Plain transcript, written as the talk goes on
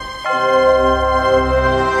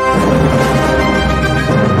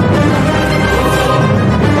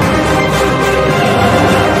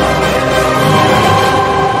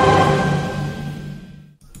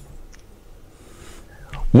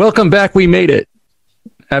Welcome back. We made it.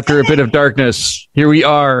 After a bit of darkness, here we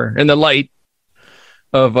are in the light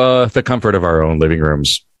of the comfort of our own living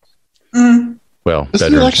rooms. Well,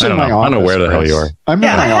 bedrooms. I don't know where the hell you are. I'm in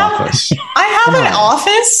my office. I have an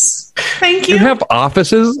office. Thank you. You have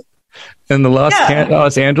offices in the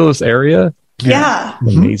Los Angeles area? Yeah.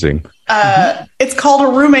 Amazing. It's called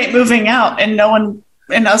a roommate moving out, and no one,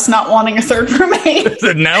 and us not wanting a third roommate.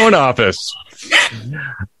 Now an office.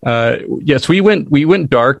 Yes, we went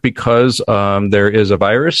dark because there is a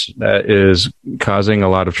virus that is causing a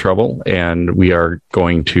lot of trouble, and we are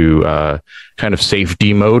going to kind of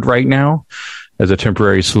safety mode right now as a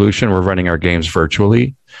temporary solution. We're running our games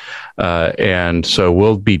virtually, and so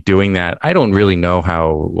we'll be doing that. I don't really know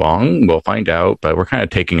how long. We'll find out, but we're kind of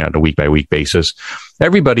taking it on a week-by-week basis.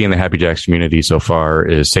 Everybody in the Happy Jacks community so far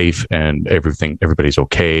is safe, and everybody's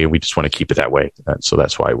okay. We just want to keep it that way, so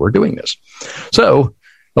that's why we're doing this. So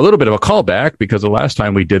a little bit of a callback, because the last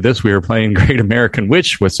time we did this, we were playing Great American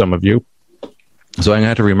Witch with some of you. So I'm going to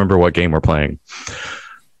have to remember what game we're playing.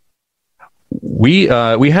 We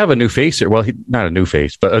have a new face here. Well, not a new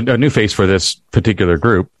face, but a new face for this particular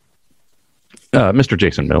group. Mr.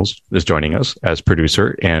 Jason Mills is joining us as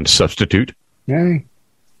producer and substitute. Yay.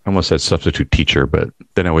 I almost said substitute teacher, but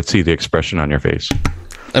then I would see the expression on your face.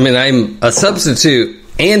 I mean, I'm a substitute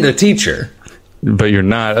and a teacher. But you're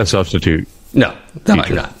not a substitute. No,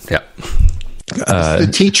 I'm not. Yeah. Is the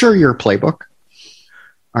teacher your playbook?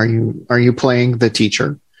 Are you playing the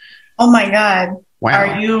teacher? Oh my God. Wow.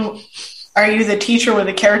 Are you the teacher with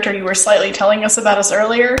the character you were slightly telling us about us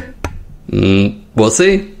earlier? We'll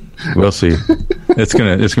see. We'll see. It's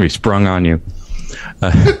gonna be sprung on you.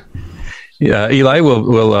 Yeah, Eli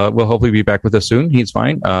will hopefully be back with us soon. He's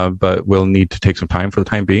fine, but we'll need to take some time for the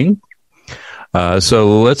time being.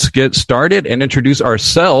 So let's get started and introduce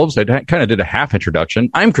ourselves. I kind of did a half introduction.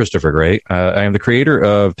 I'm Christopher Gray. I am the creator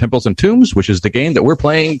of Temples and Tombs, which is the game that we're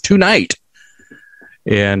playing tonight,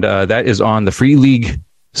 and that is on the Free League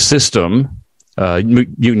system,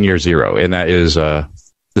 Mutant Year Zero, and that is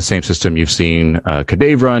the same system you've seen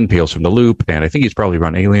Kadave run, Tales from the Loop, and I think he's probably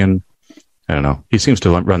run Alien. I don't know. He seems to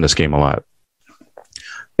run this game a lot.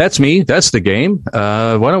 That's me. That's the game.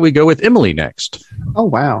 Why don't we go with Emily next? Oh,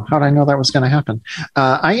 wow. How did I know that was going to happen?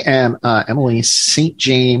 I am Emily St.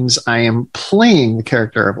 James. I am playing the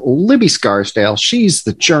character of Libby Scarsdale. She's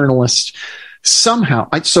the journalist. Somehow,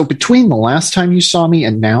 so between the last time you saw me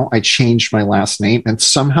and now, I changed my last name, and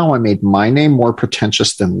somehow I made my name more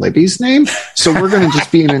pretentious than Libby's name. So we're going to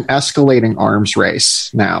just be in an escalating arms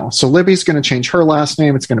race now. So Libby's going to change her last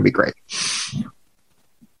name. It's going to be great.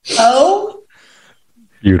 Oh?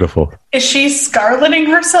 Beautiful. Is she scarleting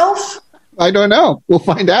herself? I don't know. We'll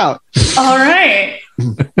find out. All right.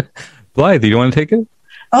 Blythe, do you want to take it?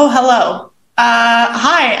 Oh, hello.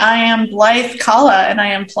 Hi, I am Blythe Kala, and I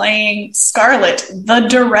am playing Scarlet, the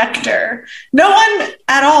director. No one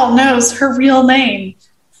at all knows her real name,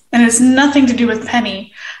 and it's nothing to do with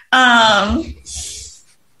Penny. Yeah,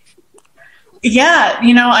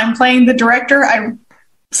 I'm playing the director. I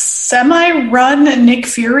semi-run Nick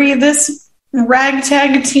Fury, this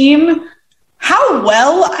ragtag team. How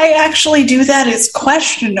well I actually do that is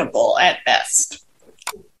questionable at best.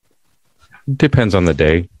 Depends on the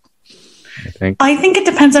day, I think it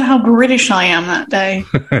depends on how British I am that day.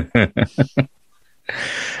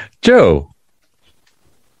 Joe.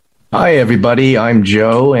 Hi, everybody. I'm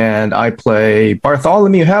Joe, and I play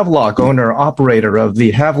Bartholomew Havelock, owner-operator of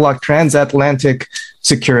the Havelock Transatlantic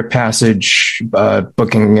Secure Passage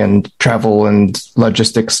booking and travel and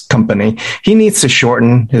logistics company. He needs to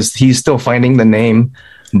shorten he's still finding the name,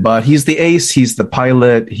 but he's the ace, he's the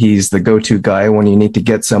pilot, he's the go-to guy when you need to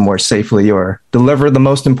get somewhere safely or deliver the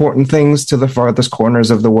most important things to the farthest corners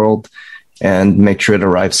of the world and make sure it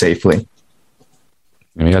arrives safely.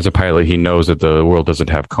 I mean, as a pilot, he knows that the world doesn't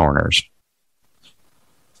have corners.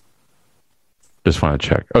 Just want to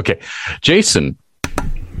check. Okay. Jason.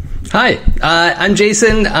 Hi, I'm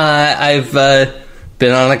Jason. I've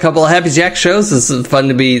been on a couple of Happy Jack shows. It's fun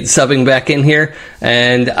to be subbing back in here.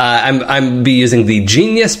 And I'm be using the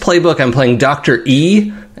Genius playbook. I'm playing Dr.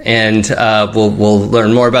 E, and we'll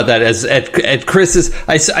learn more about that as at Chris's.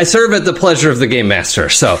 I serve at the pleasure of the game master.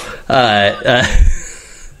 So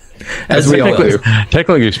as we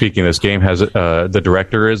technically speaking, this game has the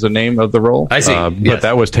director is the name of the role. I see, but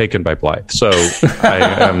that was taken by Blythe. So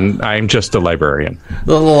I'm just a librarian.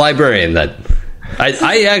 The librarian that.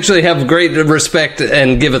 I actually have great respect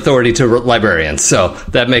and give authority to librarians, so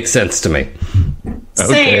that makes sense to me. Okay.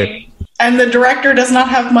 Same. And the director does not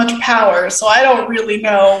have much power, so I don't really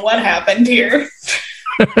know what happened here.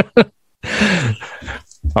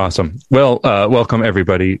 Awesome. Well, welcome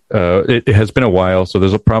everybody. It has been a while, so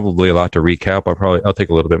there's probably a lot to recap. I'll take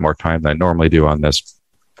a little bit more time than I normally do on this.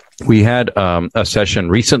 We had a session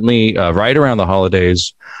recently, right around the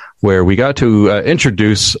holidays, where we got to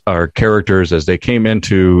introduce our characters as they came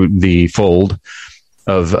into the fold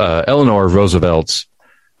of Eleanor Roosevelt's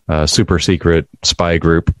super secret spy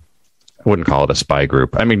group. I wouldn't call it a spy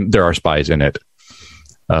group. I mean, there are spies in it,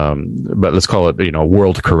 but let's call it,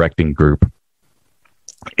 world correcting group.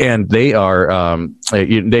 And they are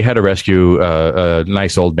they had to rescue a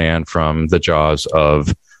nice old man from the jaws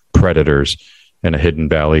of predators in a hidden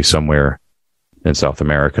valley somewhere in South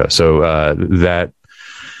America. So that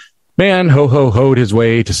man hoed his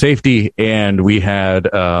way to safety, and we had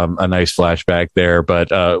a nice flashback there.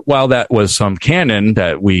 But while that was some canon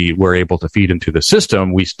that we were able to feed into the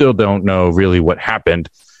system, we still don't know really what happened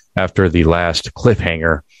after the last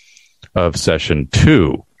cliffhanger of session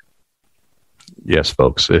 2. Yes,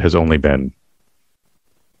 folks, it has only been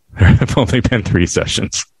 3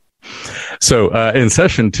 sessions. So in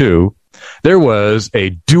session 2, there was a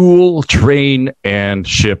dual train and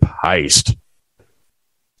ship heist.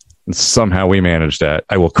 And somehow we managed that.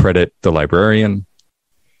 I will credit the librarian.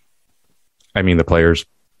 I mean, the players.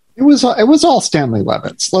 It was all Stanley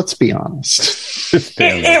Levitz. Let's be honest.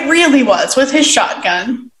 It really was, with his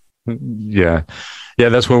shotgun. Yeah. Yeah,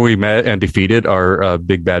 that's where we met and defeated our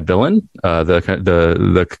big bad villain, not the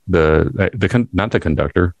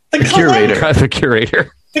conductor, the curator, the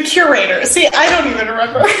curator. The curator. See, I don't even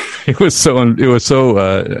remember. It was so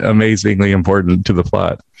amazingly important to the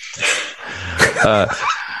plot. I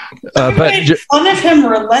made fun of him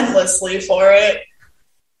relentlessly for it.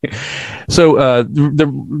 So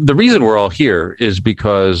the reason we're all here is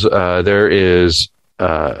because there is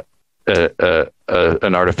an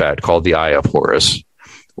artifact called the Eye of Horus,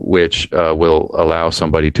 which will allow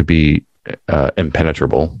somebody to be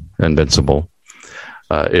impenetrable, invincible,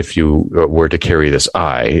 if you were to carry this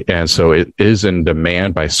eye. And so it is in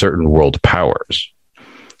demand by certain world powers.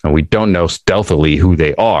 And we don't know stealthily who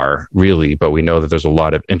they are, really, but we know that there's a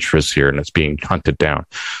lot of interest here and it's being hunted down.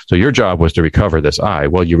 So your job was to recover this eye.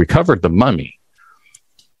 Well, you recovered the mummy,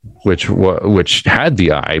 which had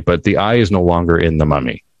the eye, but the eye is no longer in the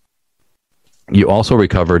mummy. You also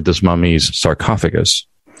recovered this mummy's sarcophagus.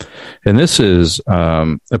 And this is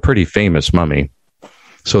a pretty famous mummy.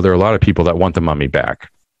 So there are a lot of people that want the mummy back.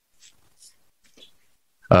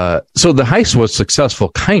 So the heist was successful,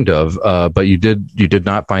 kind of, but you did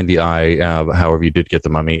not find the eye. However, you did get the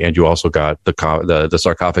mummy, and you also got the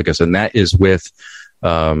sarcophagus, and that is with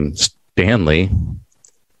Stanley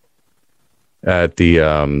at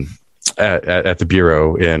the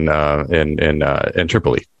bureau in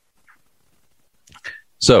Tripoli.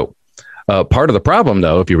 So part of the problem,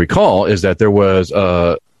 though, if you recall, is that there was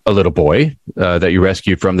a little boy that you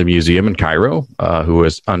rescued from the museum in Cairo who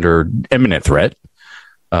was under imminent threat.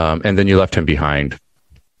 And then you left him behind.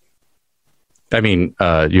 I mean,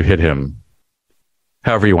 you hit him,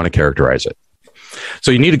 however you want to characterize it.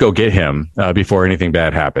 So you need to go get him before anything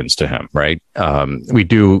bad happens to him, right? We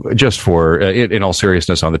do, just for, in all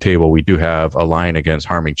seriousness on the table, we do have a line against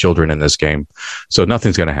harming children in this game. So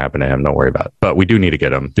nothing's going to happen to him, don't worry about it. But we do need to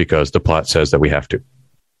get him because the plot says that we have to.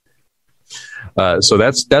 So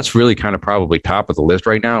that's really kind of probably top of the list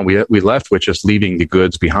right now. We left with just leaving the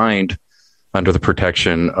goods behind under the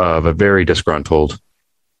protection of a very disgruntled,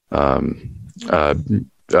 well,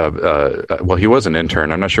 he was an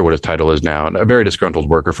intern. I'm not sure what his title is now. A very disgruntled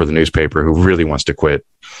worker for the newspaper who really wants to quit.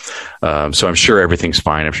 So I'm sure everything's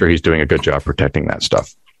fine. I'm sure he's doing a good job protecting that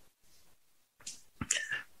stuff.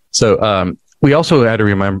 So we also had to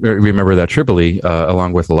remember that Tripoli,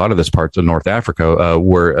 along with a lot of this parts of North Africa,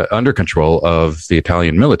 were under control of the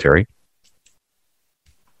Italian military.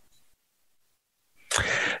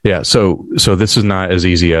 Yeah, so this is not as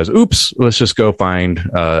easy as, oops, let's just go find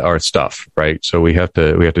our stuff, right? So we have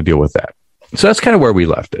to deal with that. So that's kind of where we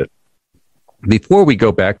left it. Before we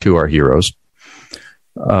go back to our heroes,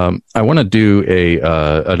 I want to do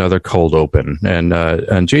another cold open,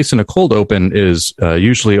 and Jason, a cold open is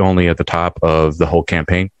usually only at the top of the whole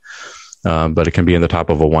campaign, but it can be in the top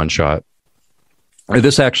of a one shot.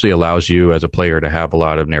 This actually allows you as a player to have a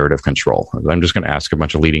lot of narrative control. I'm just going to ask a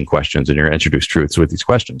bunch of leading questions and you're going to introduce truths with these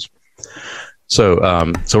questions. So we're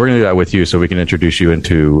going to do that with you so we can introduce you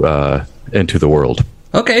into the world.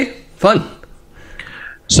 Okay, fun.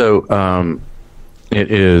 So it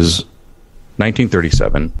is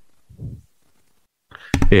 1937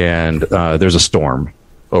 and there's a storm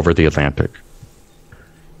over the Atlantic.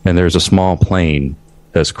 And there's a small plane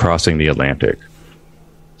that's crossing the Atlantic.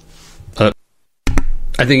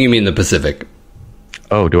 I think you mean the Pacific.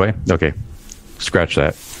 Oh, do I? Okay. scratch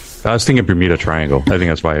that. I was thinking Bermuda Triangle. I think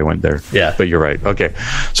that's why I went there. Yeah. But you're right. Okay.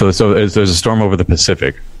 So there's a storm over the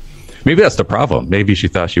Pacific. Maybe that's the problem. Maybe she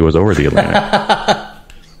thought she was over the Atlantic.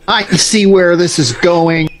 I see where this is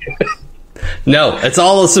going. No, it's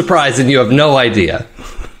all a surprise, and you have no idea.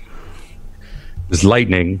 There's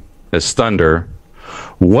lightning. There's thunder.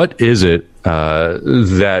 What is it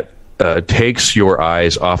that takes your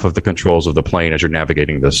eyes off of the controls of the plane as you're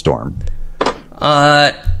navigating this storm?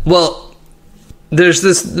 Well, there's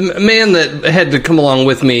this man that had to come along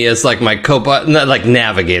with me as like my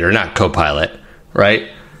navigator, not co-pilot, right?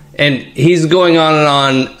 And he's going on and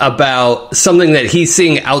on about something that he's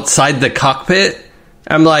seeing outside the cockpit.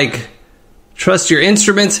 I'm like, trust your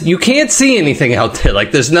instruments. You can't see anything out there.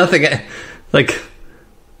 Like, there's nothing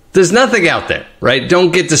out there, right?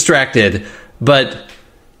 Don't get distracted. But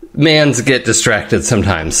mans get distracted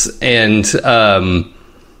sometimes. And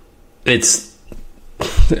it's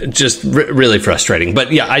just really frustrating.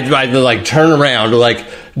 But yeah, I like turn around, like,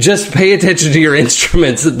 just pay attention to your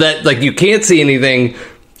instruments. That, like, you can't see anything.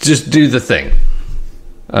 Just do the thing.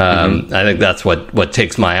 I think that's what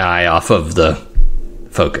takes my eye off of the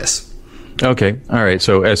focus. Okay. All right.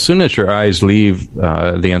 So as soon as your eyes leave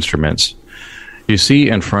the instruments, you see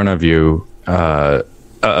in front of you an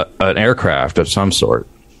aircraft of some sort,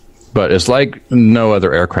 but it's like no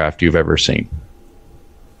other aircraft you've ever seen.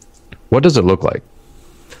 What does it look like?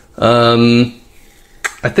 I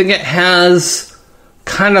think it has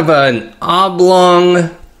kind of an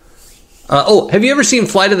oblong... have you ever seen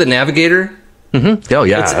Flight of the Navigator? Mm-hmm. Oh,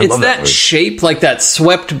 yeah. It's that shape, like that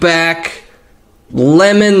swept back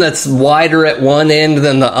lemon that's wider at one end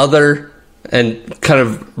than the other, and kind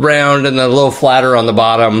of round and a little flatter on the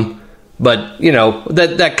bottom. But, you know,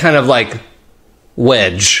 that kind of like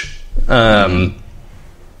wedge.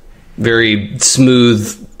 Very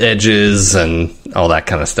smooth edges and all that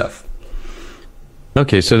kind of stuff.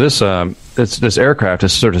 Okay, so this aircraft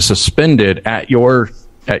is sort of suspended at your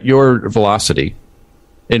velocity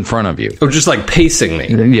in front of you. Or just like pacing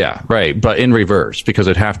me. Yeah, right. But in reverse, because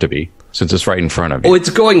it'd have to be, since it's right in front of you. Oh, it's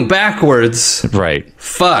going backwards. Right.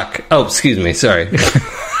 Fuck. Oh, excuse me. Sorry.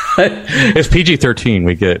 It's PG-13.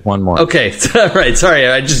 We get one more. Okay. Right. Sorry.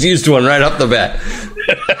 I just used one right off the bat.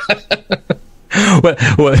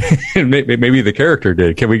 Well, maybe the character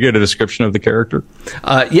did. Can we get a description of the character?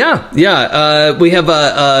 Yeah. We have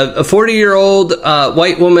a 40-year-old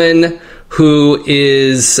white woman who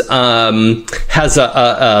is has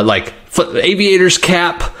a like aviator's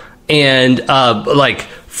cap and like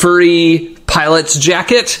furry pilot's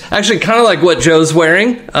jacket. Actually, kind of like what Joe's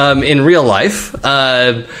wearing in real life.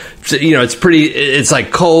 You know, it's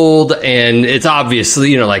like cold, and it's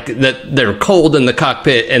obviously, you know, like that they're cold in the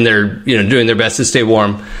cockpit and they're, you know, doing their best to stay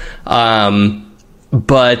warm.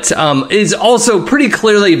 But is also pretty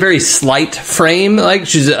clearly a very slight frame. Like,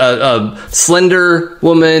 she's a slender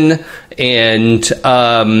woman and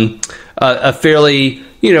a fairly,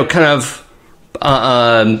 you know, kind of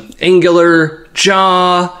angular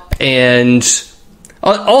jaw, and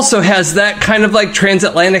also has that kind of like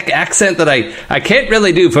transatlantic accent that I can't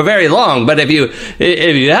really do for very long. But if you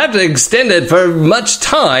have to extend it for much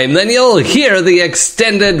time, then you'll hear the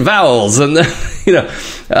extended vowels, and you know.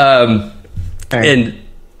 Hey, and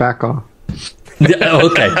back off.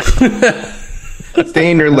 Okay.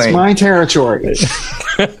 Stay in your lane. It's my territory.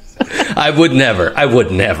 I would never,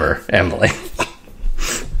 Emily.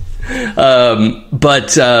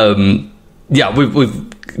 Yeah, we've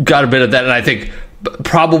got a bit of that, and I think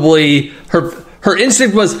probably her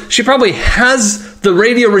instinct was she probably has the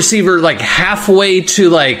radio receiver like halfway to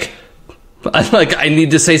like I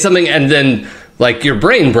need to say something, and then like your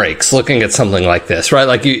brain breaks looking at something like this, right?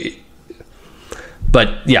 Like you.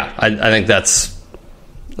 But yeah, I think that's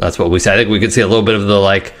what we said. I think we could see a little bit of the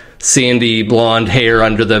like sandy blonde hair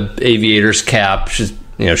under the aviator's cap. She's,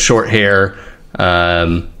 you know, short hair,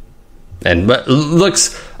 and but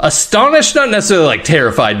looks astonished, not necessarily like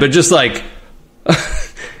terrified, but just like,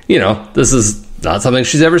 you know, this is not something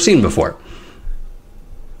she's ever seen before.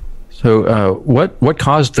 So, what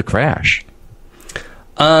caused the crash?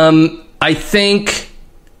 I think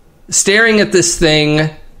staring at this thing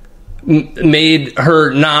made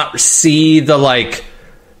her not see the, like,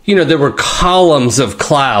 you know, there were columns of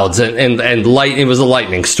clouds and light. It was a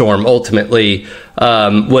lightning storm ultimately,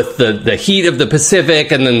 with the heat of the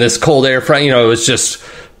Pacific and then this cold air front. You know, it was just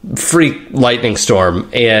freak lightning storm,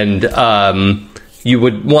 and you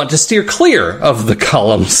would want to steer clear of the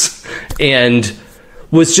columns, and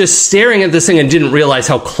was just staring at this thing and didn't realize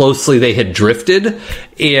how closely they had drifted,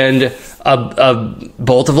 and a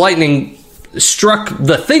bolt of lightning struck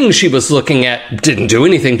the thing she was looking at, didn't do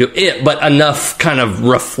anything to it, but enough kind of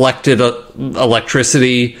reflected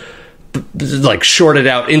electricity, like shorted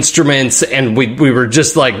out instruments, and we were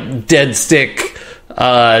just like dead stick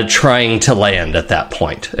trying to land at that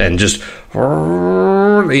point, and just,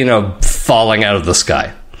 falling out of the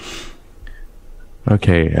sky.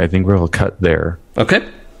 Okay, I think we'll cut there. Okay.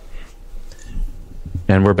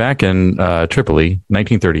 And we're back in Tripoli,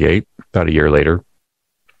 1938, about a year later.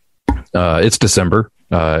 It's December,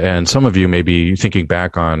 and some of you may be thinking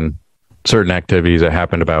back on certain activities that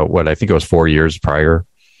happened about what I think it was 4 years prior.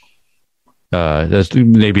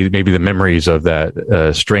 Maybe the memories of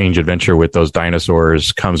that strange adventure with those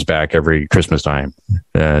dinosaurs comes back every Christmas time,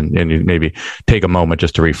 and you maybe take a moment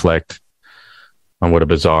just to reflect on what a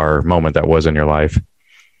bizarre moment that was in your life,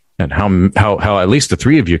 and how at least the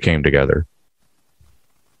three of you came together.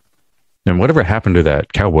 And whatever happened to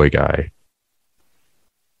that cowboy guy?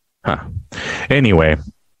 Huh. Anyway,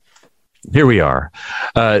 here we are.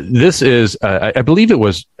 This is, I believe it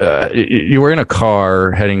was, you were in a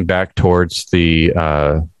car heading back towards the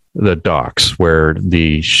docks where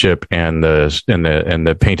the ship and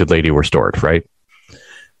the painted lady were stored, right?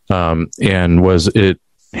 And was it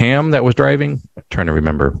Ham that was driving? I'm trying to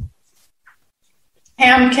remember.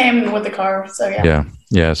 Ham came with the car, so yeah.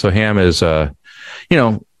 Yeah. So Ham is,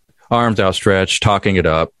 arms outstretched, talking it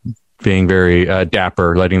up, being very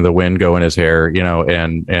dapper, letting the wind go in his hair,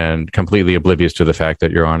 and completely oblivious to the fact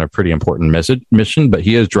that you're on a pretty important mission, but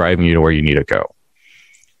he is driving you to where you need to go.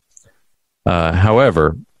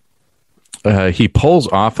 However, he pulls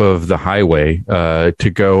off of the highway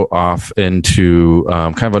to go off into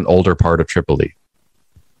kind of an older part of Tripoli.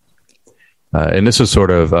 And this is sort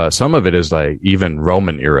of, some of it is like even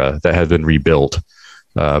Roman era that has been rebuilt.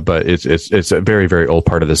 But it's a very, very old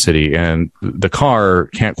part of the city, and the car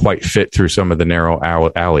can't quite fit through some of the narrow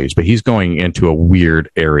alleys, but he's going into a weird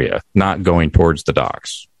area, not going towards the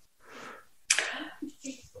docks.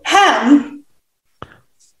 Ham,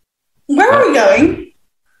 where are we going?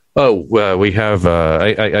 Oh, we have,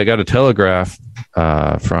 I got a telegraph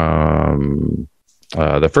from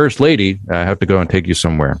the First Lady. I have to go and take you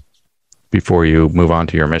somewhere before you move on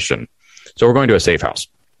to your mission. So we're going to a safe house.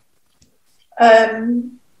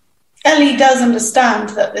 Ellie does understand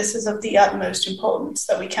that this is of the utmost importance,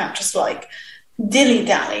 that we can't just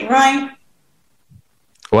dilly-dally, right?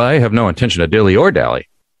 Well, I have no intention of dilly or dally.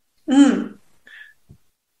 I'm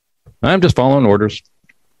just following orders.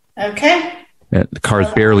 Okay. The car's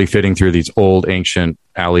barely fitting through these old, ancient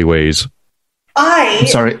alleyways. I'm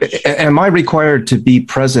sorry, am I required to be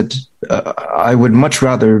present? I would much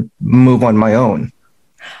rather move on my own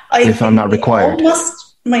if I'm not required.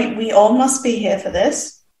 We all must be here for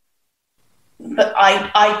this. But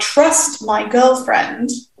I trust my girlfriend,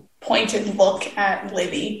 pointed look at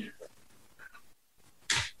Libby,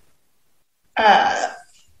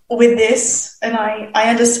 with this, and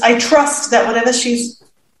I trust that whatever she's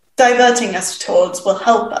diverting us towards will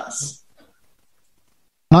help us.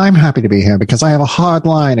 I'm happy to be here because I have a hard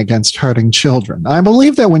line against hurting children. I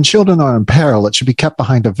believe that when children are in peril, it should be kept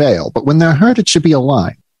behind a veil, but when they're hurt, it should be a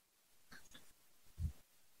line.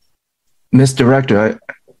 Miss Director,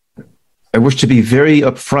 I wish to be very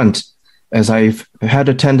upfront, as I've had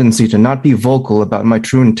a tendency to not be vocal about my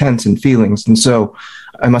true intents and feelings, and so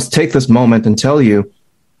I must take this moment and tell you,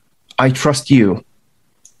 I trust you.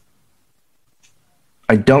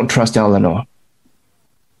 I don't trust Eleanor.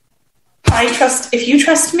 If you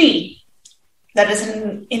trust me, that is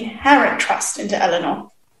an inherent trust into Eleanor.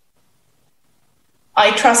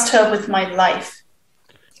 I trust her with my life.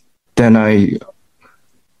 Then I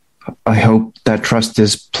hope that trust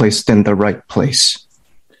is placed in the right place.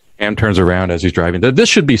 Ham turns around as he's driving. This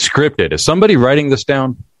should be scripted. Is somebody writing this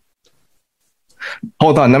down?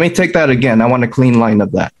 Hold on. Let me take that again. I want a clean line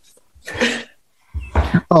of that.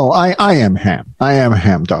 Oh, I am Ham. I am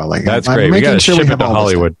Ham, darling. That's great. We got to ship it to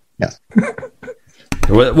Hollywood. Yeah.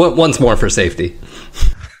 Once more for safety.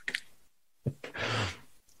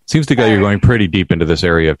 Seems to go you're going pretty deep into this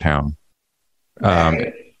area of town.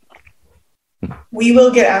 We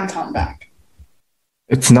will get Anton back.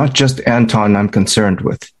 It's not just Anton I'm concerned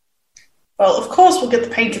with. Well, of course we'll get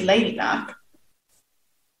the painted lady back.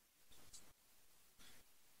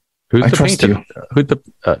 Who's I the trust painted?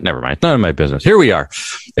 you. Never mind. None of my business. Here we are.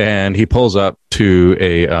 And he pulls up to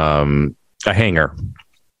a hangar,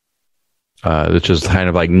 which is kind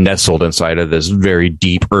of like nestled inside of this very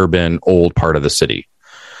deep, urban, old part of the city.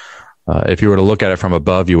 If you were to look at it from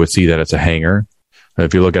above, you would see that it's a hangar.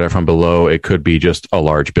 If you look at it from below, it could be just a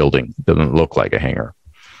large building. It doesn't look like a hangar.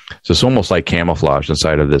 So it's almost like camouflage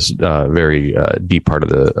inside of this very deep part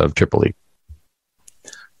of Tripoli.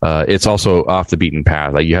 It's also off the beaten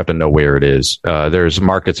path. Like, you have to know where it is. There's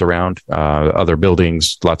markets around, other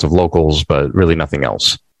buildings, lots of locals, but really nothing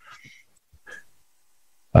else.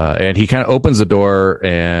 And he kind of opens the door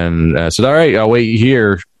and says, "All right, I'll wait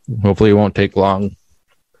here. Hopefully it won't take long."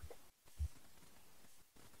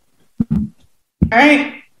 All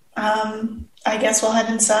right. I guess we'll head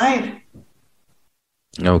inside.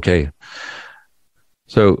 Okay.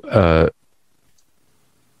 So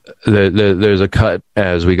there's a cut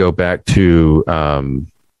as we go back to,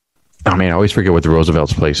 I always forget what the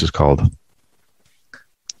Roosevelt's place is called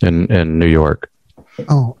in New York.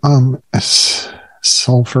 Oh,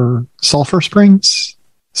 Sulphur Springs?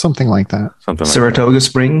 Something like that. Something like Saratoga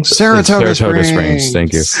Springs. Saratoga Springs.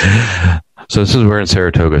 Thank you. So this is where in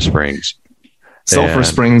Saratoga Springs. Sulphur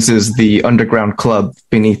Springs is the underground club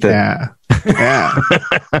beneath it. Yeah.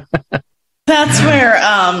 That's where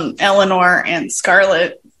Eleanor and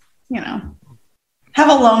Scarlett, have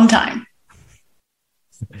alone time.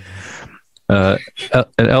 And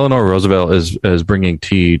Eleanor Roosevelt is bringing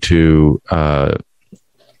tea to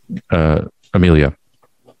Amelia.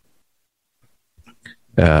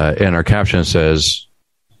 And our caption says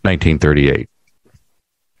 1938.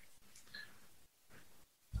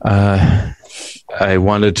 I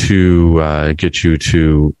wanted to get you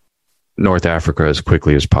to North Africa as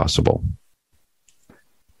quickly as possible.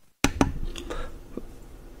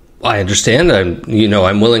 I understand.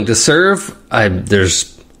 I'm willing to serve.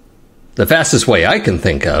 There's the fastest way I can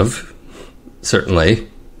think of, certainly,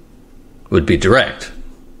 would be direct.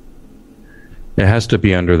 It has to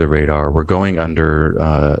be under the radar. We're going under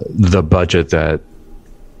the budget that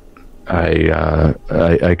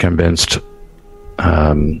I convinced.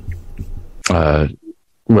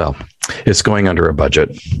 It's going under a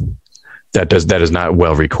budget that is not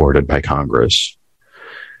well recorded by Congress.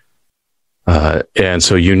 And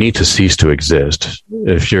so you need to cease to exist.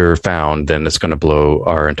 If you're found, then it's going to blow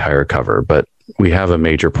our entire cover. But we have a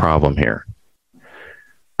major problem here.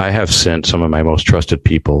 I have sent some of my most trusted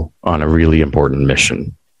people on a really important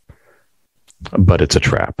mission, but it's a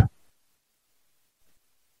trap.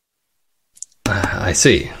 I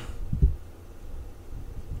see.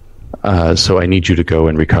 So I need you to go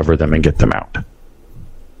and recover them and get them out.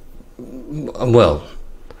 Well,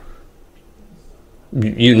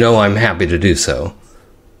 I'm happy to do so.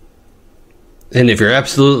 And if you're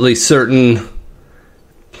absolutely certain,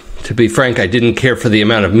 to be frank, I didn't care for the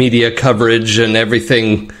amount of media coverage and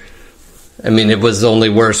everything. It was only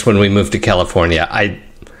worse when we moved to California.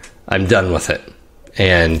 I'm done with it.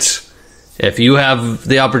 And if you have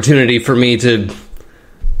the opportunity for me to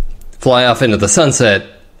fly off into the sunset,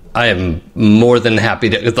 I am more than happy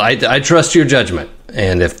to. I trust your judgment.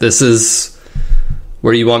 And if this is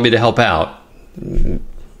where you want me to help out, you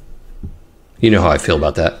know how I feel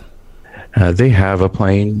about that. They have a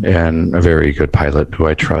plane and a very good pilot who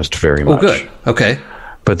I trust very much. Oh, good. Okay.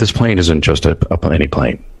 But this plane isn't just any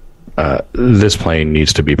plane. This plane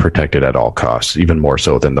needs to be protected at all costs, even more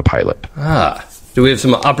so than the pilot. Do we have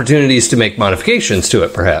some opportunities to make modifications to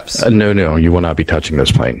it, perhaps? No, you will not be touching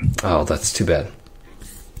this plane. Oh, that's too bad.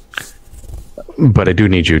 But I do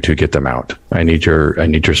need you to get them out. I need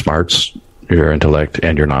your smarts, your intellect,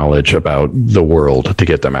 and your knowledge about the world to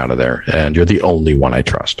get them out of there. And you're the only one I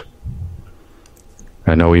trust.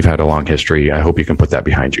 I know we've had a long history. I hope you can put that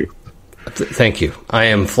behind you. Thank you. I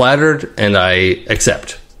am flattered, and I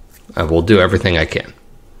accept. I will do everything I can.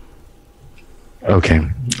 Okay.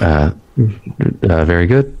 Very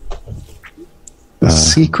good. The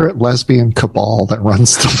secret lesbian cabal that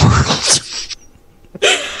runs the world.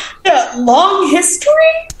 Yeah, long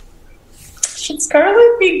history? Should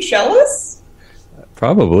Scarlett be jealous?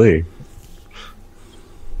 Probably.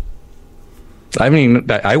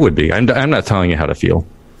 I would be. I'm not telling you how to feel.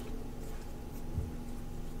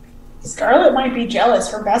 Scarlett might be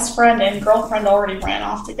jealous. Her best friend and girlfriend already ran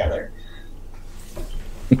off together.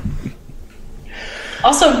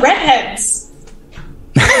 Also, redheads.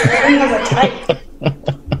 Everyone has a type.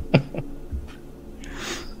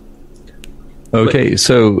 Okay,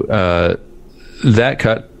 so that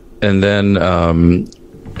cut, and then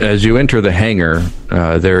as you enter the hangar,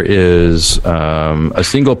 there is a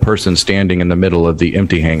single person standing in the middle of the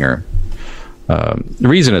empty hangar. The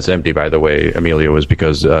reason it's empty, by the way, Amelia, was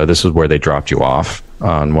because this is where they dropped you off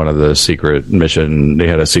on one of the secret mission. They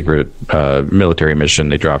had a secret military mission.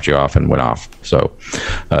 They dropped you off and went off. So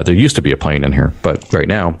there used to be a plane in here, but right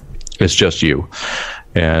now it's just you.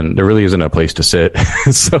 And there really isn't a place to sit.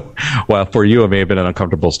 So while for you it may have been an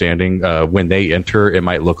uncomfortable standing, when they enter, it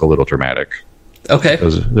might look a little dramatic. Okay.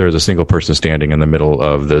 There's a single person standing in the middle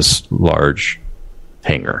of this large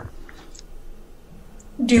hangar.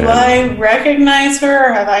 Do I recognize her?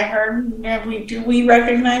 Or have I heard? Do we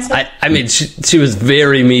recognize her? I mean, she was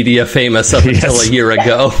very media famous up until a year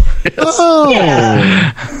ago. Oh,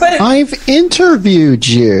 Yeah. But I've interviewed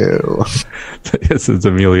you. This is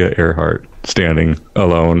Amelia Earhart standing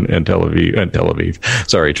alone in Tel Aviv.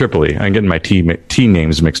 Sorry, Tripoli. I'm getting my team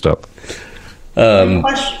names mixed up.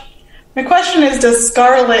 my question is, does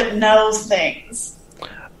Scarlet know things?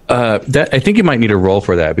 I think you might need a roll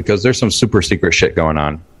for that because there's some super secret shit going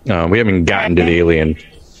on. We haven't gotten to the alien.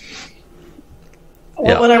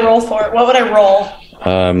 What would I roll for? What would I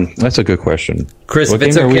roll? That's a good question. Chris, What if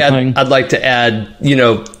it's game are we okay, playing? I'd like to add,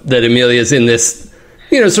 that Amelia's in this,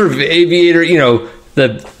 sort of aviator,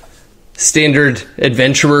 the standard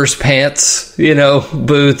adventurer's pants,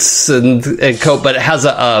 boots and coat, but it has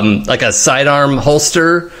a like a sidearm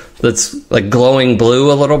holster that's like glowing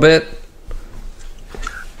blue a little bit.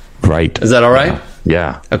 Right. Is that all right?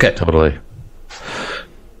 Yeah. Okay. Totally.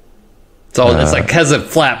 It's like has a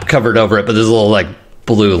flap covered over it, but there's a little like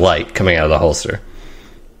blue light coming out of the holster.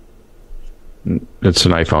 It's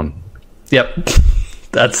an iPhone. Yep.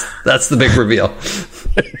 That's the big reveal.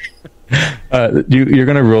 You're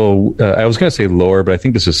going to roll. I was going to say lore, but I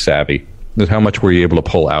think this is savvy. How much were you able to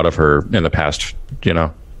pull out of her in the past?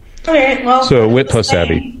 Okay, well. So wit it's plus the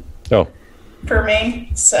savvy. same Oh, for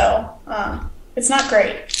me, so it's not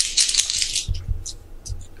great.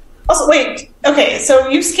 Also, wait. Okay, so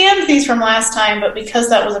you scanned these from last time, but because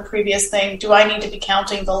that was a previous thing, do I need to be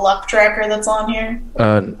counting the luck tracker that's on here?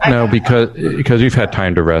 no, because you've had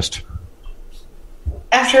time to rest.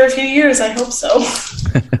 After a few years, I hope so.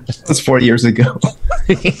 That's 4 years ago.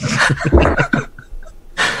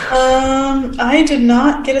 I did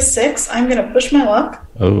not get a 6. I'm going to push my luck.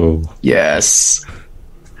 Oh, Yes.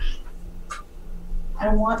 I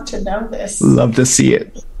want to know this. Love to see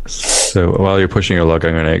it. so while you're pushing your luck,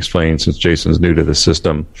 I'm going to explain, since Jason's new to the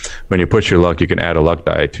system. When you push your luck, you can add a luck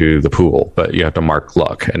die to the pool, but you have to mark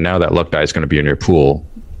luck. And now that luck die is going to be in your pool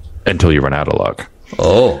until you run out of luck.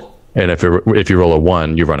 Oh. And if you roll a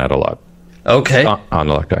 1, you run out of luck Okay. on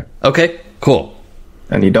the luck die. Okay. Cool.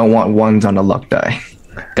 And you don't want ones on a luck die.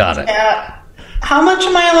 Got it. How much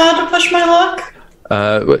am I allowed to push my luck?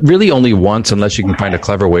 Really only once, unless you can find a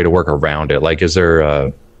clever way to work around it. Like, is there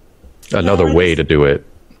another way to do it?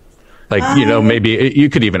 Like, maybe you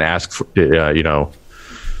could even ask,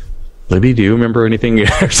 Libby, do you remember anything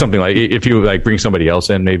or something? Like, if you like bring somebody else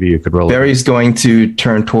in, maybe you could roll. Barry's going to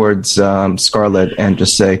turn towards Scarlet and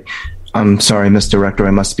just say, "I'm sorry, Miss Director,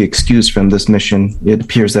 I must be excused from this mission. It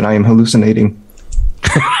appears that I am hallucinating."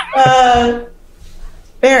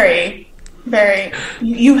 Barry,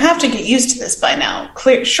 you have to get used to this by now.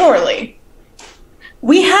 Surely.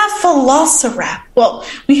 We have velociraptors. Well,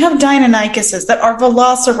 we have Deinonychuses that are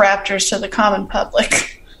velociraptors to the common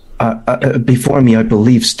public. Before me, I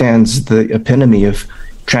believe, stands the epitome of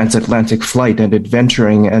transatlantic flight and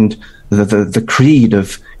adventuring, and the creed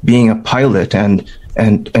of being a pilot. And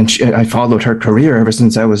I followed her career ever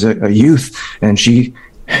since I was a youth. And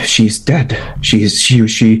she's dead.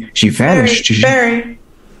 She vanished. Barry,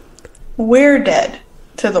 we're dead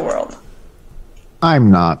to the world. I'm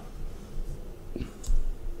not.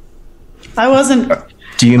 I wasn't.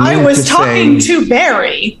 Do you mean I was to talking say, to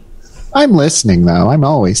Barry. I'm listening, though. I'm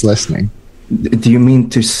always listening. Do you mean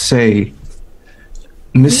to say,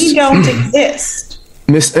 Miss? We don't exist.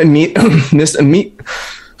 Miss Ami- Miss Ami-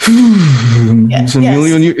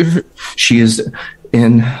 Yes. She is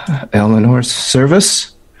in Eleanor's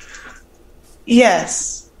service,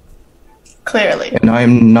 Yes. Clearly. and I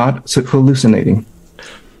am not hallucinating.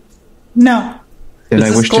 No. And Is I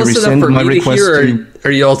this wish to close enough rescind for my me to request. hear, or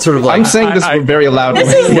are you all sort of like? I'm saying this very loudly.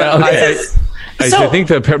 This is. Well, So- I think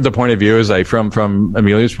the point of view is like from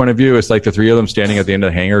Amelia's point of view, it's like the three of them standing at the end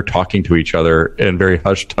of the hangar talking to each other in very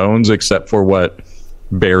hushed tones, except for what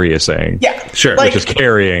Barry is saying. Yeah. Sure. Like, Which is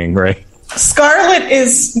carrying, right? Scarlet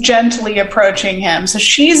is gently approaching him, so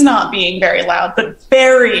she's not being very loud, but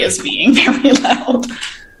Barry is being very loud.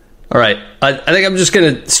 All right. I think I'm just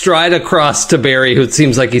going to stride across to Barry, who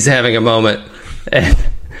seems like he's having a moment, and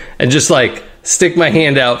just like stick my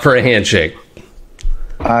hand out for a handshake.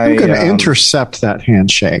 I'm going to intercept that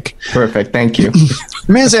handshake. Perfect. Thank you.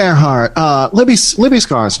 Ms. Earhart, Libby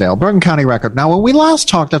Scarsdale, Bergen County Record. Now, when we last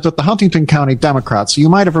talked, I was at the Huntington County Democrat, so you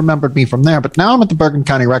might have remembered me from there, but now I'm at the Bergen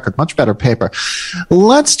County Record, much better paper.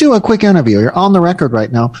 Let's do a quick interview. You're on the record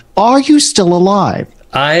right now. Are you still alive?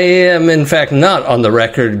 I am, in fact, not on the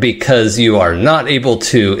record because you are not able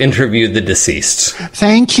to interview the deceased.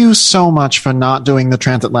 Thank you so much for not doing the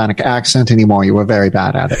transatlantic accent anymore. You were very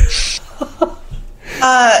bad at it.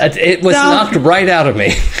 It was knocked right out of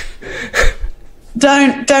me.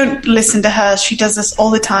 Don't listen to her. She does this all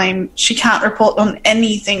the time. She can't report on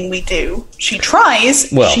anything we do. She tries.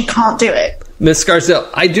 Well, she can't do it. Miss Scarsdale,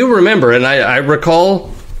 I do remember, and I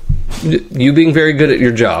recall you being very good at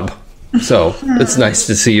your job. So it's nice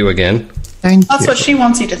to see you again. Thank That's you. what she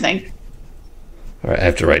wants you to think. All right, I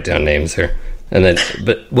have to write down names here. And then,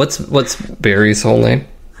 but what's Barry's whole name?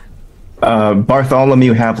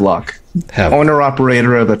 Bartholomew Havelock,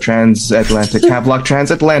 owner-operator of the Transatlantic Havelock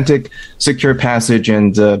Transatlantic Secure Passage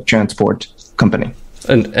and Transport Company.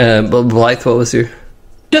 And Blythe, what was your?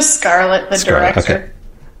 Just Scarlett, the director.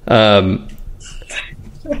 Okay.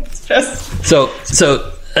 It's just So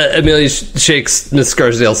Amelia shakes Miss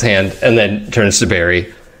Scarsdale's hand and then turns to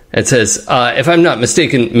Barry and says, if I'm not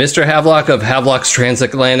mistaken, Mr. Havelock of Havelock's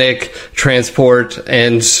Transatlantic Transport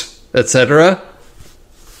and etc.?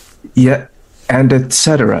 Yeah, and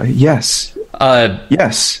etc. Yes.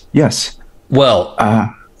 Yes. Well,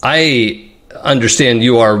 I understand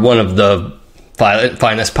you are one of the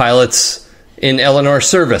finest pilots in Eleanor's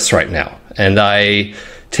service right now, and I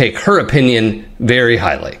take her opinion very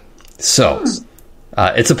highly. So,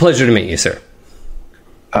 it's a pleasure to meet you, sir.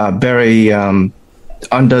 Barry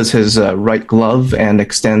undoes his right glove and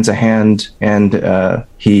extends a hand, and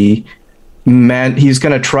he's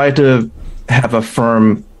going to try to have a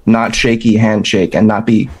firm, not shaky handshake and not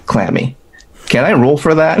be clammy. Can I roll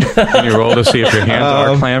for that? Can you roll to see if your hands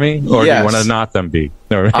are clammy, or yes. do you want to not them be?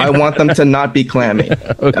 No, right? I want them to not be clammy.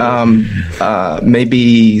 Okay.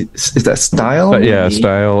 Maybe is that style? Yeah,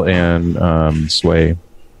 style and sway.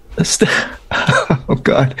 Oh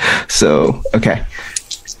God. So okay.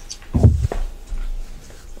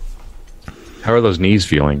 How are those knees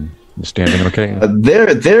feeling? You standing okay?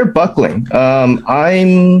 They're buckling.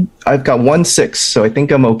 I've got 1-6, so I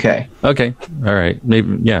think I'm okay. Okay. All right.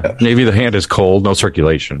 Maybe the hand is cold, no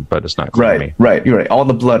circulation, but it's not clammy. Right. You're right. All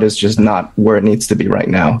the blood is just not where it needs to be right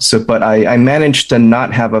now. So, but I managed to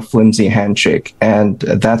not have a flimsy handshake, and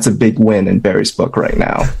that's a big win in Barry's book right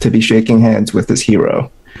now, to be shaking hands with his hero.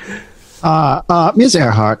 Ms.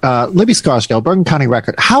 Earhart, Libby Scarsdale, Bergen County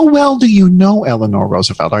Record. How well do you know Eleanor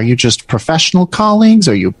Roosevelt? Are you just professional colleagues?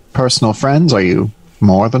 Are you personal friends? Are you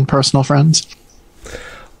more than personal friends?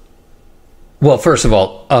 Well, first of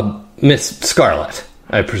all, Miss Scarlett,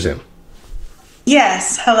 I presume.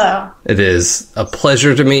 yes. Hello. It is a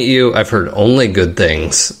pleasure to meet you. I've heard only good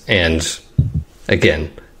things. And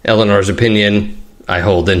again, Eleanor's opinion I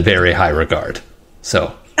hold in very high regard.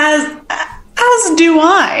 So, As do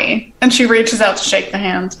I. And she reaches out to shake the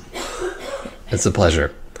hand. it's a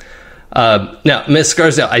pleasure. Now, Miss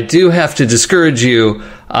Scarsdale, I do have to discourage you.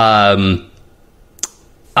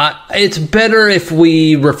 It's better if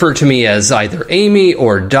we refer to me as either Amy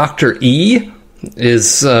or Dr. E.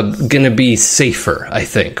 Is going to be safer, I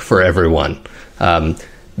think, for everyone.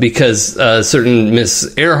 Because certain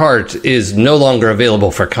Miss Earhart is no longer available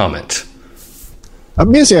for comment.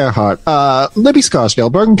 Ms. Earhart, Libby Scarsdale,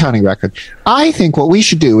 Bergen County Record. I think what we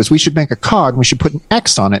should do is we should make a card and we should put an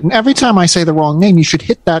X on it. And every time I say the wrong name, you should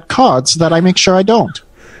hit that card so that I make sure I don't.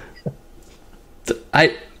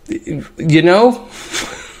 I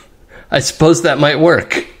suppose that might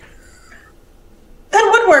work. That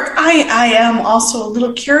would work. I am also a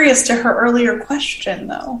little curious to her earlier question,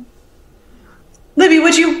 though. Libby,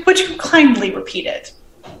 would you kindly repeat it?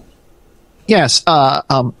 Yes,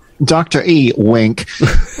 Dr. E, wink.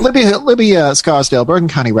 Libby Scarsdale, Bergen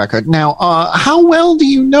County Record. Now, how well do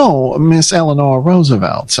you know Miss Eleanor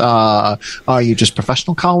Roosevelt? Are you just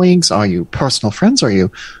professional colleagues? Are you personal friends? Are you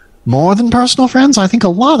more than personal friends? I think a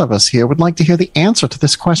lot of us here would like to hear the answer to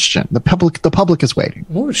this question. The public is waiting.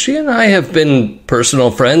 Well, she and I have been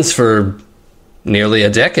personal friends for nearly a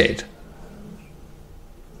decade.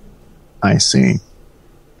 I see.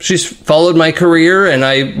 She's followed my career, and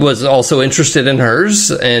I was also interested in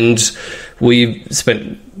hers, and we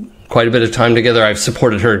spent quite a bit of time together. I've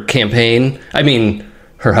supported her campaign. I mean,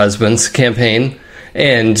 her husband's campaign,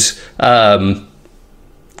 and am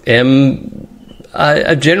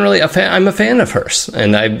generally I'm a fan of hers,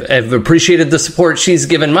 and I've appreciated the support she's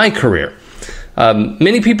given my career.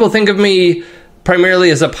 Many people think of me primarily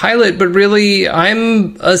as a pilot, but really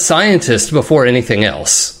I'm a scientist before anything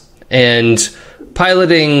else, and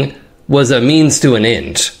piloting was a means to an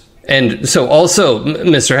end. And so also,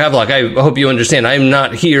 Mr. Havelock, I hope you understand, I'm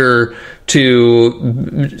not here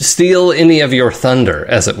to steal any of your thunder,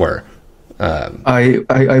 as it were.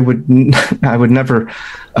 I would never.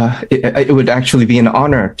 It would actually be an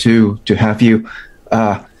honor to have you.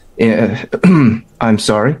 I'm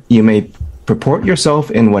sorry. You may purport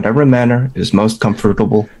yourself in whatever manner is most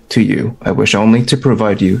comfortable to you. I wish only to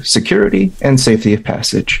provide you security and safety of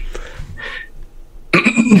passage.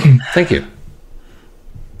 Thank you.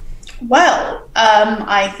 Well,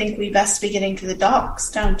 I think we best be getting to the docks,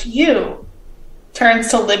 don't you? Turns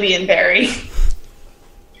to Libby and Barry.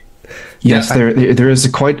 Yes, there is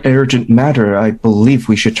a quite urgent matter I believe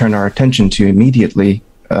we should turn our attention to immediately.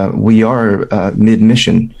 We are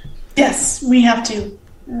mid-mission. Yes, we have to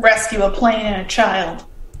rescue a plane and a child.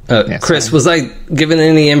 Yes, Chris, was I given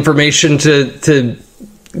any information to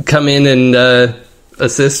come in and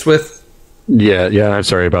assist with? Yeah, I'm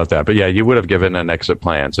sorry about that. But yeah, you would have given an exit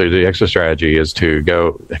plan. So the exit strategy is to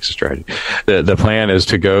go... Exit strategy. The plan is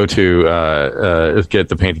to go to get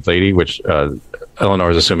the Painted Lady, which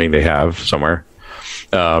Eleanor is assuming they have somewhere.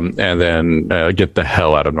 And then get the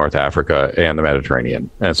hell out of North Africa and the Mediterranean.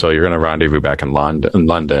 And so you're going to rendezvous back in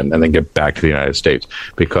London and then get back to the United States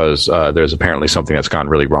because there's apparently something that's gone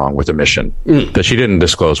really wrong with the mission. But she didn't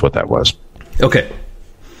disclose what that was. Okay.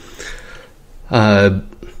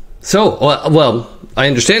 Well, I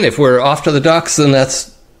understand if we're off to the docks, then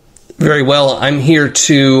that's very well. I'm here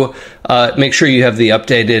to make sure you have the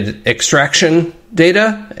updated extraction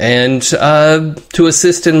data and to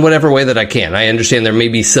assist in whatever way that I can. I understand there may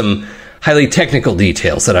be some highly technical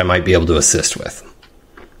details that I might be able to assist with.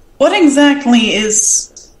 What exactly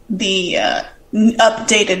is the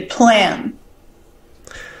updated plan?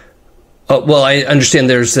 Well, I understand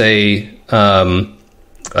there's an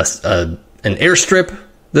airstrip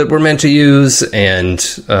that we're meant to use, and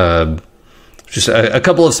just a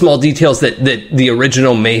couple of small details that the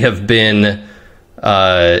original may have been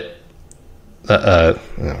out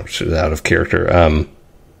of character.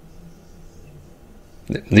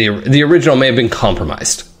 The original may have been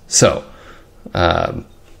compromised, so out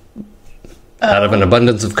of an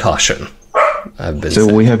abundance of caution, I've been. So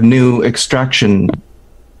we have new extraction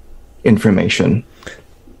information,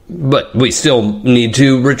 but we still need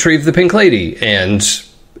to retrieve the Pink Lady and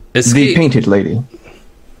escape. The Painted Lady.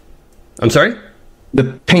 I'm sorry? The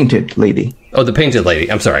Painted Lady. Oh, the Painted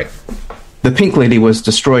Lady. I'm sorry. The Pink Lady was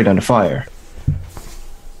destroyed on a fire.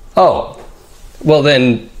 Oh. Well,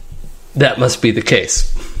 then that must be the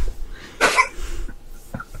case.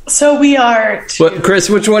 So we are... Chris,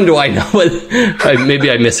 which one do I know?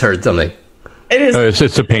 Maybe I misheard something. It is...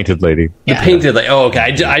 It's the Painted Lady. The Painted Lady. Oh, okay.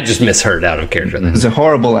 I just misheard out of character. It's a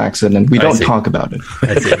horrible accident. We don't talk about it.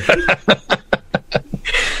 I see.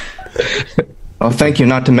 Oh, thank you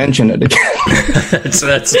not to mention it again.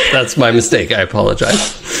 that's my mistake. I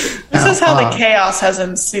apologize. This is how the chaos has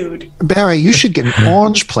ensued. Barry, you should get an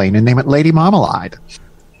orange plane and name it Lady Marmalade.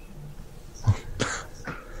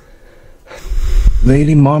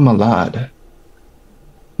 Lady Marmalade.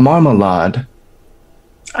 Marmalade.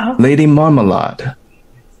 Oh. Lady Marmalade.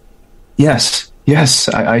 Yes,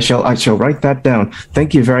 I shall write that down.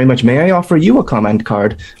 Thank you very much. May I offer you a comment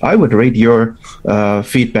card? I would rate your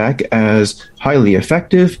feedback as highly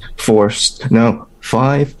effective.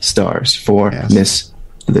 5 stars for Miss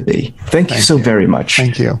Libby. Thank you so very much.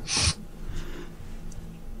 Thank you.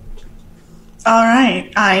 All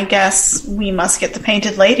right, I guess we must get the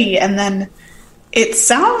Painted Lady, and then it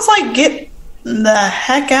sounds like get the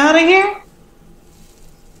heck out of here?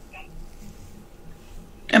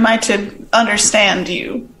 Am I to understand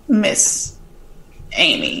you, Miss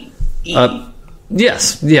Amy?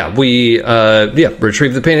 Yes. Yeah. We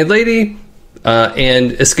retrieve the Painted Lady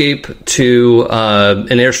and escape to an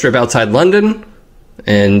airstrip outside London,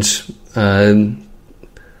 and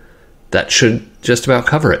that should just about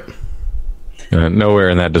cover it. Nowhere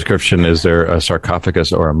in that description is there a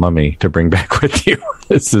sarcophagus or a mummy to bring back with you.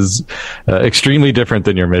 This is extremely different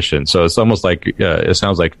than your mission. So it's almost like it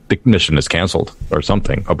sounds like the mission is canceled or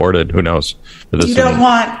something, aborted. Who knows? You don't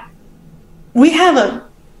want... We have a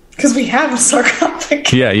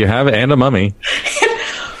sarcophagus. Yeah, you have it, and a mummy.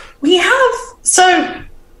 We have... So,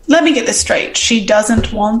 let me get this straight. She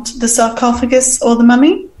doesn't want the sarcophagus or the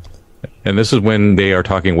mummy? And this is when they are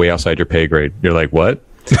talking way outside your pay grade. You're like, what?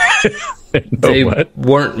 They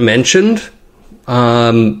weren't mentioned.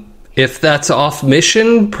 If that's off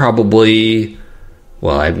mission, probably...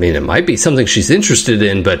 Well, I mean, it might be something she's interested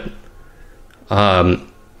in, but...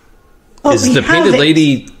 is the Painted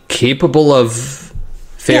Lady capable of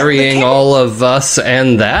ferrying all of us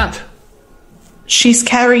and that? She's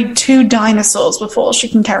carried 2 dinosaurs before. She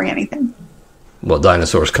can carry anything. Well,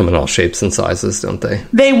 dinosaurs come in all shapes and sizes, don't they?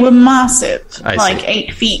 They were massive. I see.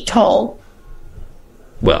 8 feet tall.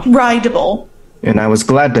 Well. Rideable. And I was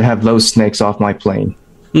glad to have those snakes off my plane.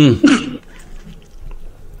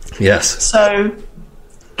 Yes. So...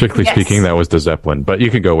 Strictly speaking, that was the Zeppelin, but you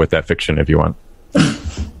can go with that fiction if you want.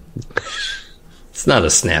 It's not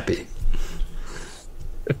as snappy.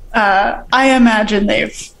 I imagine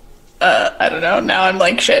they've... I don't know, now I'm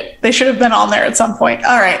like, shit. They should have been on there at some point.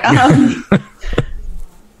 All right.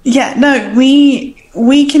 Yeah, no, we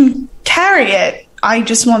can carry it. I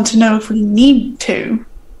just want to know if we need to.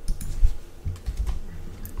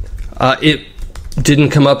 It didn't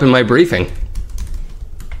come up in my briefing.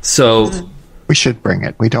 So We should bring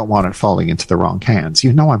it. We don't want it falling into the wrong hands.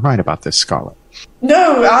 You know I'm right about this, Scarlet.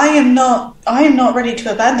 No, I am not ready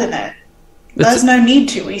to abandon it. There's no need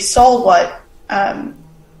to. We saw what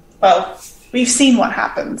we've seen what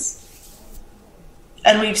happens.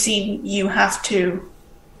 And we've seen you have to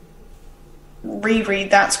reread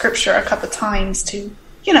that scripture a couple of times to,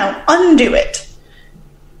 undo it.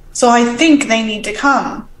 So I think they need to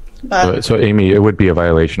come. But So, Amy, it would be a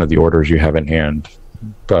violation of the orders you have in hand,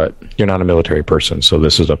 but you're not a military person, so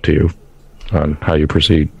this is up to you on how you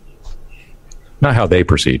proceed. Not how they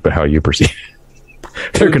proceed, but how you proceed.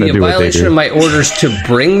 They're going to do what they violation do. of my orders to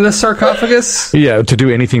bring the sarcophagus? Yeah, to do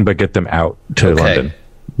anything but get them out to Okay. London.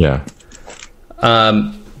 Yeah.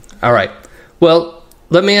 All right. Well,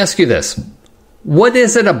 let me ask you this. What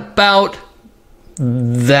is it about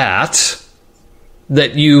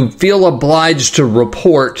that you feel obliged to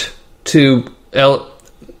report to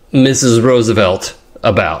Mrs. Roosevelt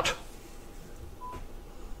about?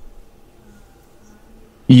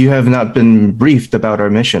 You have not been briefed about our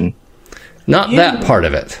mission. Not that part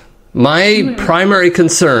of it. My primary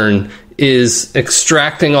concern is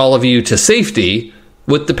extracting all of you to safety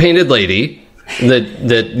with the Painted Lady,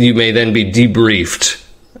 that you may then be debriefed.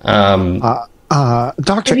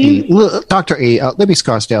 Dr. E, Libby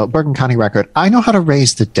Scarsdale, Bergen County Record. I know how to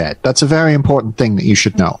raise the dead. That's a very important thing that you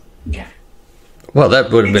should know. Well,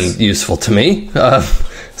 that would have been useful to me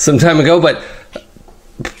some time ago, but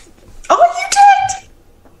oh, you did?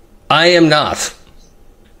 I am not.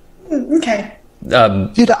 Okay.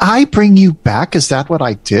 Did I bring you back? Is that what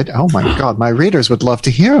I did? Oh my God, my readers would love to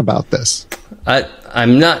hear about this.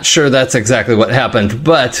 I'm not sure that's exactly what happened,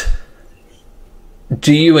 but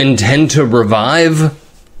do you intend to revive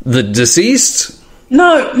the deceased?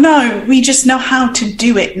 No, we just know how to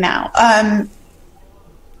do it now.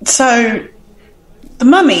 So, the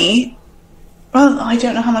mummy, well, I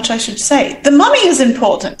don't know how much I should say. The mummy is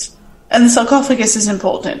important, and the sarcophagus is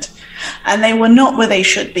important, and they were not where they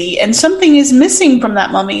should be, and something is missing from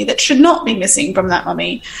that mummy that should not be missing from that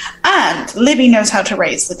mummy, and Libby knows how to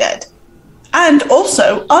raise the dead. And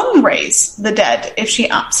also unraise the dead if she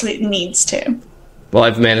absolutely needs to. Well,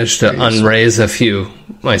 I've managed to unraise a few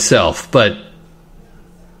myself, but...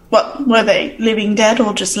 What, were they living dead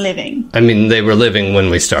or just living? I mean, they were living when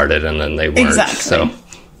we started, and then they weren't. Exactly. So,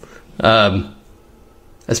 I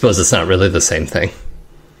suppose it's not really the same thing.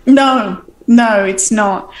 No, it's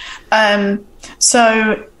not.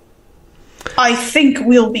 So, I think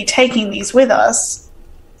we'll be taking these with us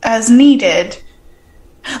as needed.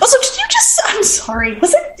 Also, I'm sorry,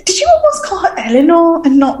 did you almost call her Eleanor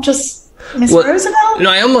and not just Miss Roosevelt?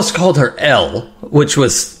 No, I almost called her Elle, which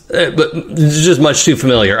was but just much too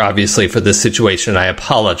familiar, obviously, for this situation. I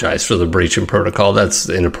apologize for the breach in protocol. That's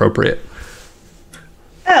inappropriate.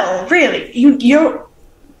 Elle, really? You're...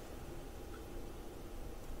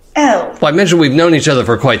 Elle. Well, I mentioned we've known each other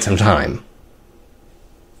for quite some time.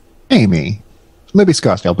 Amy, Libby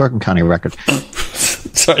Scarsdale, Bergen County Record.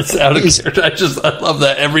 Sorry, it's out of character. I love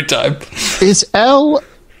that every time. Is Elle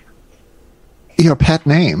your pet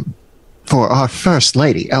name for our First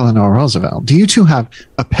Lady, Eleanor Roosevelt? Do you two have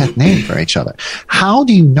a pet name for each other? How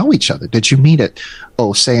do you know each other? Did you meet at,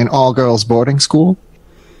 say, an all-girls boarding school?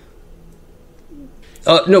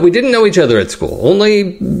 No, we didn't know each other at school.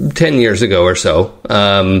 Only 10 years ago or so.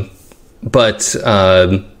 But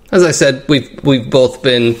as I said, we've both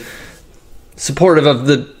been supportive of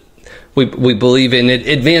the... We believe in it,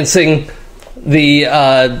 advancing the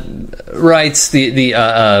rights, the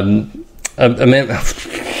amendment.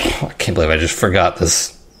 I can't believe I just forgot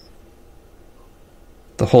this.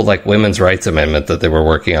 The whole women's rights amendment that they were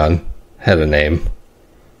working on had a name.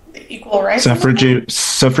 The Equal Rights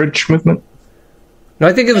Suffrage movement? No,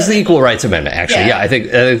 I think it was the Equal Rights Amendment, actually. Yeah, I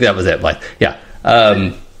think that was it. But yeah.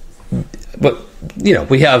 But,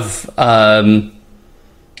 we have...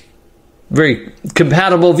 very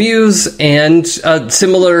compatible views and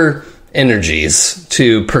similar energies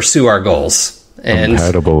to pursue our goals. And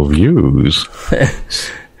compatible views.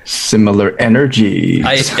 Similar energies.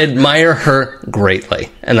 I admire her greatly,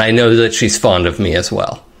 and I know that she's fond of me as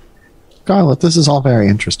well. Scarlet, this is all very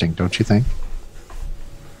interesting, don't you think?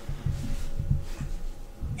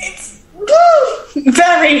 It's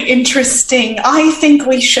very interesting. I think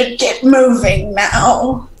we should get moving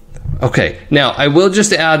now. Okay, now I will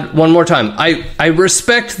just add one more time. I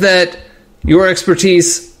respect that your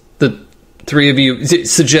expertise, the three of you,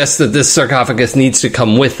 suggests that this sarcophagus needs to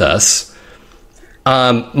come with us.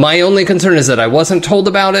 My only concern is that I wasn't told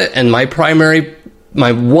about it, and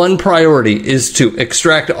my one priority is to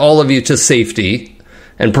extract all of you to safety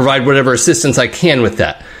and provide whatever assistance I can with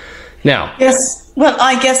that. Now, Yes. Well,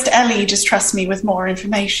 I guessed Ellie just trusts me with more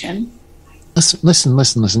information.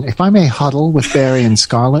 Listen. If I may huddle with Barry and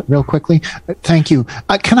Scarlet real quickly, thank you.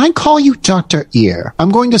 Can I call you Dr. Ear? I'm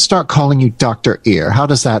going to start calling you Dr. Ear. How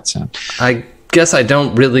does that sound? I guess I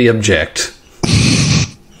don't really object.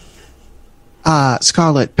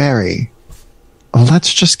 Scarlet, Barry,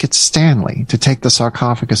 let's just get Stanley to take the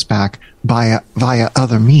sarcophagus back via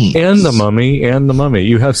other means. And the mummy.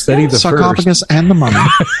 You have studied the sarcophagus and the mummy.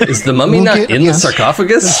 Is the mummy the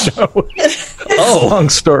sarcophagus? Oh, long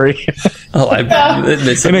story. Oh, I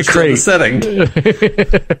misunderstood the setting. Yeah,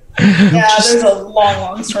 there's a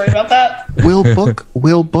long story about that.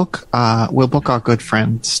 We'll book our good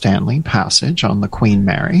friend Stanley passage on the Queen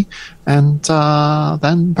Mary, and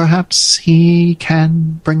then perhaps he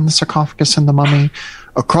can bring the sarcophagus and the mummy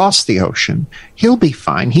across the ocean. He'll be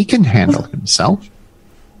fine. He can handle himself.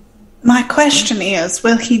 My question is,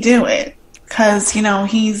 will he do it? Because,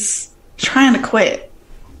 he's trying to quit.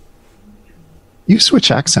 You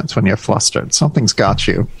switch accents when you're flustered. Something's got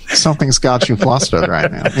you flustered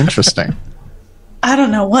right now. Interesting. I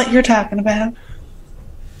don't know what you're talking about.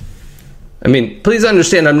 I mean, please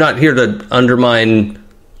understand, I'm not here to undermine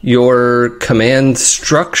your command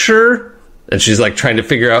structure. And she's like trying to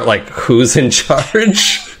figure out who's in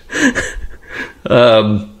charge.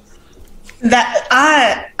 That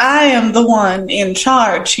I am the one in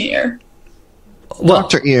charge here. Well,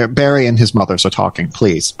 Dr. Ear, Barry and his mothers are talking.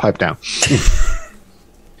 Please, pipe down.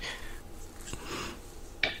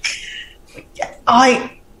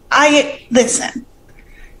 I listen.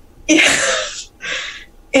 If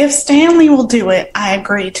Stanley will do it, I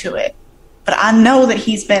agree to it. But I know that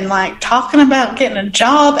he's been talking about getting a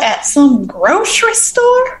job at some grocery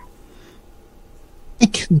store.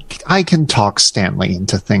 I can talk Stanley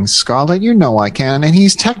into things, Scarlet. You know I can. And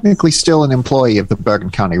he's technically still an employee of the Bergen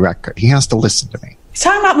County Record. He has to listen to me. He's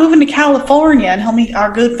talking about moving to California and he'll meet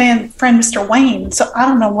our good friend Mr. Wayne. So I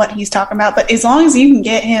don't know what he's talking about. But as long as you can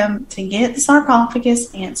get him to get the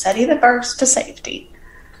sarcophagus and Seti the First to safety.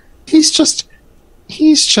 He's just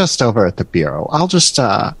over at the bureau. I'll just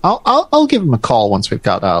I'll give him a call once we've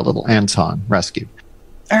got little Anton rescued.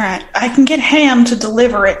 All right. I can get Ham to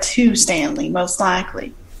deliver it to Stanley, most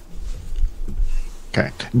likely. Okay.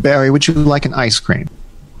 Barry, would you like an ice cream?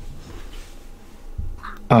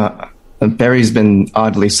 Barry's been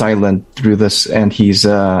oddly silent through this, and he's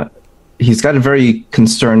got a very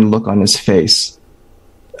concerned look on his face.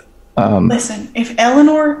 Listen, if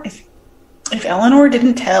Eleanor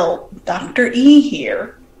didn't tell Dr. E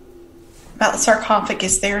here about the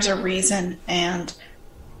sarcophagus, there's a reason, and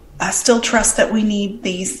I still trust that we need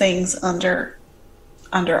these things under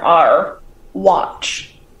our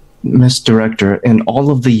watch. Miss Director, in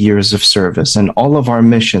all of the years of service and all of our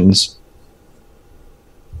missions,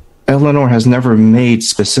 Eleanor has never made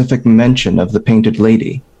specific mention of the Painted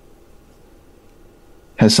Lady.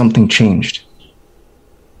 Has something changed?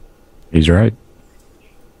 He's right.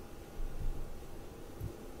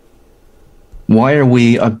 Why are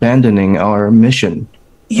we abandoning our mission?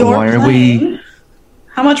 Why are we...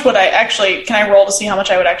 How much would can I roll to see how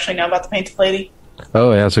much I would actually know about the Painted Lady?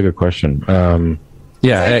 Oh, yeah, that's a good question.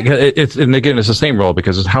 It's the same role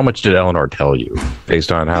because it's how much did Eleanor tell you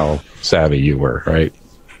based on how savvy you were, right?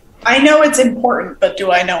 I know it's important, but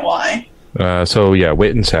do I know why?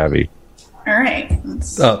 Wit and savvy. All right.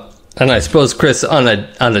 And I suppose, Chris, on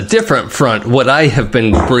a different front, would I have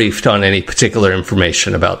been briefed on any particular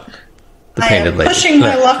information about the Painted Lady? Pushing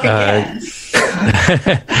my luck again.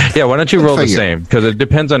 Yeah, why don't you roll the same? Because it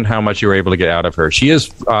depends on how much you were able to get out of her. She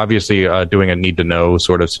is obviously doing a need-to-know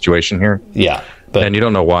sort of situation here. Yeah. And you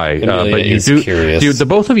don't know why. But you do. Curious. The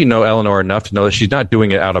both of you know Eleanor enough to know that she's not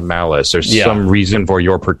doing it out of malice. There's some reason for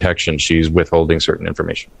your protection. She's withholding certain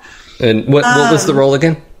information. And what was the roll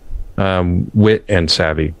again? Wit and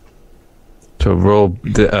savvy. So roll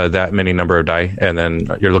that many number of die, and then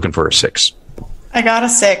you're looking for a 6. I got a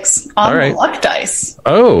 6 on the luck dice.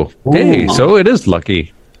 Oh, hey, so it is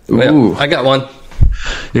lucky. Ooh. I got one.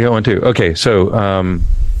 You got one too. Okay, so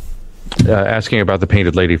asking about the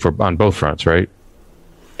Painted Lady on both fronts, right?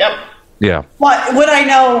 Yep. Yeah. What would I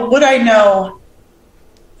know? Would I know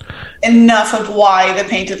enough of why the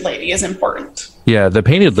Painted Lady is important? Yeah, the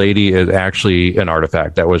Painted Lady is actually an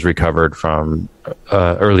artifact that was recovered from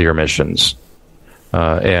earlier missions.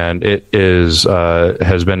 And it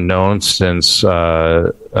has been known since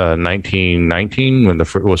 1919 when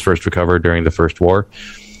was first recovered during the First War.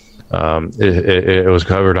 It was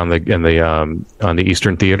covered on the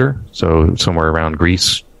Eastern Theater, so somewhere around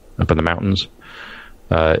Greece, up in the mountains.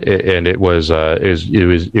 It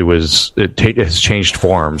has changed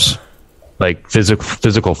forms, like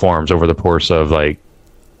physical forms over the course of like,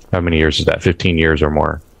 how many years is that? 15 years or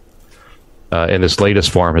more. And this latest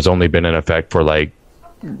form has only been in effect for like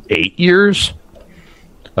 8 years.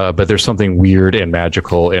 But there's something weird and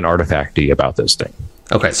magical and artifacty about this thing.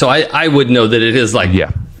 Okay, so I would know that it is like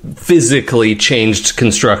physically changed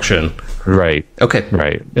construction. Right. Okay.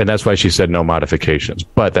 Right. And that's why she said no modifications.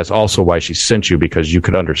 But that's also why she sent you, because you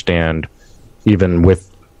could understand, even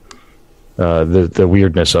with the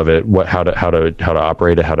weirdness of it, how to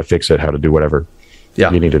operate it, how to fix it, how to do whatever you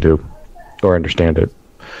need to do or understand it.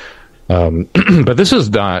 But this is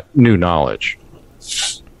not new knowledge.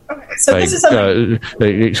 Okay, so this is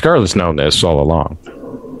something... Scarlett's known this all along.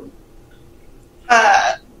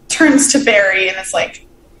 Turns to Barry and it's like,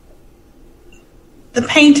 the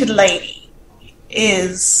Painted Lady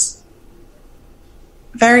is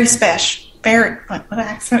very special. Very, what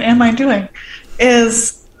accent am I doing?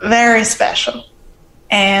 Is very special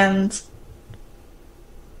and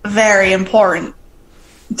very important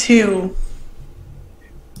to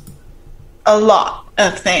a lot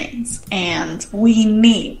of things, and we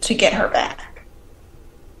need to get her back.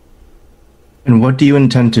 And what do you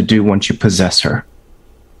intend to do once you possess her?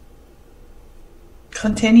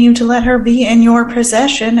 Continue to let her be in your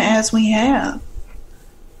possession as we have.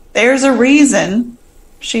 There's a reason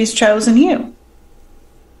she's chosen you.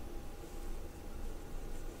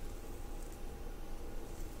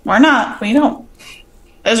 We don't.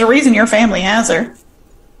 There's a reason your family has her.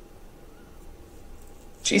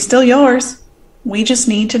 She's still yours. We just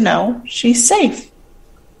need to know she's safe.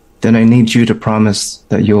 Then I need you to promise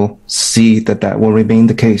that you'll see that will remain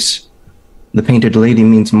the case. The Painted Lady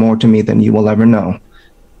means more to me than you will ever know,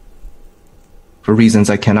 for reasons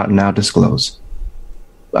I cannot now disclose.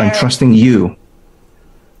 I'm trusting you.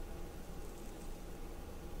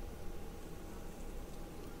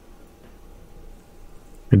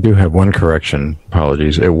 I do have one correction.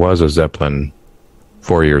 Apologies. It was a Zeppelin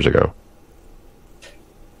 4 years ago.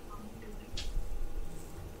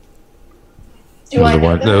 It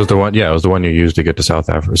was the one. Yeah, it was the one you used to get to South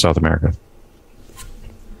America.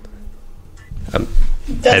 I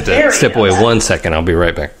had to step away 1 second. I'll be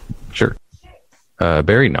right back. Sure.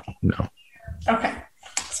 Barry, no. Okay.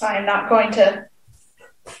 So I'm not going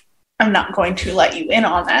to let you in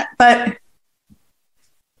on that. But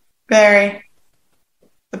Barry,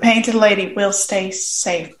 the Painted Lady will stay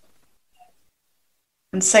safe.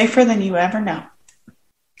 And safer than you ever know.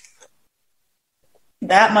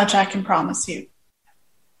 That much I can promise you.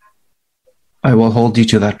 I will hold you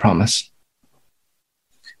to that promise.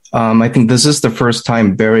 I think this is the first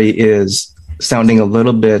time Barry is sounding a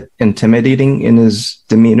little bit intimidating in his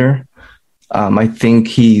demeanor. I think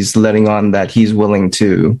he's letting on that he's willing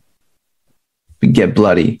to get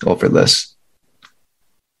bloody over this.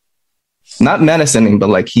 Not menacing, but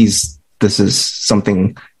like this is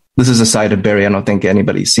a side of Barry I don't think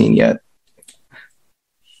anybody's seen yet.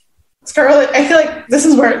 Scarlett, I feel like this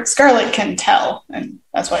is where Scarlett can tell, and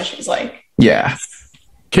that's why she's like, yeah.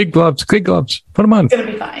 Kid gloves. Put them on. It's going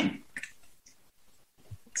to be fine.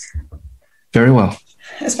 Very well.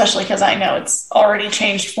 Especially because I know it's already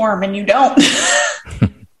changed form and you don't.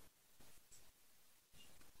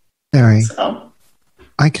 Barry, so.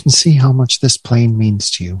 I can see how much this plane means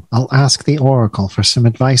to you. I'll ask the Oracle for some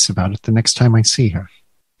advice about it the next time I see her.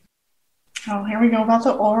 Oh, here we go about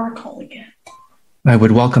the Oracle again. I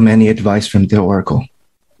would welcome any advice from the Oracle.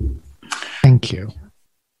 Thank you.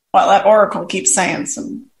 Well, that Oracle keeps saying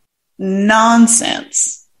some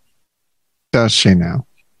nonsense. Does she now?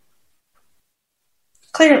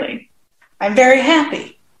 Clearly. I'm very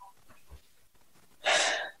happy.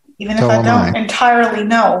 Even if I don't entirely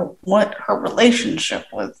know what her relationship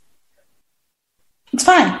was. It's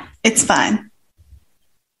fine. It's fine.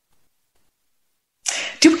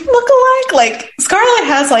 Do we look alike? Like, Scarlett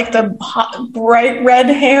has like the hot, bright red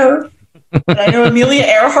hair. And I know Amelia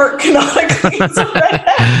Earhart canonically has a red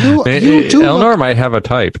hair. Eleanor might have a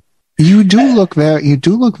type. You do look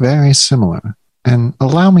very similar. And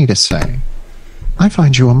allow me to say, I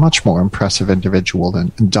find you a much more impressive individual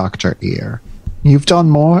than Dr. Ear. You've done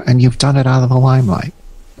more, and you've done it out of the limelight.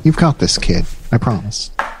 You've got this, kid. I promise.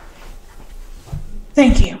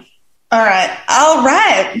 Thank you. All right.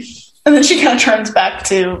 And then she kind of turns back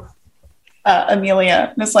to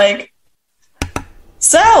Amelia and is like,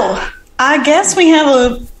 so, I guess we have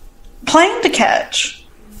a plane to catch.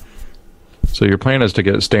 So your plan is to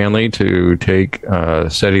get Stanley to take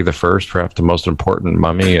Seti the First, perhaps the most important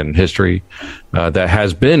mummy in history, that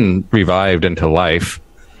has been revived into life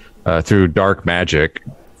through dark magic.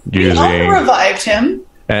 We all revived him.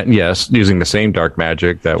 And yes, using the same dark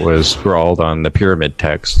magic that was scrawled on the pyramid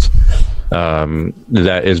texts,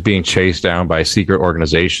 that is being chased down by secret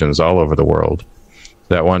organizations all over the world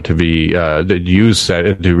that want to be use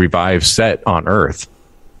Set to revive Set on Earth.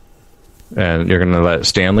 And you're going to let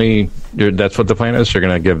Stanley. That's what the plan is. You're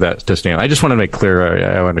going to give that to Stanley. I just want to make clear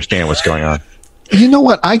I understand what's going on. You know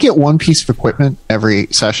what? I get one piece of equipment every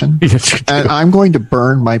session, and I'm going to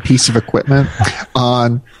burn my piece of equipment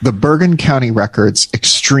on the Bergen County Records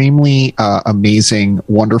extremely amazing,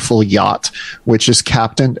 wonderful yacht, which is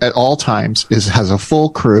captained at all times, has a full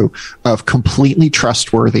crew of completely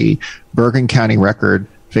trustworthy Bergen County Record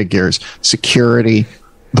figures, security,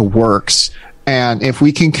 the works. And if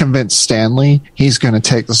we can convince Stanley, he's going to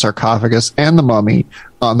take the sarcophagus and the mummy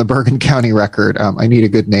on the Bergen County Record. I need a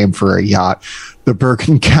good name for a yacht. The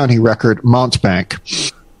Bergen County Record Montbank.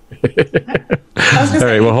 All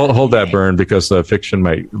right, well, hold that burn because the fiction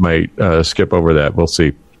might skip over that. We'll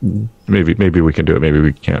see. Maybe we can do it. Maybe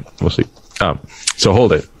we can't. We'll see. So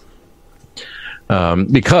hold it.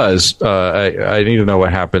 Because I need to know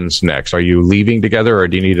what happens next. Are you leaving together, or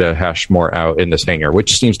do you need to hash more out in this hangar,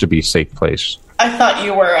 which seems to be a safe place? I thought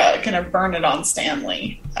you were going to burn it on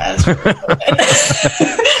Stanley. I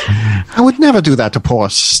would never do that to poor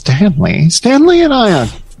Stanley. Stanley and I are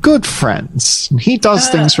good friends. He does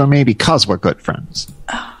things for me because we're good friends.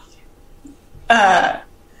 All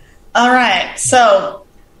right, so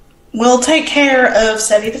we'll take care of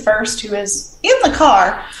Seti the First, who is in the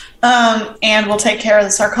car. And we'll take care of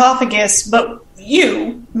the sarcophagus. But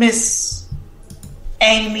you, Miss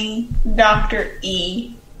Amy, Dr.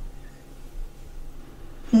 E,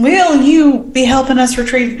 will you be helping us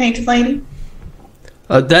retrieve the Painted Lady?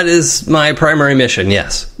 That is my primary mission,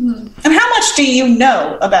 yes. And how much do you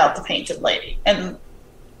know about the Painted Lady? And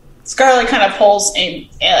Scarlet kind of pulls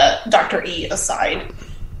Dr. E aside.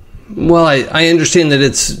 Well, I understand that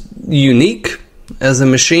it's unique as a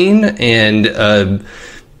machine, and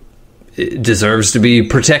it deserves to be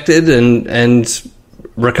protected and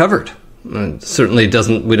recovered. Certainly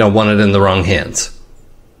doesn't. We don't want it in the wrong hands.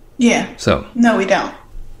 Yeah. So no, we don't.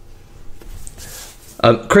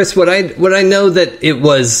 Chris, would I know that it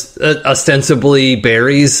was ostensibly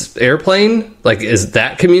Barry's airplane? Like, is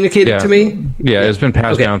that communicated to me? Yeah, it's been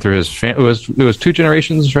passed down through his. It was 2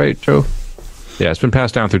 generations, right, Joe? Yeah, it's been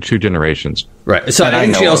passed down through 2 generations. Right. So I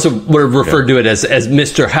think she also would have referred to it as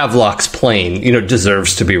Mr. Havelock's plane.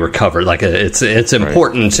 Deserves to be recovered. Like it's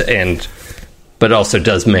important, but also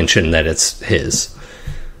does mention that it's his.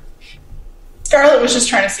 Scarlet was just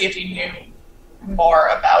trying to see if you knew more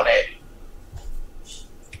about it.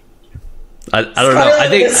 I don't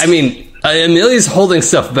know. Amelia's holding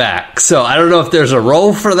stuff back, so I don't know if there's a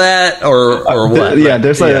role for that or what.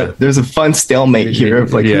 There's a fun stalemate here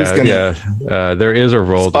of like who's gonna. There is a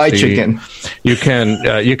role. Spy chicken. You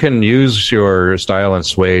can use your style and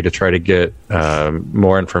sway to try to get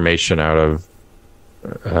more information out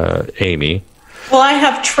of Amy. Well, I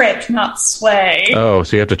have trick, not sway. Oh,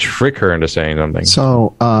 so you have to trick her into saying something.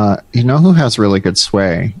 So, you know who has really good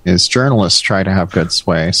sway is journalists try to have good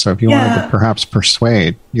sway. So if you wanted to perhaps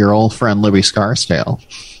persuade your old friend Libby Scarsdale.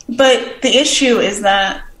 But the issue is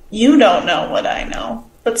that you don't know what I know,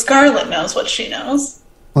 but Scarlet knows what she knows.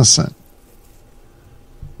 Listen,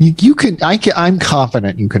 you could. I'm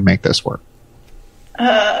confident you can make this work.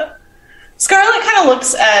 Scarlet kind of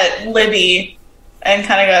looks at Libby and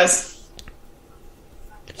kind of goes,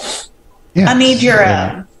 Yes. I need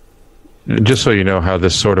your... Just so you know how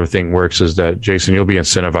this sort of thing works is that, Jason, you'll be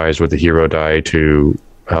incentivized with the hero die to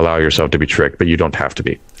allow yourself to be tricked, but you don't have to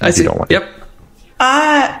be. I see. You don't want Yep.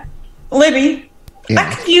 Libby,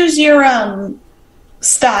 I could use your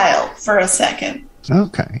style for a second.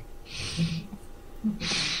 Okay.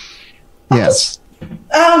 Yes.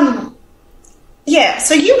 Yeah,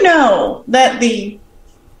 so you know that the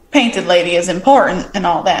Painted Lady is important and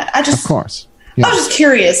all that. Of course. Yes. I was just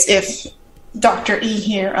curious if Dr. E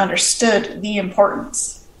here understood the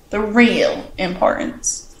importance, the real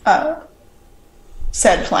importance of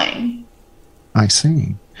said plane. I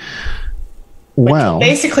see. Which Well,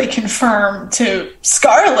 basically confirm to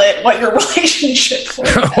Scarlet what your relationship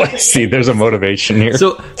was. Oh, I see. There's a motivation here.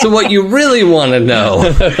 So what you really want to know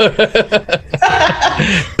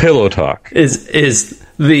Pillow talk is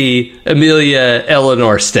the Amelia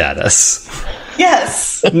Eleanor status.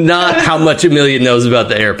 Yes. Not how much Amelia knows about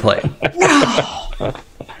the airplane. No.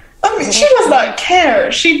 mean, she does not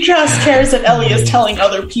care. She just cares that Ellie is telling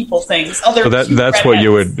other people things. So that's what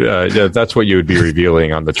you would. That's what you would be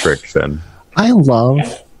revealing on the trick then. I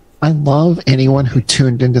love anyone who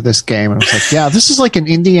tuned into this game and was like, yeah, this is like an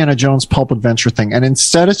Indiana Jones pulp adventure thing. And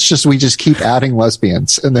instead it's just, we just keep adding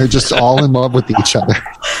lesbians and they're just all in love with each other.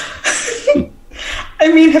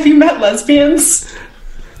 I mean, have you met lesbians?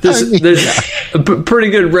 There's a pretty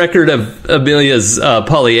good record of Amelia's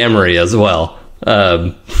polyamory as well.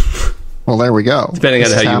 Well, there we go. Depending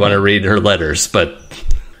on how you want to read her letters, but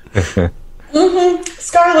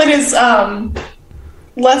Scarlet is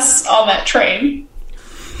less on that train.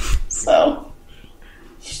 So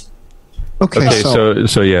okay,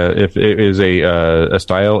 so yeah, if it is a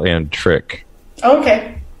style and trick.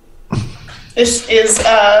 Okay. Is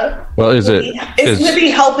Libby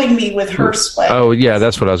helping me with her sway? Oh yeah,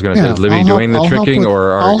 that's what I was going to say. Is Libby doing the tricking,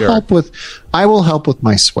 I will help with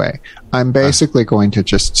my sway. I'm basically going to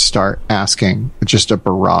just start asking just a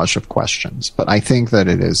barrage of questions, but I think that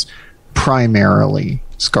it is primarily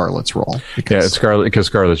Scarlet's role. Yeah, it's Scarlet, because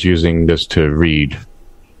Scarlet's using this to read.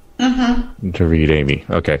 To read Amy.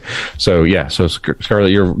 Okay, so yeah, so Scarlet,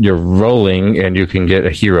 you're rolling, and you can get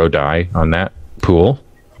a hero die on that pool.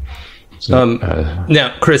 So,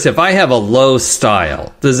 now, Chris, if I have a low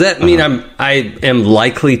style, does that mean I am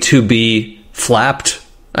likely to be flapped?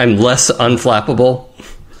 I'm less unflappable?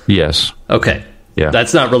 Yes. Okay. Yeah.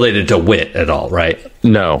 That's not related to wit at all, right?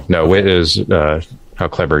 No. Wit is how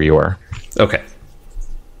clever you are. Okay.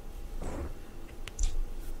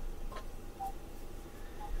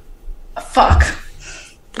 Fuck.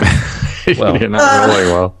 Well, you're not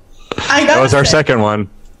rolling well. That was our second one.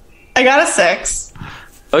 I got a 6.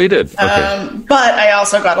 Oh, you did? Okay. But I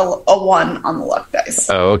also got a 1 on the luck dice.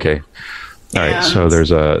 Oh, okay. All right. So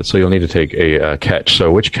so you'll need to take a catch.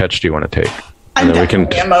 So which catch do you want to take? I'm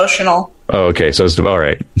definitely emotional. Oh, okay. So it's all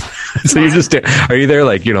right. So you just are you there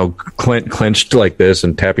like, clenched like this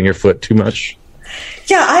and tapping your foot too much?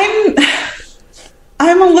 Yeah,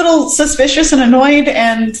 I'm a little suspicious and annoyed,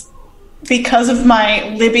 and because of my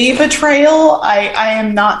Libby betrayal, I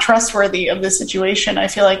am not trustworthy of the situation. I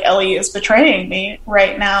feel like Ellie is betraying me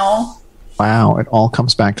right now. Wow, it all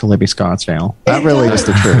comes back to Libby Scottsdale. That really is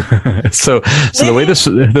the truth. So the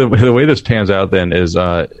way this pans out then is,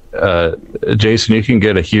 Jason, you can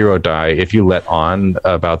get a hero die if you let on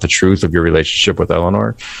about the truth of your relationship with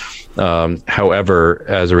Eleanor. However,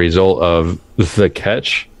 as a result of the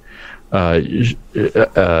catch,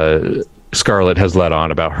 Scarlet has let on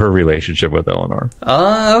about her relationship with Eleanor.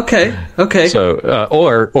 Okay. So,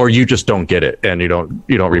 or you just don't get it, and you don't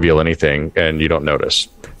reveal anything, and you don't notice.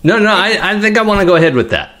 No, I think I want to go ahead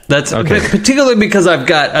with that. That's okay. Particularly because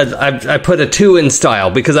I put a 2 in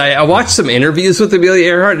style, because I watched some interviews with Amelia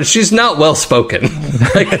Earhart, and she's not well spoken.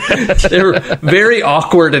 They're very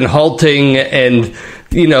awkward and halting, and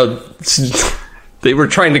they were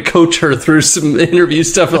trying to coach her through some interview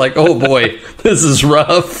stuff. Like, oh boy, this is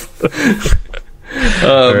rough.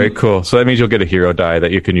 Very cool. So that means you'll get a hero die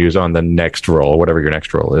that you can use on the next roll, whatever your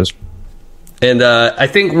next roll is. And I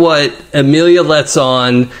think what Amelia lets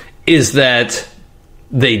on is that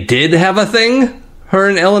they did have a thing, her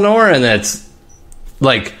and Eleanor, and that's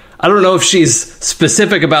like, I don't know if she's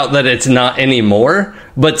specific about that it's not anymore,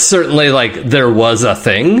 but certainly like there was a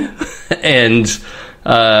thing.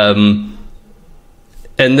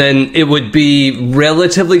 And then it would be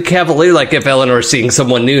relatively cavalier. Like if Eleanor's seeing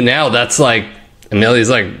someone new now, that's like,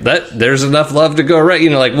 Amelia's like, there's enough love to go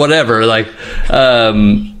around, like whatever. Like,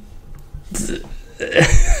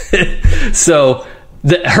 so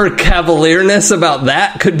her cavalierness about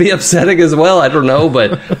that could be upsetting as well. I don't know,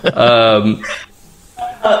 but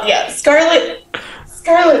yeah, Scarlet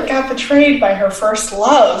got betrayed by her first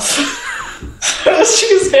love.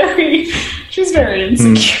 she's very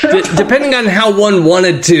insecure. Depending on how one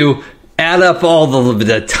wanted to add up all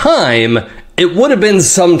the time, it would have been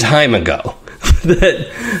some time ago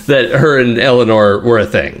that her and Eleanor were a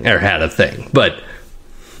thing, or had a thing. But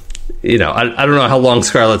I don't know how long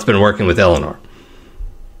Scarlet's been working with Eleanor.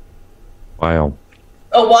 A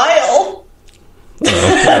while.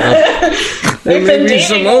 There may be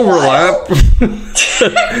some overlap.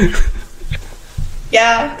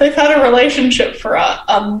 Yeah, they've had a relationship for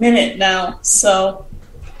a minute now, so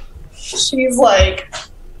she's like,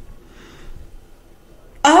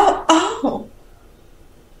 oh.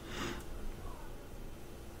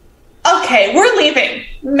 Okay, we're leaving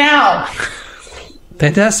now.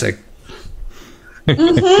 Fantastic.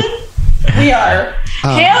 We are.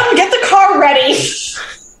 Cam, get the car ready.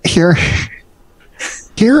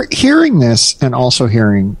 Hearing this, and also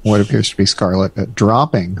hearing what appears to be Scarlet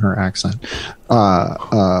dropping her accent,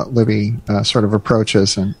 Libby sort of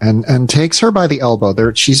approaches and takes her by the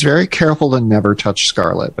elbow. She's very careful to never touch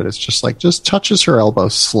Scarlet, but it's just touches her elbow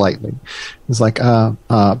slightly. It's like,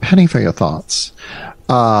 Penny, for your thoughts.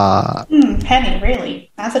 Penny,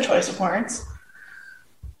 really? That's a choice of words.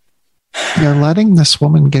 You're letting this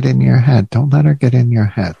woman get in your head. Don't let her get in your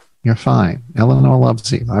head. You're fine. Eleanor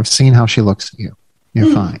loves you. I've seen how she looks at you.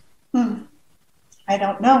 You're fine. I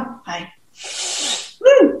don't know.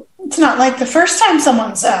 It's not like the first time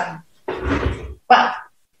someone's,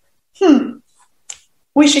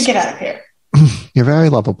 we should get out of here. You're very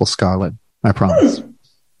lovable, Scarlet. I promise.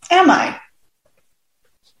 Am I?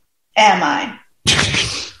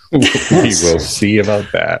 We will see about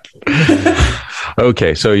that.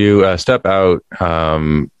 Okay, so you step out.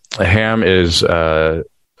 Ham is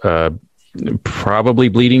probably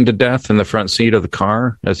bleeding to death in the front seat of the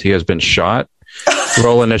car as he has been shot.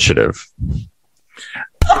 Roll initiative.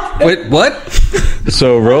 Wait, what?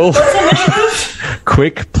 So roll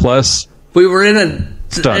quick plus. We were in a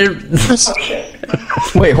stunt.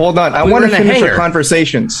 Wait, hold on. I want to finish our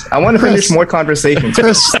conversations. I want to finish more conversations.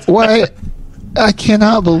 Chris, why? I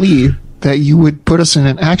cannot believe that you would put us in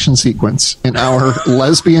an action sequence in our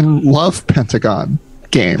lesbian love pentagon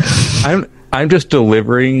game. I'm just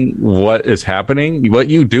delivering what is happening. What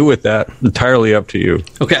you do with that, entirely up to you.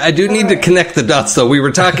 Okay, I do need to connect the dots, though. We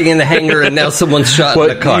were talking in the hangar, and now someone's shot in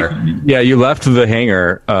the car. You left the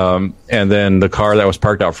hangar, and then the car that was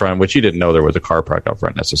parked out front, which you didn't know there was a car parked out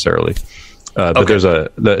front necessarily. But there's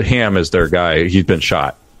the Ham is their guy. He's been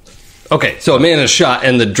shot. Okay, so a man is shot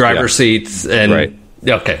in the driver's seat. And, right.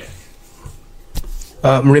 Okay.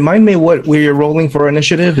 Remind me what we're rolling for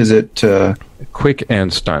initiative. Is it quick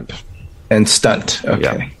and stunt? And stunt.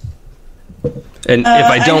 Okay. Yeah. And if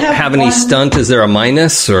I don't have any stunt, is there a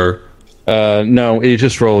minus or? No, you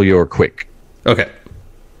just roll your quick. Okay.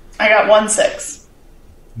 I got 1-6.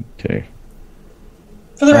 Okay.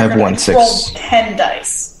 For the record, I have 1-6. Rolled 10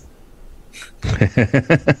 dice.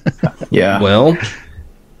 Yeah. Well,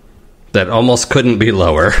 that almost couldn't be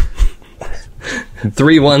lower.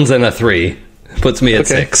 3 1s and a 3 puts me at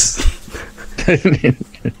 6.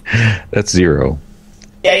 That's 0.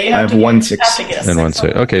 Yeah, you have I have 1-6 and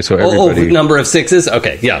 1-6. Okay, so everybody. Number of 6s?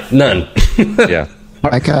 Okay, yeah, none. Yeah.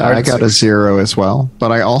 I got a 0 as well,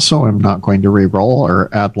 but I also am not going to re-roll or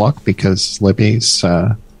add luck because Libby's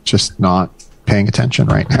just not paying attention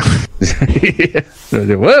right now. Yeah.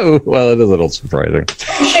 Whoa! Well, it is a little surprising.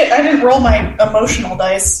 Oh, shit, I didn't roll my emotional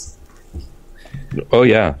dice. Oh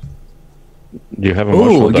yeah, you have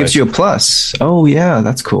emotional. Oh, it gives you a plus. Oh yeah,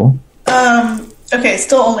 that's cool. Okay,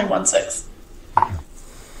 still only 1-6.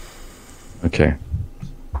 Okay.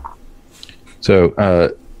 So,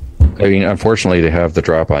 I mean, unfortunately, they have the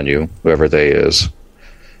drop on you, whoever they is.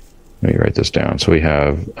 Let me write this down. So we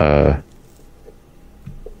have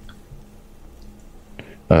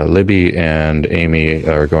Libby and Amy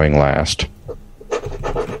are going last.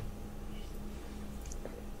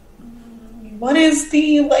 What is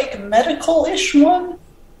the, medical-ish one?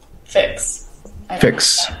 Fix.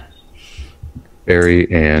 Fix.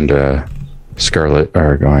 Barry and Scarlet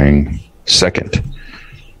are going second.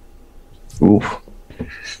 Ooh.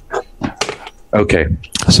 Okay,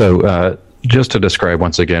 so just to describe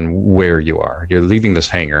once again where you are, you're leaving this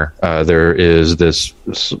hangar. There is this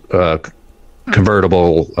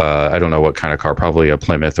convertible, I don't know what kind of car, probably a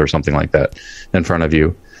Plymouth or something like that, in front of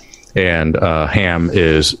you. And Ham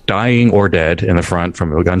is dying or dead in the front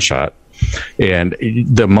from a gunshot. And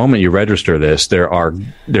the moment you register this,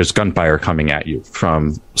 there's gunfire coming at you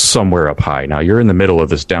from somewhere up high. Now, you're in the middle of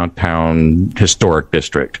this downtown historic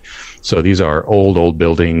district. So these are old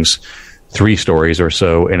buildings, 3 stories or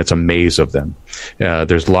so, and it's a maze of them.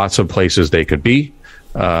 There's lots of places they could be,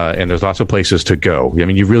 and there's lots of places to go. I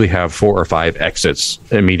mean, you really have 4 or 5 exits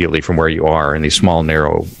immediately from where you are in these small,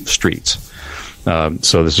 narrow streets.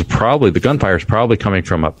 So this is the gunfire is probably coming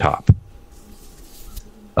from up top.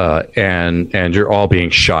 And you're all being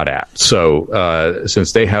shot at. So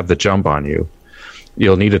since they have the jump on you,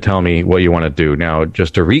 you'll need to tell me what you want to do. Now,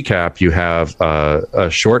 just to recap, you have a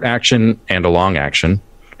short action and a long action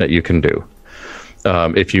that you can do.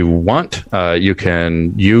 If you want, you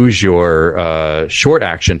can use your short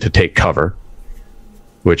action to take cover,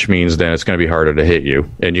 which means then it's going to be harder to hit you.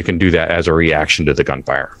 And you can do that as a reaction to the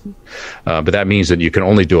gunfire. But that means that you can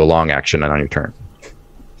only do a long action on your turn.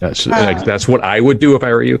 That's what I would do if I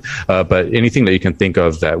were you. But anything that you can think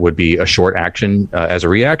of that would be a short action as a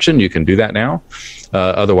reaction, you can do that now.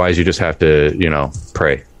 Otherwise, you just have to,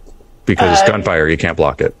 pray. Because it's gunfire, you can't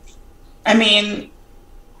block it. I mean,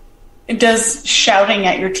 Does shouting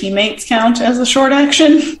at your teammates count as a short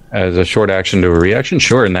action? As a short action to a reaction?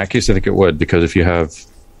 Sure. In that case, I think it would, because if you have...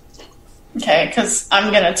 Okay, because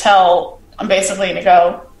I'm basically going to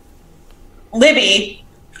go, Libby,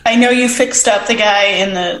 I know you fixed up the guy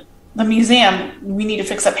in the museum. We need to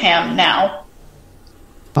fix up Ham now.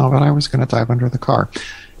 Oh, but I was going to dive under the car.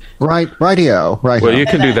 Rightio. Well, you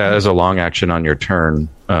can do that as a long action on your turn,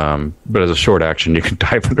 but as a short action, you can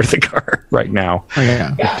dive under the car right now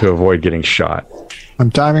to avoid getting shot. I'm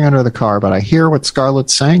diving under the car, but I hear what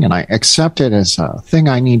Scarlet's saying, and I accept it as a thing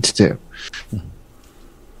I need to do.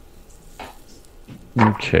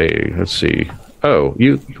 Okay, let's see. Oh,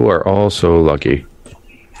 you are all so lucky.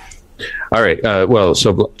 All right. Well,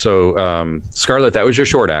 so Scarlet, that was your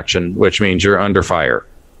short action, which means you're under fire.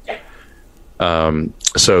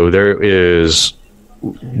 So there is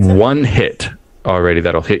one hit already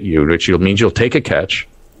that'll hit you, which means you'll take a catch.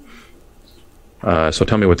 So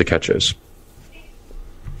tell me what the catch is.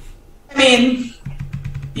 I mean,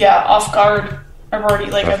 yeah, off guard. I've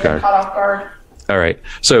been caught off guard. All right.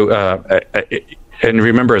 So, and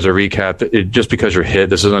remember, as a recap, just because you're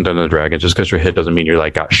hit, this isn't Dungeons & Dragons, just because you're hit doesn't mean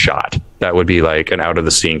you're got shot. That would be like an out of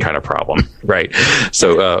the scene kind of problem, right?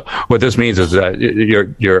 So what this means is that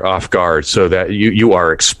you're off guard, so that you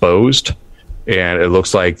are exposed, and it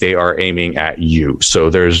looks like they are aiming at you.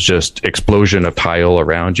 So there's just explosion of tile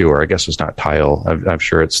around you, or I guess it's not tile. I'm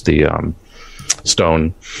sure it's the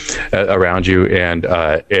stone around you, and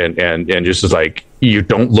just as you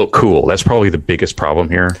don't look cool. That's probably the biggest problem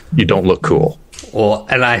here. You don't look cool. Well,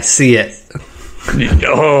 and I see it.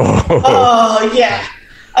 Oh, yeah.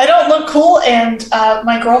 I don't look cool, and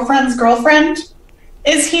my girlfriend's girlfriend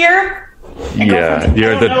is here. Yeah,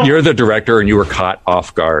 you're the director, and you were caught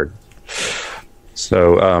off guard.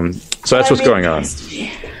 So that's what's going on.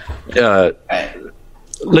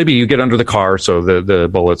 Libby, you get under the car, so the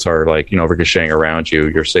bullets are ricocheting around you.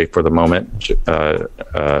 You're safe for the moment.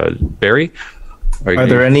 Barry, are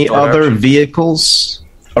there any other vehicles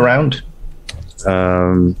around?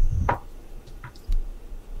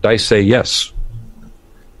 Dice say yes.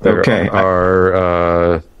 There's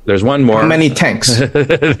one more. How many tanks?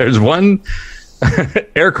 There's one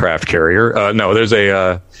aircraft carrier. No, there's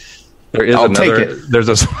a. There is another. There's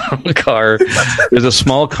a small car. There's a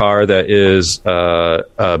small car that is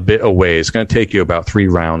a bit away. It's going to take you about 3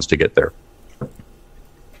 rounds to get there.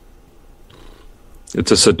 It's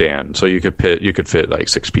a sedan, so you could fit like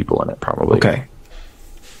 6 people in it probably. Okay.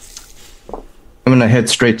 I'm gonna head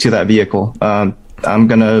straight to that vehicle. I'm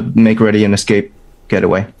gonna make ready an escape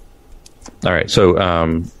getaway. All right. So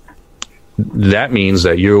that means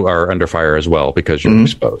that you are under fire as well because you're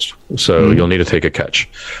exposed. So you'll need to take a catch.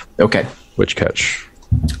 Okay. Which catch?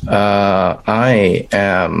 I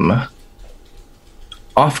am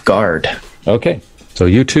off guard. Okay. So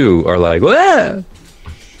you two are like, "Wah!"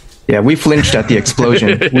 Yeah, we flinched at the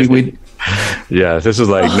explosion. we Yeah, this is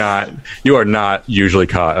you are not usually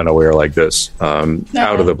caught unaware like this.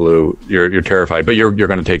 Out of the blue, you're terrified, but you're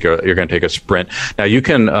going to take a sprint. Now you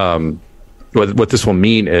can. What this will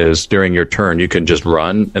mean is during your turn, you can just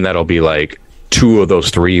run, and that'll be 2 of those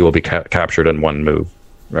 3 will be captured in one move,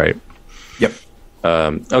 right? Yep.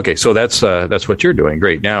 Okay, so that's what you're doing.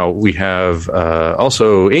 Great. Now we have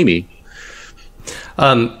also Amy.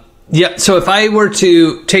 Yeah, so if I were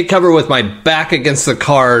to take cover with my back against the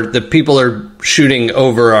car, the people are shooting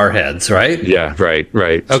over our heads, right? Yeah, right.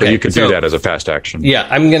 Okay, so you could do that as a fast action. Yeah,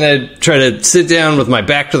 I'm going to try to sit down with my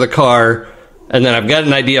back to the car, and then I've got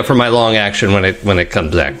an idea for my long action when it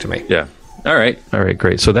comes back to me. Yeah. All right,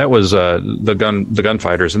 great. So that was the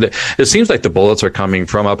gunfighters. And it seems like the bullets are coming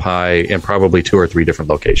from up high in probably 2 or 3 different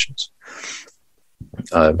locations.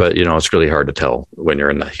 But, it's really hard to tell when you're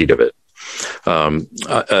in the heat of it.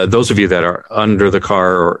 Those of you that are under the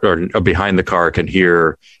car or behind the car can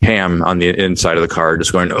hear Ham on the inside of the car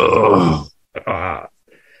just going, "Oh,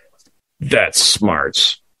 that's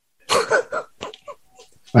smarts."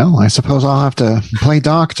 Well, I suppose I'll have to play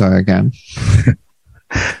doctor again.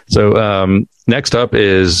 So next up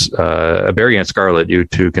is Barry and Scarlet. You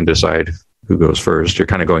two can decide who goes first. You're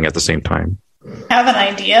kind of going at the same time. I have an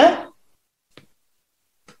idea,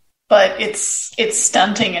 but it's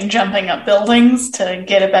stunting and jumping up buildings to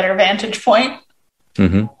get a better vantage point.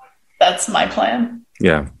 Mm-hmm. That's my plan.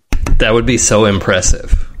 Yeah. That would be so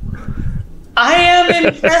impressive. I am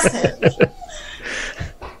impressive.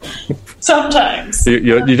 Sometimes.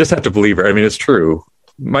 You just have to believe it. I mean, it's true.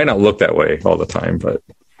 Might not look that way all the time, but...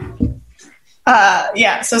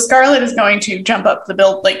 Yeah, so Scarlet is going to jump up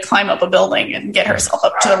climb up a building and get herself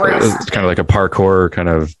up to the roof. It's kind of like a parkour kind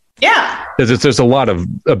of Yeah. There's a lot of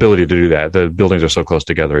ability to do that. The buildings are so close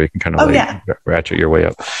together, you can kind of ratchet your way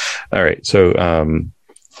up. All right, so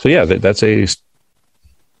yeah, that's a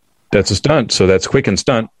stunt. So that's quick and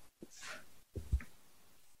stunt.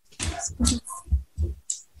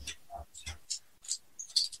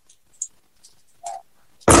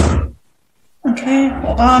 Okay,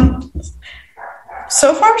 hold on.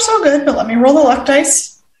 So far, so good, but let me roll the luck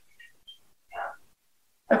dice.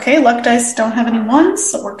 Okay, luck dice don't have any ones,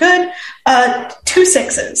 so we're good. 2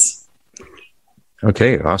 6s.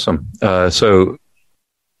 Okay, awesome. So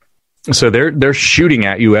they're shooting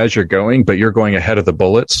at you as you're going, but you're going ahead of the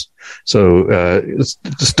bullets. So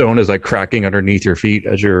the stone is like cracking underneath your feet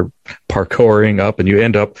as you're parkouring up, and you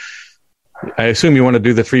end up. I assume you want to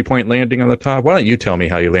do the 3-point landing on the top. Why don't you tell me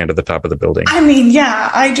how you land at the top of the building? I mean, yeah,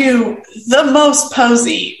 I do the most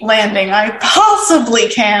posy landing I possibly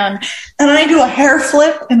can, and I do a hair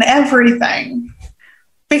flip and everything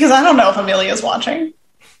because I don't know if Amelia's watching.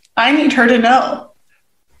 I need her to know.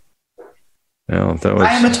 Well,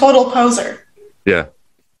 I am a total poser. Yeah.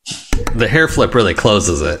 The hair flip really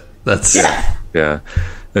closes it. That's yeah.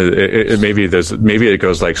 Maybe it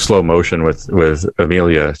goes like slow motion with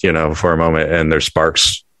Amelia, for a moment, and there's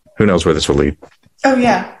sparks. Who knows where this will lead? Oh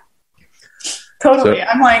yeah, totally. So,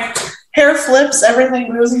 I'm like hair flips,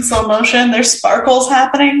 everything moves in slow motion. There's sparkles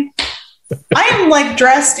happening. I am like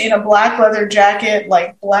dressed in a black leather jacket,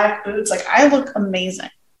 like black boots. Like I look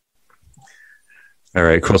amazing. All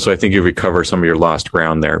right, cool. So I think you recover some of your lost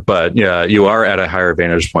ground there, but yeah, you are at a higher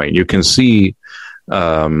vantage point. You can see.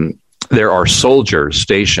 There are soldiers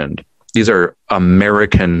stationed. These are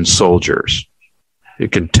American soldiers. You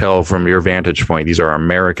can tell from your vantage point, these are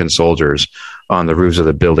American soldiers on the roofs of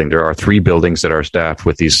the building. There are 3 buildings that are staffed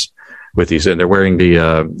with these, and they're wearing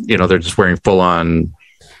they're just wearing full on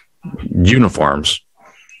uniforms.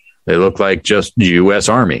 They look like just U.S.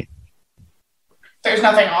 Army. There's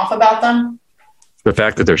nothing off about them. The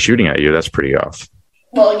fact that they're shooting at you, that's pretty off.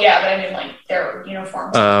 Well, yeah, but I mean, like their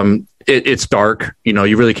uniforms. It's dark.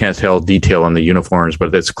 You really can't tell detail on the uniforms,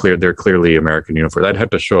 but it's clear they're clearly American uniforms. I'd have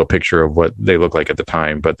to show a picture of what they look like at the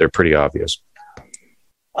time, but they're pretty obvious.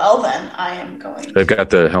 Well, then I am going. They've got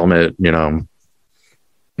the helmet, Well,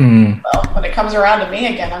 when it comes around to me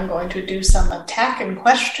again, I'm going to do some attack and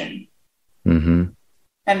question. Mm-hmm.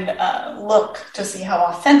 And look to see how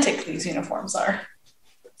authentic these uniforms are.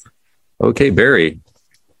 Okay, Barry.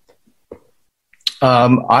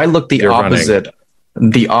 I look the opposite. Running.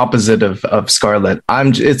 The opposite of Scarlet.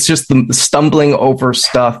 It's just the stumbling over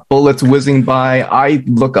stuff, bullets whizzing by. I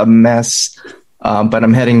look a mess, but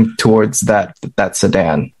I'm heading towards that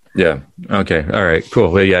sedan. Yeah. Okay. All right. Cool.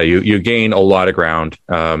 Well, yeah, you gain a lot of ground,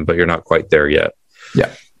 but you're not quite there yet.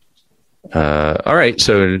 Yeah. All right.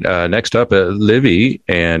 So next up, Livy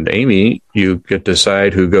and Amy, you get to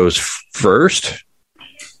decide who goes first.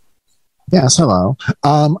 Yes, hello.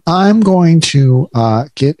 I'm going to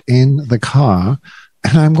get in the car,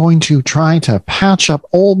 and I'm going to try to patch up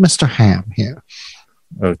old Mr. Ham here.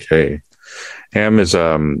 Okay. Ham is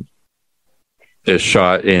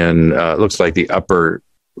shot in, looks like the upper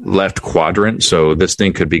left quadrant, so this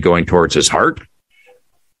thing could be going towards his heart,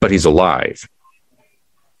 but he's alive.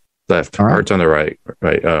 Left. Right. Heart's on the right.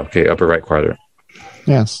 Right. Okay, upper right quadrant.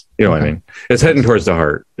 Yes. You know what I mean? It's heading towards the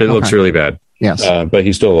heart. It looks really bad. Yes. But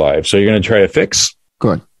he's still alive. So you're going to try to fix?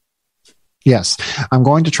 Good. Yes. I'm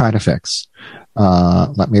going to try to fix.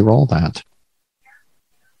 Let me roll that.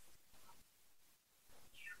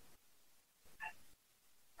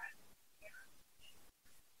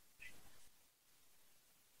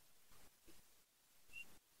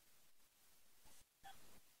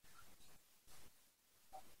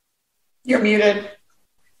 You're muted.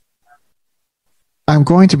 I'm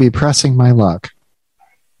going to be pressing my luck.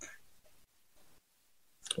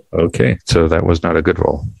 Okay, so that was not a good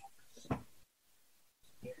roll.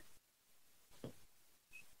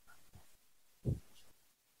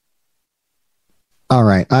 All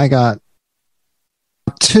right, I got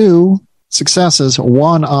 2 successes,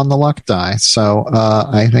 1 on the luck die, so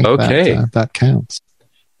I think that counts.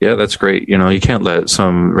 Yeah, that's great. You can't let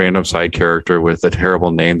some random side character with a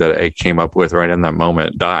terrible name that I came up with right in that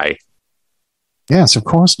moment die. Yes, of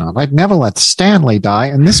course not. I'd never let Stanley die,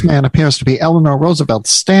 and this man appears to be Eleanor Roosevelt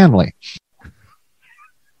Stanley.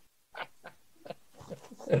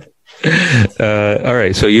 All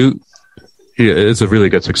right, so it's a really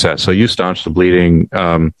good success. So you staunch the bleeding.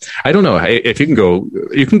 I don't know if you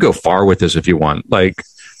can go far with this if you want. Like,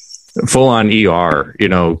 full on ER,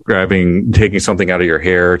 taking something out of your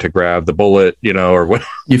hair to grab the bullet, or what.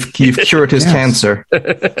 You've cured his cancer.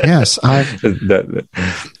 Yes.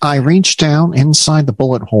 I reach down inside the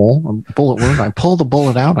bullet wound. I pull the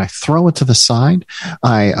bullet out. I throw it to the side.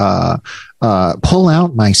 I pull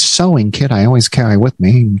out my sewing kit I always carry with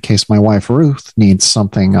me in case my wife Ruth needs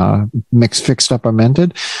something fixed up or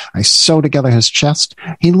mended. I sew together his chest.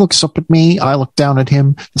 He looks up at me. I look down at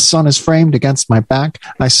him. The sun is framed against my back.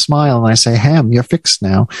 I smile and I say, Ham, you're fixed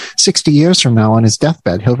now. 60 years from now on his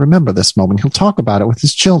deathbed, he'll remember this moment. He'll talk about it with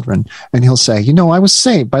his children. And he'll say, I was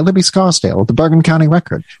saved by Libby Scarsdale of the Bergen County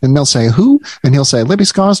Record. And they'll say, who? And he'll say, Libby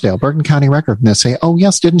Scarsdale, Bergen County Record. And they'll say, oh,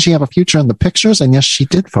 yes, didn't she have a future in the pictures? And yes, she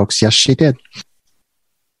did, folks. Yes, she did.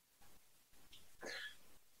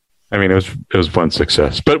 I mean, it was one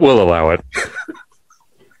success, but we'll allow it.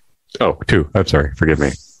 Oh, two. I'm sorry. Forgive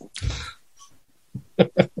me.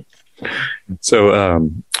 So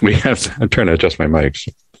we have. I'm trying to adjust my mic.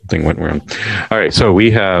 Something went wrong. All right. So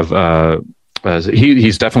we have.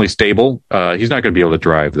 He's definitely stable. He's not going to be able to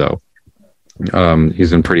drive though.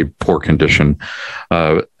 He's in pretty poor condition.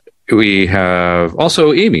 We have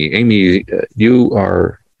also Amy. Amy, you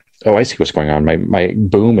are. Oh, I see what's going on. My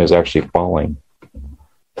boom is actually falling.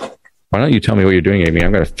 Why don't you tell me what you're doing, Amy?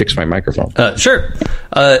 I'm going to fix my microphone. Sure.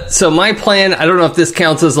 So my plan, I don't know if this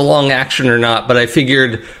counts as a long action or not, but I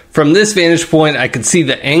figured from this vantage point, I could see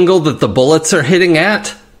the angle that the bullets are hitting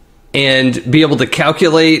at and be able to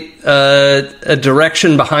calculate a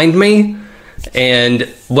direction behind me. And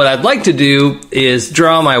what I'd like to do is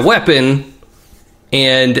draw my weapon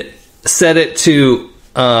and set it to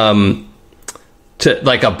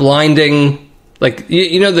like a blinding... Like,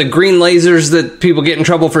 the green lasers that people get in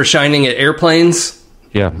trouble for shining at airplanes?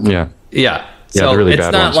 Yeah. So really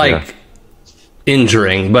it's not ones,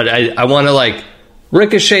 injuring, but I want to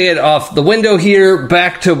ricochet it off the window here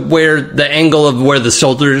back to where the angle of where the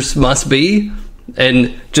soldiers must be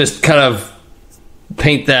and just kind of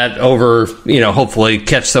paint that over, hopefully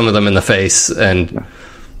catch some of them in the face. And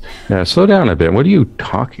yeah, slow down a bit. What are you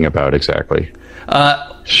talking about exactly?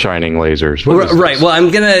 Shining lasers. Right. Well,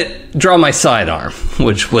 I'm going to draw my sidearm,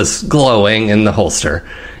 which was glowing in the holster.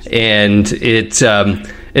 And it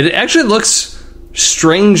actually looks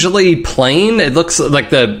strangely plain. It looks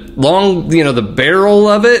like the long, the barrel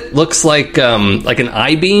of it looks like an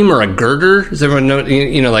I-beam or a girder. Does everyone know,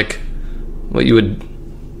 like what you would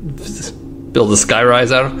build a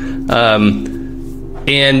skyrise out of?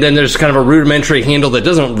 And then there's kind of a rudimentary handle that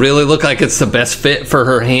doesn't really look like it's the best fit for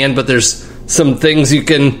her hand, but there's some things you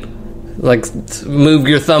can move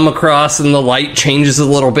your thumb across and the light changes a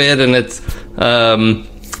little bit, and it's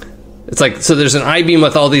so there's an I-beam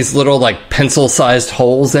with all these little pencil-sized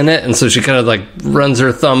holes in it, and so she kind of runs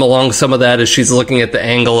her thumb along some of that as she's looking at the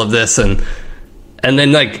angle of this, and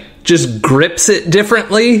then just grips it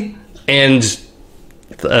differently, and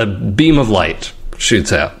a beam of light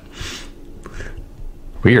shoots out.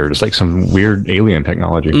 Weird. It's like some weird alien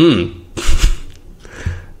technology.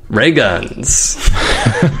 Ray guns.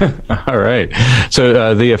 All right.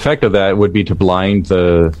 So the effect of that would be to blind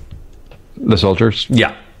the soldiers?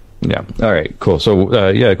 Yeah. All right, cool. So,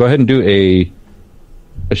 go ahead and do a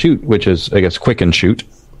shoot, which is, I guess, quick and shoot.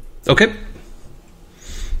 Okay.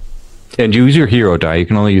 And use your hero die. You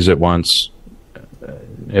can only use it once.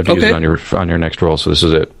 If you use it on your next roll, so this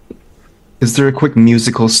is it. Is there a quick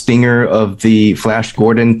musical stinger of the Flash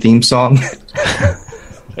Gordon theme song?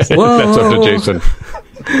 That's up to Jason.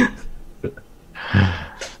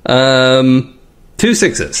 2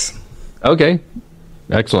 6s. Okay,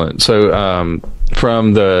 excellent. So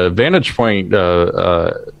from the vantage point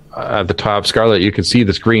at the top, Scarlet, you can see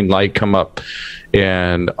this green light come up,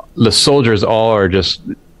 and the soldiers all are just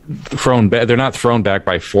thrown back. They're not thrown back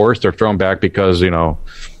by force. They're thrown back because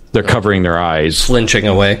they're covering their eyes, flinching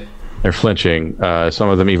away. They're flinching. Some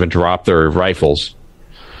of them even drop their rifles.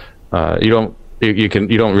 You don't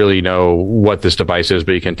really know what this device is,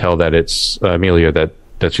 but you can tell that it's Amelia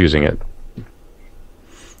that's using it. It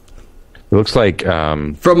looks like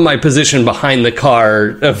from my position behind the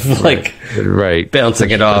car of right bouncing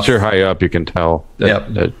it off. You're high up, you can tell.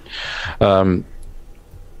 Yep. That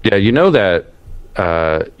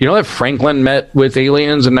Franklin met with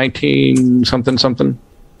aliens in 19 something.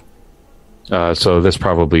 So this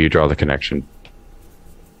probably you draw the connection.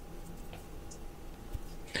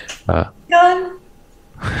 Gun.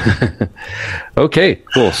 Okay,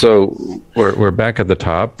 cool. So we're back at the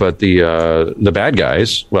top, but the bad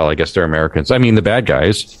guys. Well, I guess they're Americans. I mean, the bad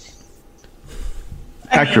guys.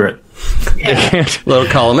 Accurate. Little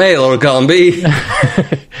column A, little column B.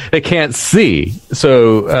 They can't see,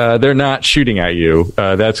 so they're not shooting at you.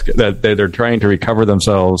 They're trying to recover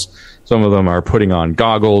themselves. Some of them are putting on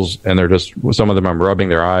goggles, and some of them are rubbing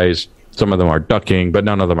their eyes. Some of them are ducking, but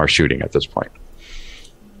none of them are shooting at this point.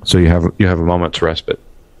 So you have a moment's respite.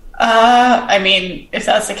 I mean, if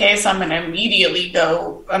that's the case, I'm going to immediately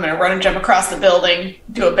go. I'm going to run and jump across the building,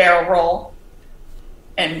 do a barrel roll,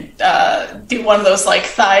 and do one of those like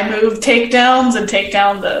thigh move takedowns and take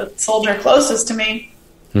down the soldier closest to me.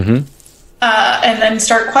 Mm-hmm. And then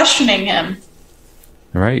start questioning him.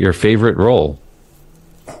 All right, your favorite roll.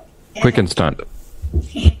 Quick and stunt.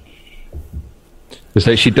 To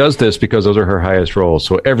say she does this because those are her highest rolls,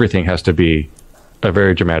 so everything has to be a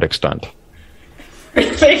very dramatic stunt.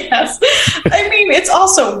 Yes. I mean, it's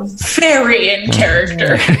also very in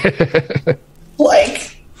character.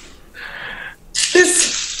 Like,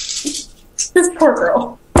 this poor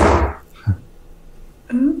girl.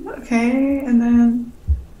 Okay, and then...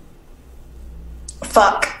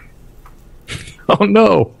 Fuck. Oh,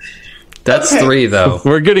 no. That's Okay. 3, though.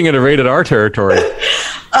 We're getting into rated R territory.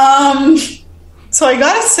 So I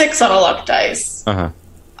got a 6 on a luck dice. Uh-huh.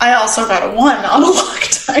 I also got a 1 on a luck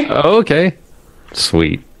dice. Oh, okay.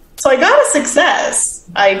 Sweet. So I got a success.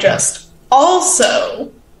 I just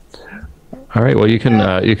also... All right, well, you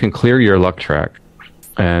can clear your luck track,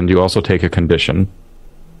 and you also take a condition.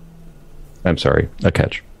 I'm sorry, a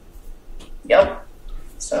catch. Yep.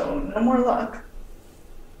 So no more luck.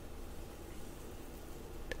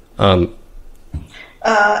 And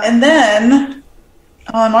then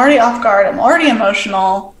I'm already off guard. I'm already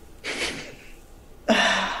emotional.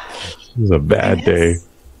 This is a bad day.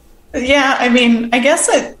 Yeah, I mean, I guess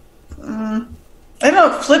I don't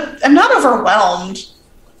know. I'm not overwhelmed.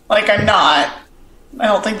 Like, I'm not. I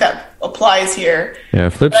don't think that applies here. Yeah,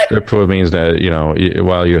 flip script means that,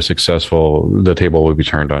 while you're successful, the table will be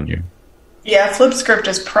turned on you. Yeah, flip script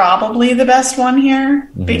is probably the best one here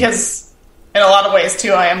because in a lot of ways,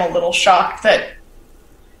 too, I am a little shocked that...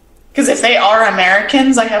 Because if they are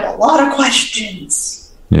Americans, I have a lot of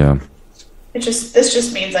questions. Yeah. This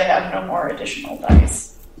just means I have no more additional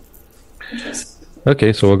dice.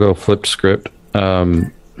 Okay, so we'll go flip script.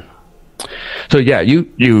 So yeah, you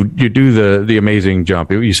do the amazing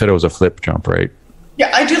jump. You said it was a flip jump, right?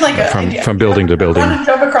 Yeah, I do like from building to building. I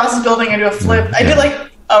jump across the building and do a flip. I do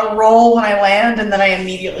like a roll when I land, and then I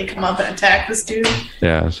immediately come up and attack this dude.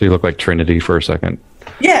 Yeah, so you look like Trinity for a second.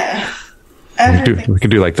 Yeah. We can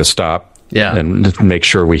do like the stop. Yeah. And just make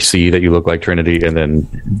sure we see that you look like Trinity, and then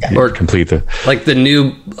Or complete the... Like the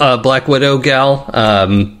new Black Widow gal.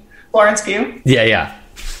 Florence Pugh. Yeah.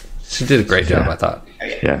 She did a great job, I thought.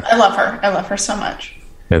 Yeah. I love her. I love her so much.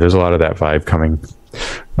 Yeah, there's a lot of that vibe coming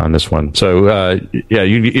on this one. So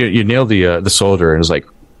you nailed the soldier, and it's like,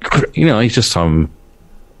 he's just some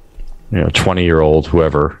 20-year-old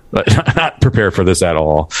whoever, not prepared for this at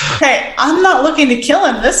all. Hey, I'm not looking to kill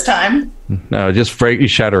him this time. No, just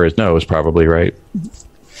shatter his nose, probably, right?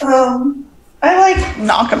 I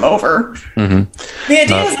knock him over. Mm-hmm. The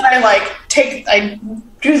idea is that I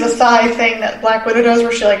do the thigh thing that Black Widow does,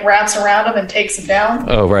 where she wraps around him and takes him down.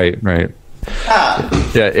 Oh, right.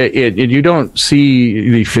 Yeah, you don't see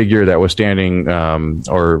the figure that was standing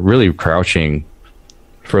or really crouching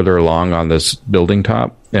further along on this building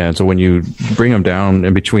top, and so when you bring him down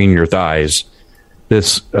in between your thighs,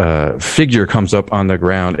 this figure comes up on the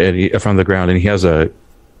ground from the ground, and he has a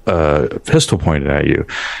pistol pointed at you.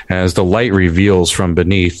 As the light reveals from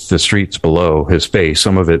beneath the streets below his face,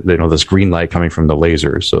 some of it, this green light coming from the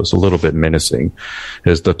lasers, so it's a little bit menacing,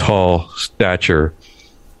 is the tall stature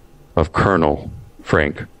of Colonel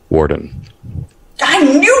Frank Warden. I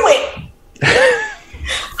knew it!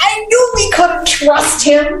 I knew we couldn't trust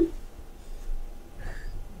him!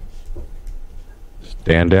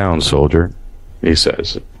 Stand down, soldier, he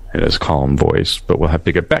says in his calm voice. But we'll have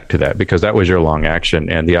to get back to that, because that was your long action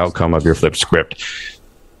and the outcome of your flip script.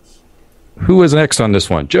 Who was next on this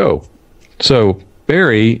one? Joe. So,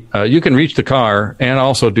 Barry, you can reach the car and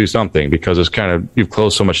also do something, because it's you've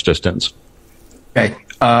closed so much distance. Okay.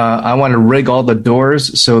 I want to rig all the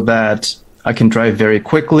doors so that I can drive very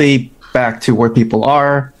quickly back to where people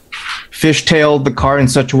are, fishtail the car in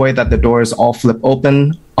such a way that the doors all flip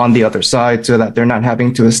open on the other side so that they're not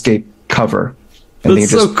having to escape cover. And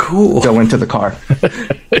That's they so just cool. go into the car.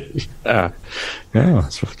 Yeah,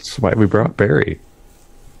 that's why we brought Barry.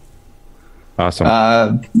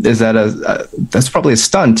 Awesome. Is that that's probably a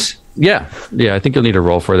stunt. Yeah, I think you'll need a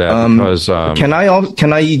roll for that, because can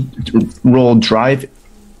I roll drive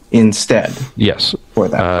instead? Yes, for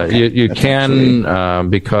that. Okay. You That's can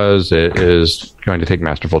because it is going to take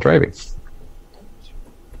masterful driving.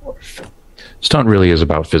 Stunt really is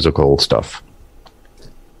about physical stuff.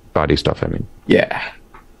 Body stuff, I mean. Yeah.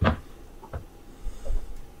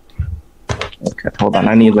 Okay, hold on.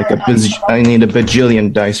 I need like a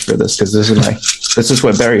bajillion dice for this because this is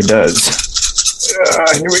what Barry does.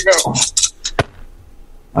 Here we go.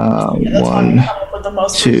 One,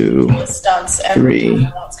 two, three.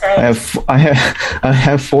 I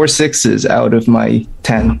have 4 6s out of my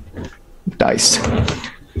 10 dice.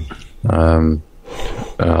 I'm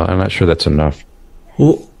not sure that's enough.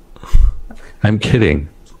 Well, I'm kidding.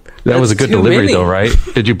 That was a good too delivery, many. though, right?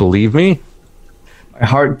 Did you believe me? My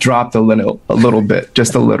heart dropped a little bit,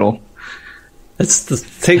 just a little.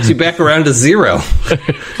 Takes you back around to 0.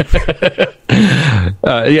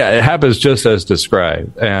 Yeah, it happens just as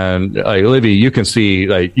described. And Libby, you can see,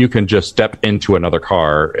 like, you can just step into another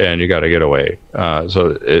car and you got to get away.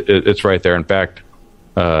 So it's right there. In fact,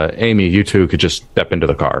 Amy, you two could just step into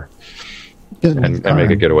the car and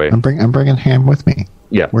make a getaway. I'm bringing Ham with me.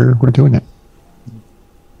 Yeah, we're doing it.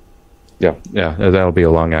 Yeah, that'll be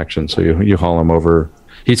a long action. So you haul him over.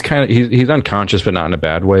 He's unconscious, but not in a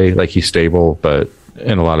bad way. Like, he's stable, but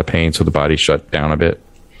in a lot of pain. So the body's shut down a bit.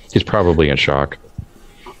 He's probably in shock,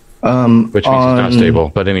 which means he's not stable.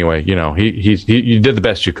 But anyway, you did the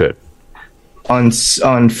best you could. On 4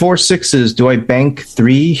 6s, do I bank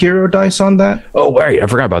 3 hero dice on that? Oh, wait, I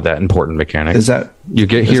forgot about that important mechanic. You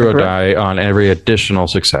get hero die on every additional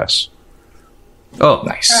success. Oh,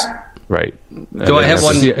 nice. Right. Do I have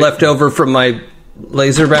one left over from my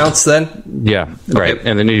laser bounce then? Yeah, right. Okay.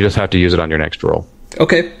 And then you just have to use it on your next roll.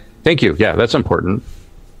 Okay. Thank you. Yeah, that's important.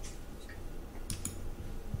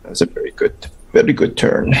 That's a very good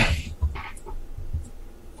turn.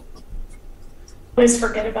 Always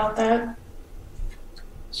forget about that.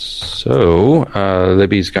 So,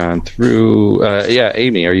 Libby's gone through.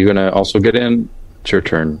 Amy, are you going to also get in? It's your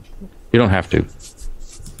turn. You don't have to.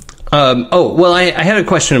 I had a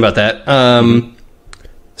question about that.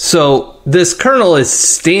 So this colonel is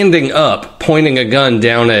standing up, pointing a gun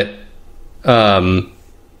down at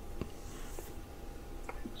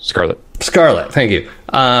Scarlet. Thank you.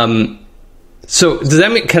 So does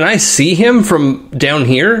that mean, can I see him from down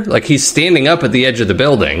here? Like, he's standing up at the edge of the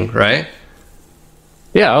building, right?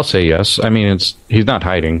 Yeah, I'll say yes. I mean, he's not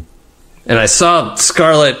hiding. And I saw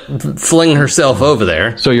Scarlet fling herself over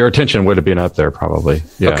there. So your attention would have been up there, probably.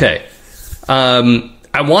 Yeah. Okay.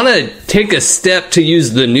 I want to take a step to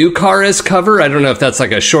use the new car as cover. I don't know if that's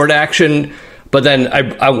like a short action, but then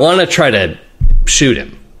I want to try to shoot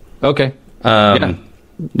him. Okay.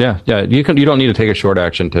 Yeah. You don't need to take a short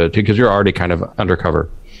action because you're already kind of undercover.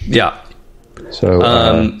 Yeah. So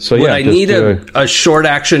would I need a short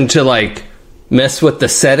action to like mess with the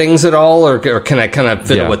settings at all, or can I kind of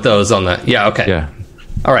fiddle with those on the? Yeah. Okay. Yeah.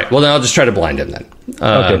 All right. Well, then I'll just try to blind him then.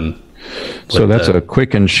 Okay. So that's a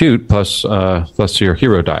quick and shoot plus your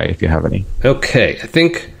hero die if you have any. Okay. I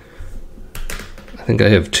think I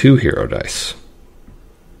have 2 hero dice.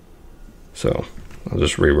 So I'll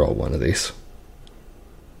just re-roll one of these.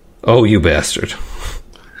 Oh, you bastard.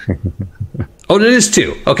 Oh, it is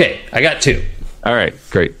 2. Okay. I got 2. All right.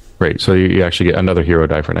 Great. So you actually get another hero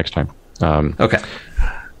die for next time. Okay.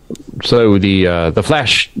 So the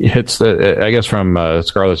flash hits I guess from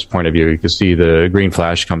Scarlet's point of view, you can see the green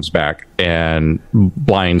flash comes back and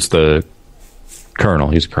blinds the colonel.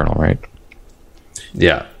 He's a colonel, right?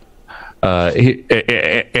 Yeah.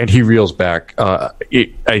 He reels back. I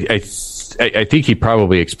think he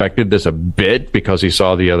probably expected this a bit because he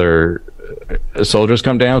saw the other soldiers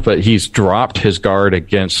come down, but he's dropped his guard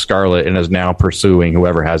against Scarlet and is now pursuing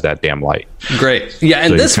whoever has that damn light. Great. Yeah,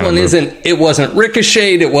 and So this one it wasn't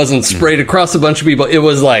ricocheted, it wasn't sprayed across a bunch of people. It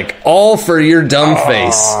was like all for your dumb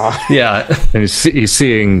face. Yeah. And he's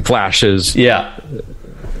seeing flashes. Yeah.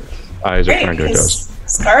 Eyes are trying to adjust.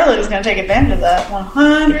 Scarlet is going to take advantage of that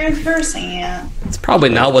 100%. It's probably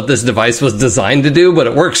not what this device was designed to do, but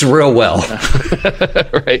it works real well.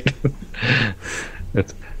 Right.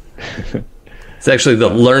 It's actually the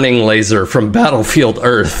learning laser from Battlefield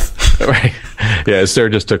Earth. Right. Yeah, it's there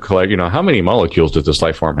just to collect, how many molecules does this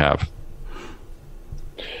life form have?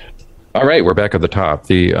 All right, we're back at the top.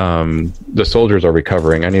 The soldiers are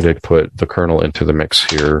recovering. I need to put the colonel into the mix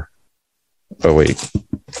here. Oh, wait.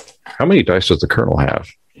 How many dice does the colonel have?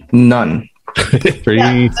 None.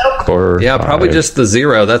 3, 4. Yeah, probably 5, just the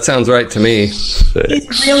 0. That sounds right to me. 6.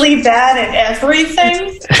 He's really bad at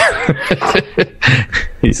everything.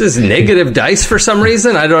 This is negative dice for some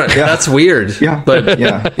reason. I don't. Yeah. That's weird. Yeah. But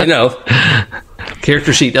Yeah.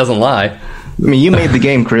 character sheet doesn't lie. I mean, you made the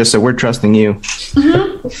game, Chris, so we're trusting you.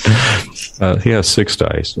 He has 6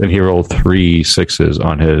 dice, and he rolled 3 6s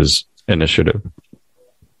on his initiative.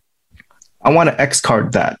 I want to X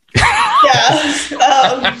card that. Yeah,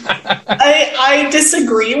 I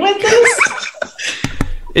disagree with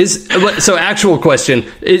this. So actual question,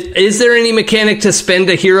 is there any mechanic to spend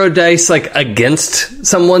a hero dice like against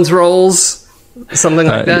someone's rolls? Something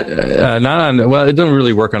like that? Not on. Well, it doesn't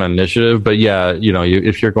really work on initiative, but yeah,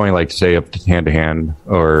 if you're going like say up to hand,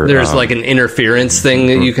 or there's like an interference thing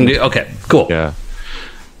that you can do. Okay, cool. Yeah.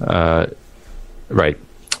 Right.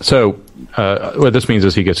 So what this means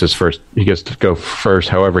is he gets to go first.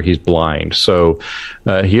 However, he's blind, so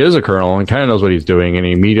he is a colonel and kind of knows what he's doing, and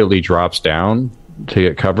he immediately drops down to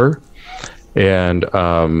get cover, and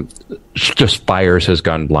just fires his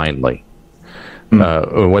gun blindly.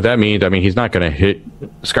 What that means, I mean, he's not going to hit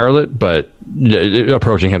Scarlet, but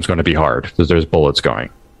approaching him is going to be hard because there's bullets going.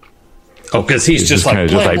 Oh, because he's just like,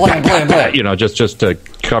 just to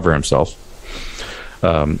cover himself.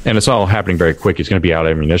 And it's all happening very quick. He's going to be out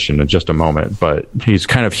of ammunition in just a moment, but he's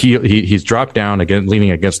kind of he's dropped down again,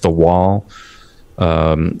 leaning against the wall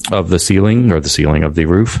of the ceiling, or the ceiling of the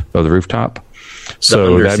rooftop.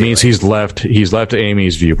 So that means he's left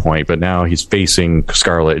Amy's viewpoint, but now he's facing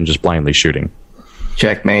Scarlet and just blindly shooting.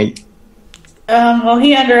 Checkmate. Well,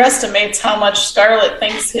 he underestimates how much Scarlet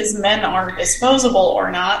thinks his men are disposable or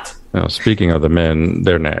not. Well, speaking of the men,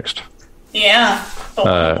 they're next. Yeah, the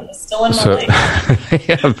one that was still in the lake.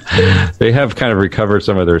 They have kind of recovered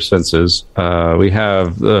some of their senses. We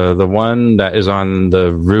have the one that is on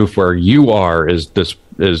the roof where you are is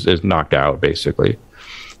knocked out basically,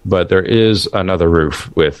 but there is another roof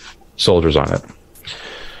with soldiers on it.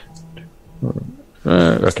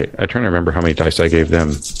 Okay, I'm trying to remember how many dice I gave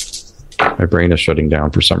them. My brain is shutting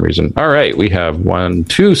down for some reason. All right, we have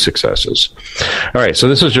 2 successes. All right, so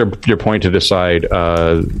this is your point to decide.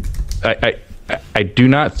 I do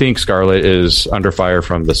not think Scarlet is under fire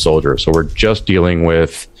from the soldiers, so we're just dealing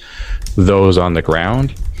with those on the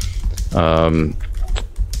ground.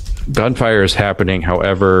 Gunfire is happening.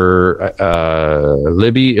 However,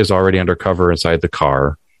 Libby is already under cover inside the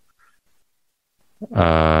car.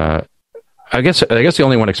 I guess the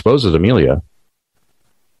only one exposed is Amelia.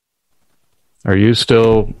 Are you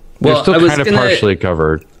still? Well, you're still kind of partially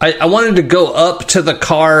covered. I wanted to go up to the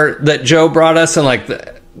car that Joe brought us, and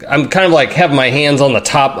I'm kind of like have my hands on the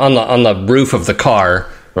top on the roof of the car,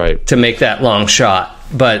 right, to make that long shot.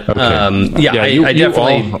 But okay. I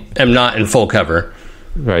definitely am not in full cover.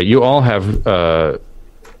 Right, you all have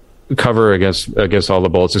cover against all the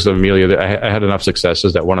bullets except Amelia. I had enough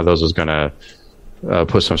successes that one of those is going to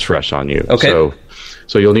put some stress on you. Okay,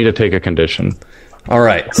 so you'll need to take a condition. All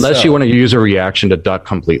right, unless you want to use a reaction to duck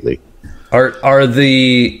completely. Are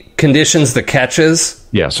the conditions the catches?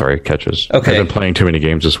 Yeah, sorry, catches. Okay. I've been playing too many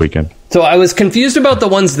games this weekend. So I was confused about the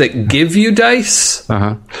ones that give you dice.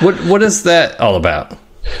 Uh-huh. What is that all about?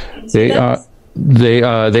 They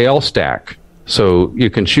all stack. So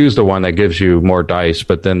you can choose the one that gives you more dice,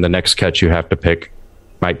 but then the next catch you have to pick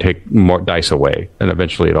might take more dice away, and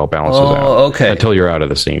eventually it all balances out. Okay. Until you're out of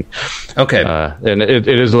the scene. Okay. And it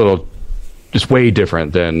is a little, just way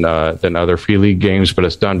different than other Free League games, but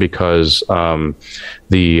it's done because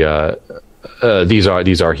these are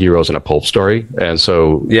heroes in a pulp story, and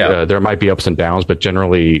so there might be ups and downs, but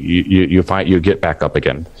generally you get back up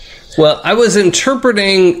again. Well, I was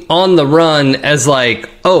interpreting on the run as I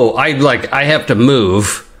have to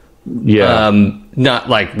move. Yeah. Not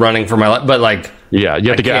like running for my life, but you have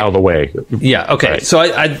to get out of the way. Yeah. Okay. Right. So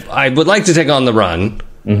I would like to take on the run.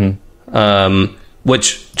 Mm-hmm.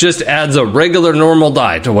 Which just adds a regular normal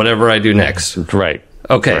die to whatever I do next. Right.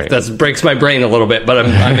 Okay. Right. That breaks my brain a little bit, but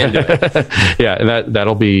I'm into it. Yeah, and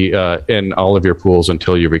that'll be in all of your pools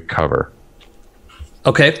until you recover.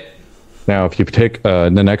 Okay. Now, if you take the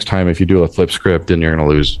next time, if you do a flip script, then you're going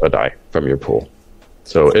to lose a die from your pool.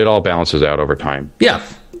 So it all balances out over time. Yeah,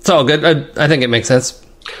 it's all good. I think it makes sense.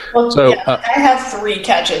 Well, I have 3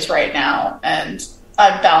 catches right now, and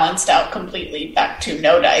I've balanced out completely back to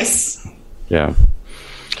no dice. Yeah,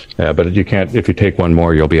 but you can't. If you take one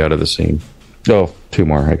more, you'll be out of the scene. Oh, 2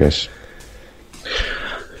 more, I guess.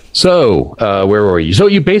 So, where were you? So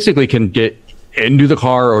you basically can get into the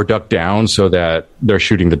car or duck down so that they're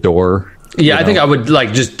shooting the door. Yeah, I think I would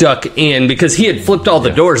just duck in because he had flipped all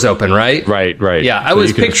the doors open, right? Right. Yeah, I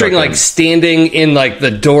was picturing standing in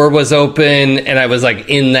the door was open and I was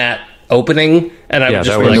in that opening and I would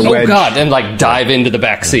just be oh God, and dive into the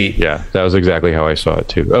back seat. Yeah, that was exactly how I saw it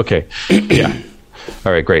too. Okay. Yeah.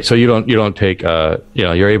 All right, great. So you don't take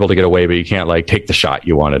you're able to get away, but you can't take the shot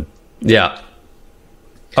you wanted. Yeah.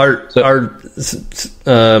 What was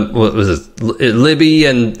it? Libby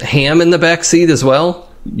and Ham in the back seat as well?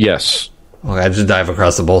 Yes. Well, I just dive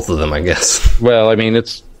across the both of them, I guess. Well, I mean,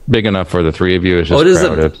 it's big enough for the three of you. It's just it is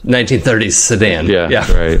crowded. a 1930s sedan.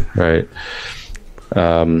 Yeah. Right.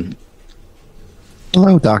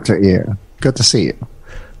 Hello, Dr. Ear. Good to see you.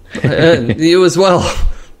 You as well.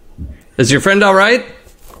 Is your friend all right?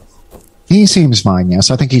 He seems fine, yes.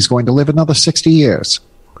 I think he's going to live another 60 years.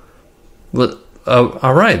 Well,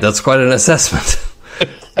 all right. That's quite an assessment.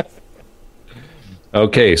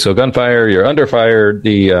 Okay, so gunfire, you're under fire.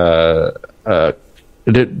 Did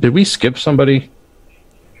we skip somebody?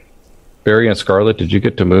 Barry and Scarlet, did you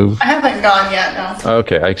get to move? I haven't gone yet, no.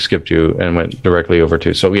 Okay, I skipped you and went directly over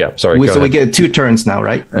to. So yeah, sorry. So we get 2 turns now,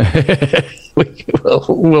 right?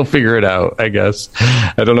 We'll figure it out, I guess.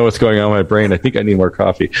 I don't know what's going on in my brain. I think I need more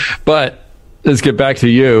coffee. But let's get back to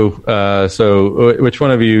you. So which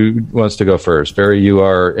one of you wants to go first? Barry, you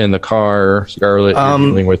are in the car. Scarlet, you're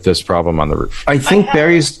dealing with this problem on the roof. I think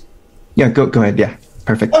Barry's... Yeah, go ahead. Yeah,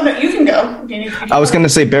 perfect. Oh, no, you can go. I was going to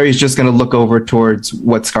say Barry's just going to look over towards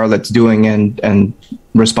what Scarlet's doing and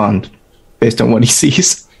respond based on what he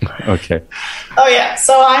sees. Okay. Oh, yeah.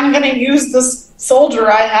 So I'm going to use this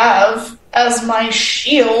soldier I have as my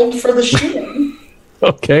shield for the shooting.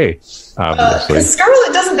 Okay. Obviously. Because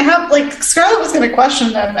Scarlet doesn't have, Scarlet was going to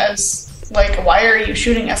question them as, why are you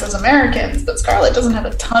shooting us as Americans? But Scarlet doesn't have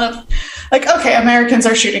a ton of, okay, Americans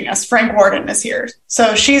are shooting us. Frank Warden is here.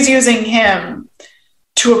 So she's using him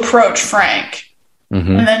to approach Frank.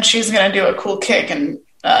 Mm-hmm. And then she's going to do a cool kick and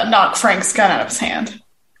knock Frank's gun out of his hand.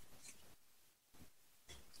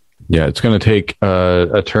 Yeah, it's going to take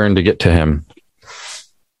a turn to get to him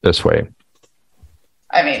this way.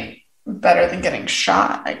 I mean, better than getting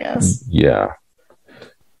shot, I guess. Yeah.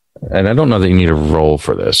 And I don't know that you need a roll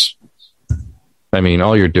for this. I mean,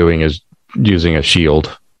 all you're doing is using a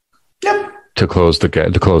shield. Yep. To close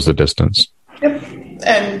the distance. Yep.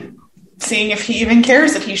 And seeing if he even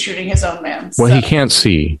cares that he's shooting his own man. Well, he can't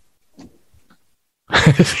see.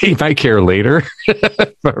 He might care later,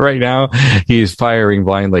 but right now he's firing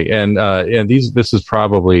blindly. And this is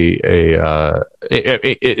probably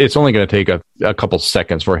it's only going to take a couple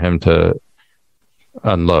seconds for him to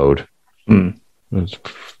unload. It's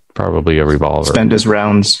probably a revolver. Spend his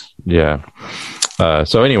rounds. Yeah.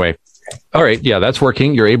 So anyway, all right. Yeah, that's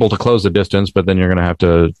working. You're able to close the distance, but then you're going to have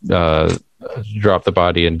to drop the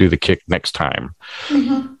body and do the kick next time.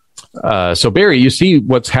 Mm-hmm. So Barry, you see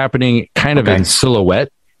what's happening kind of in silhouette.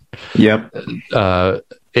 Yep.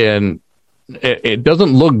 And it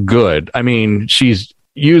doesn't look good. I mean, she's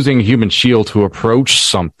using human shield to approach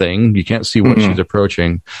something. You can't see what she's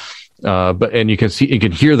approaching. But you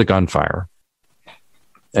can hear the gunfire.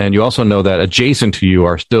 And you also know that adjacent to you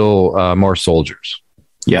are still more soldiers.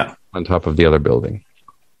 Yeah. On top of the other building.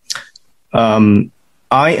 I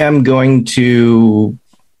am going to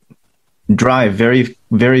drive very,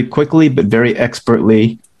 very quickly, but very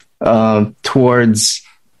expertly towards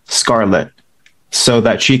Scarlet so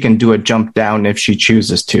that she can do a jump down if she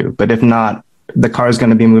chooses to. But if not, the car is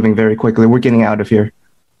going to be moving very quickly. We're getting out of here.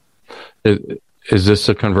 Is this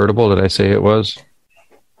a convertible? Did I say it was?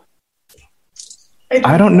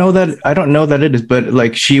 I don't know that it is,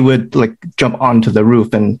 but she would jump onto the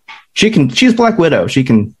roof and she's Black Widow. She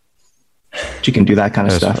can do that kind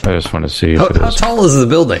of stuff. I just want to see. How tall is the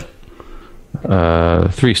building?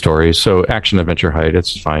 3 stories. So action adventure height.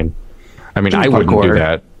 It's fine. I mean, I wouldn't do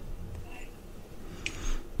that.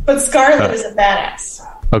 But Scarlet is a badass.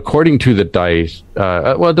 According to the dice,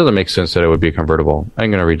 it doesn't make sense that it would be a convertible. I'm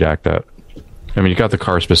going to redact that. I mean, you got the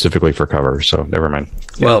car specifically for cover, so never mind.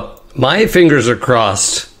 Yeah. Well, my fingers are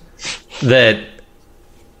crossed that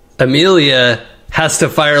Amelia has to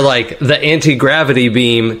fire the anti-gravity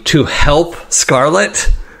beam to help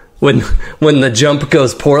Scarlet when the jump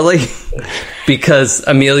goes poorly, because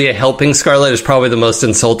Amelia helping Scarlet is probably the most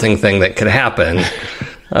insulting thing that could happen.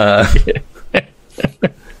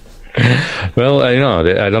 Well, I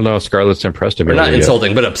don't know if Scarlet's impressed Amelia. Not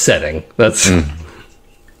insulting, but upsetting. That's.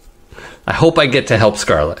 I hope I get to help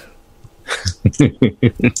Scarlet.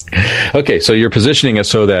 Okay, so you're positioning it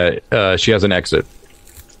so that she has an exit.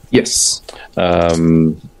 Yes.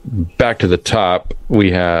 Back to the top,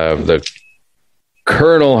 we have the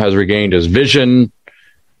Colonel has regained his vision.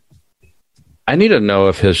 I need to know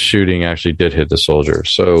if his shooting actually did hit the soldier.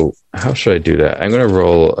 So how should I do that? I'm going to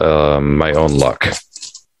roll my own luck.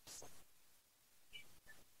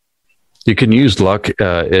 You can use luck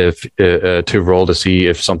to roll to see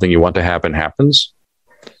if something you want to happen happens.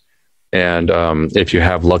 And if you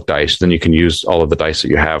have luck dice, then you can use all of the dice that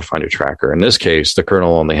you have on your tracker. In this case, the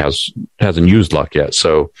Colonel only hasn't used luck yet,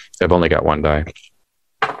 so I've only got 1 die.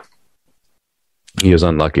 He is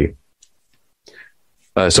unlucky.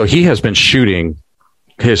 So he has been shooting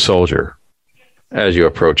his soldier as you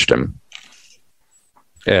approached him.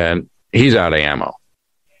 and he's out of ammo.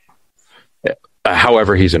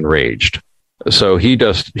 However, he's enraged. So he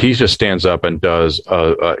just stands up and does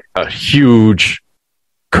a huge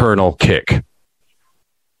Colonel kick.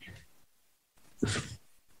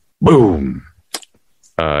 Boom.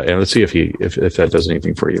 And let's see if that does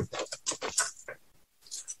anything for you.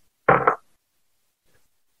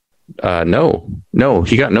 No,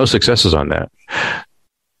 he got no successes on that.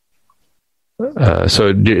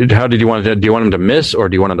 So how did you want to? Do you want him to miss, or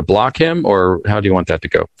do you want him to block him, or how do you want that to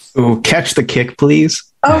go? Ooh, catch the kick, please.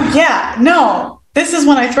 Oh yeah, no. This is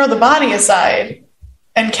when I throw the body aside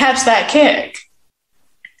and catch that kick.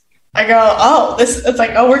 I go, it's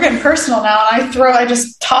like, we're getting personal now. And I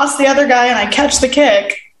just toss the other guy and I catch the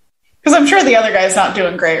kick. Because I'm sure the other guy's not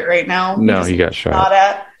doing great right now. No, he got shot. Not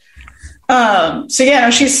at.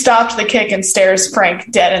 She stopped the kick and stares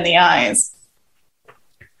Frank dead in the eyes.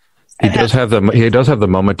 He does have the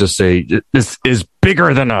moment to say, "This is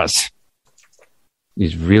bigger than us."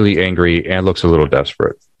 He's really angry and looks a little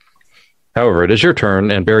desperate. However, it is your turn,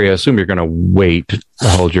 and Barry, I assume you're going to wait to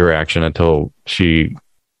hold your action until she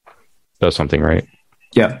does something, right?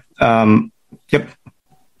 Yeah. Yep.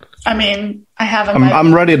 I mean, I haven't.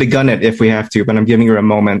 I'm ready to gun it if we have to, but I'm giving her a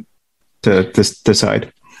moment to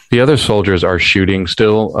decide. The other soldiers are shooting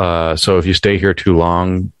still, so if you stay here too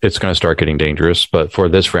long, it's going to start getting dangerous. But for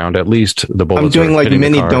this round, at least, the bullets. I'm doing like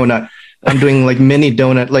mini donut. I'm doing like mini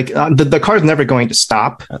donut. Like the car's never going to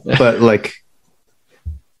stop, but like.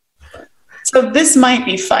 So this might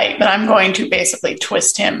be fight, but I'm going to basically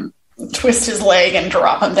twist his leg and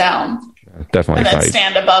drop him down. Definitely and then fight.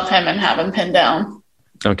 Stand above him and have him pinned down.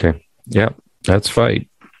 Okay. Yep. That's fight.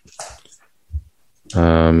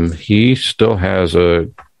 He still has a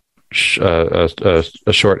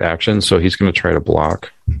short action, so he's going to try to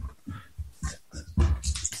block,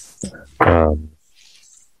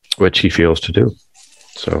 which he feels to do.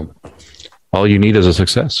 So all you need is a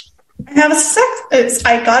success. I have a 6.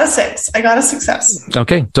 I got a 6. I got a success.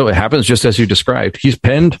 Okay, so it happens just as you described. He's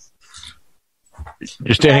pinned.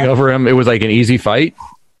 You're standing over him. It was like an easy fight.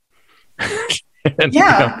 And,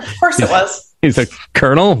 of course it was. He's a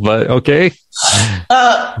colonel, but okay.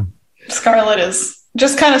 Scarlet is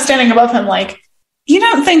just kind of standing above him like, you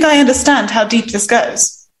don't think I understand how deep this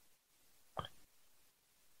goes?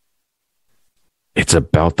 It's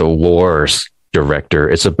about the wars, director.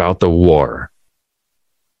 It's about the war.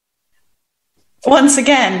 Once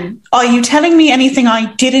again, are you telling me anything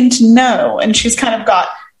I didn't know? And she's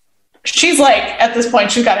like, at this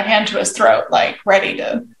point, she's got a hand to his throat, like ready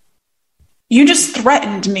to. You just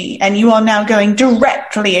threatened me, and you are now going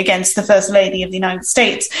directly against the First Lady of the United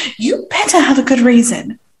States. You better have a good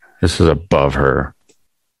reason. This is above her.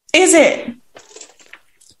 Is it?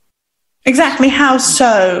 Exactly how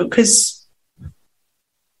so? Because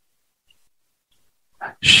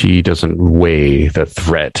she doesn't weigh the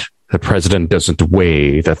threat. The president doesn't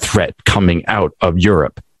weigh the threat coming out of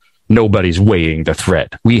Europe. Nobody's weighing the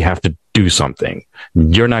threat. We have to do something.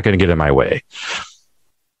 You're not going to get in my way.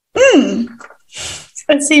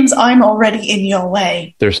 It seems I'm already in your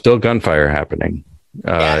way. There's still gunfire happening.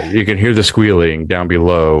 You can hear the squealing down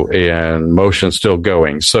below and motion still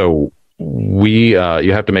going. So you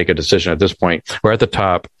have to make a decision at this point. We're at the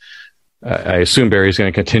top. I assume Barry's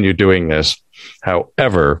going to continue doing this.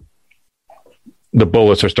 However, the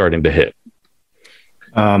bullets are starting to hit.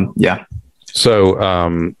 Yeah. So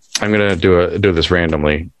I'm going to do this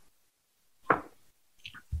randomly.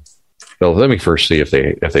 Well, let me first see if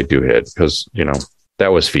they do hit, because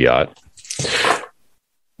that was fiat.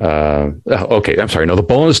 Okay, I'm sorry. No, the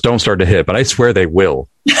bullets don't start to hit, but I swear they will.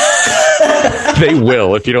 They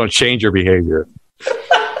will if you don't change your behavior.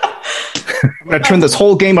 I'm going to turn this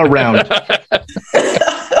whole game around.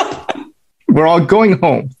 We're all going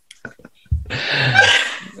home.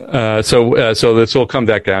 So this will come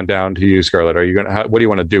back down to you, Scarlet. Are you going? What do you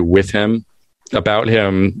want to do with him? About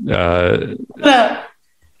him?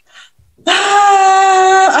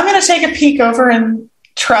 I'm going to take a peek over and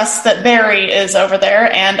trust that Barry is over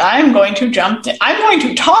there, and I'm going to jump. I'm going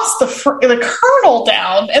to toss the colonel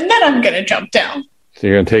down, and then I'm going to jump down. So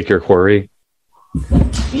you're going to take your quarry?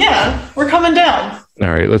 Yeah, we're coming down. All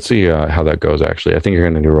right, let's see how that goes. Actually, I think you're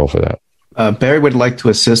going to do a roll for that. Barry would like to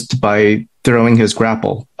assist by throwing his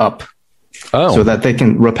grapple up, so that they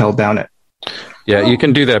can rappel down it. Yeah, you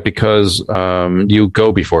can do that because you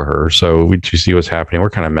go before her, so we see what's happening. We're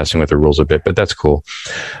kind of messing with the rules a bit, but that's cool.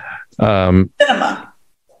 Cinema.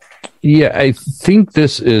 Yeah, I think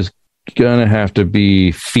this is gonna have to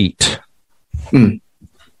be feet,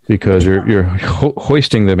 because you're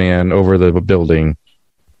hoisting the man over the building.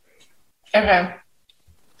 Okay.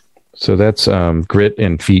 So that's grit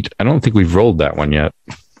and feet. I don't think we've rolled that one yet.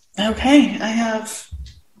 Okay, I have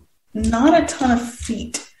not a ton of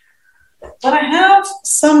feet, but I have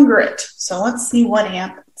some grit. So let's see what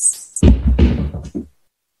happens.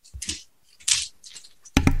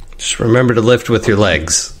 Just remember to lift with your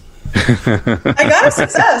legs. I got a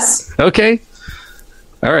success. Okay.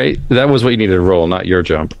 All right. That was what you needed to roll, not your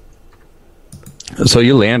jump. So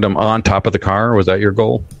you land them on top of the car. Was that your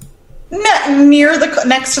goal?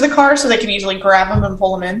 Next to the car, so they can easily grab them and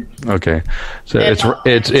pull them in. Okay. So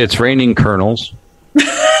it's raining kernels.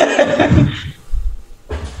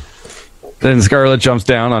 Then Scarlet jumps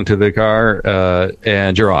down onto the car,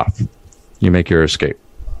 and you're off. You make your escape.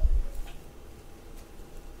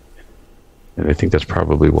 And I think that's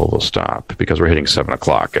probably where we'll stop, because we're hitting 7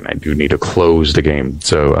 o'clock, and I do need to close the game.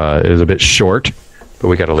 So it is a bit short, but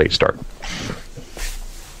we got a late start.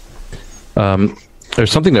 There's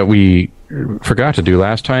something that we forgot to do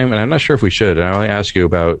last time, and I'm not sure if we should. And I want to ask you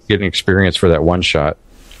about getting experience for that one shot.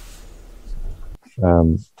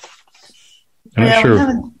 I'm not sure. We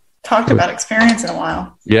haven't talked about experience in a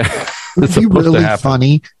while. Yeah. It'd be really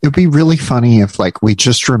funny. It'd be really funny if, like, we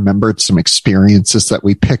just remembered some experiences that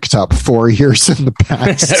we picked up 4 years in the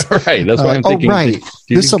past. Right. That's why I'm thinking. Oh, right.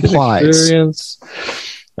 This applies. Experience?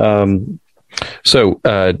 So,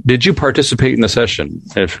 did you participate in the session?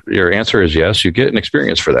 If your answer is yes, you get an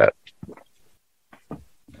experience for that.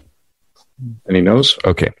 Any no's?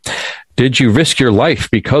 Okay. Did you risk your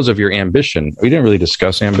life because of your ambition? We didn't really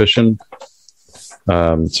discuss ambition,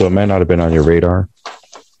 so it might not have been on your radar.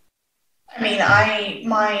 I mean,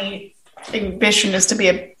 my ambition is to be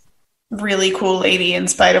a really cool lady in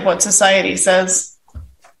spite of what society says.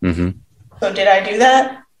 Mm-hmm. So did I do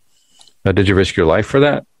that? Did you risk your life for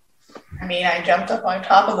that? I mean, I jumped up on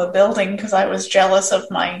top of a building because I was jealous of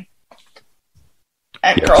my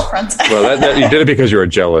girlfriend's ex. Well, you did it because you were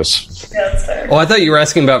jealous. Yeah, that's fair. Oh, I thought you were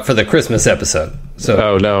asking about for the Christmas episode. So,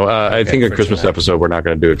 oh, no. I think a Christmas episode, we're not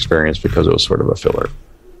going to do experience because it was sort of a filler.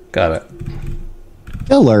 Got it.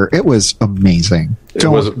 Filler. It was amazing.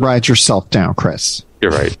 Don't ride yourself down, Chris.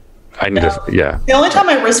 You're right. I need to, yeah. The only time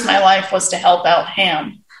I risked my life was to help out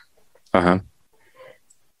Ham. Uh-huh.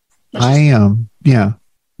 Yeah.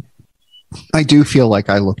 I do feel like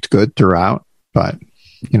I looked good throughout, but,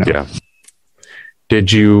 you know. Yeah. Did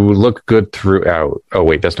you look good throughout? Oh,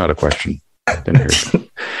 wait, that's not a question.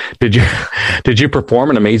 Did you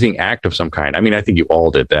perform an amazing act of some kind? I mean, I think you all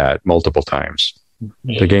did that multiple times.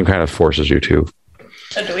 The game kind of forces you to.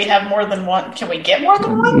 So do we have more than one? Can we get more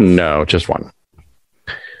than one? No, just one.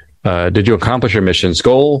 Did you accomplish your mission's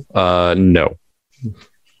goal? No.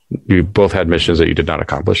 You both had missions that you did not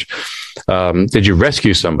accomplish. Did you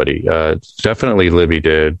rescue somebody? Definitely Libby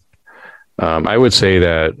did. I would say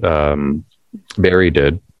that Barry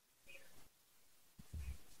did.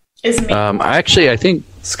 Actually, I think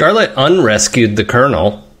Scarlet unrescued the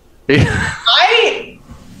Colonel.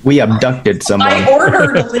 We abducted someone. I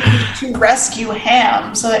ordered Libby to rescue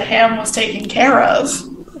Ham so that Ham was taken care of.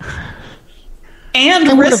 And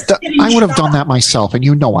I would have done that myself, and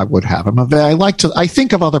you know I would have. I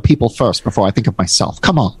think of other people first before I think of myself.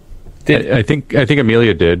 Come on. I think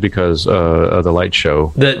Amelia did because of the light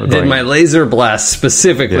show. Did my laser blast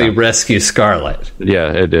specifically rescue Scarlet?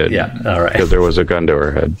 Yeah, it did. Yeah, all right. Because there was a gun to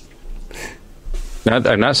her head.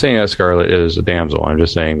 I'm not saying that Scarlet is a damsel. I'm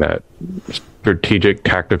just saying that strategic,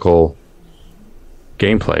 tactical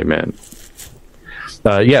gameplay meant.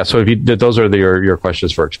 So if you did, those are your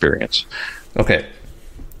questions for experience. Okay.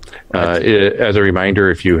 As a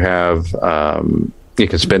reminder, if you have, you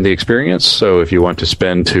can spend the experience. So if you want to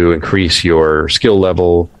spend to increase your skill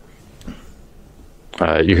level,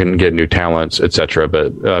 you can get new talents, etc.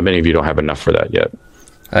 But many of you don't have enough for that yet.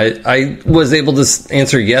 I was able to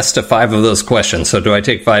answer yes to 5 of those questions. So do I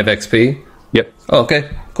take 5 XP? Yep. Oh, okay,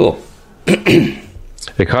 cool.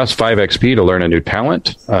 It costs 5 XP to learn a new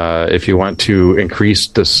talent. If you want to increase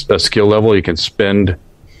the skill level, you can spend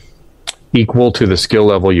equal to the skill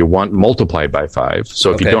level you want multiplied by 5.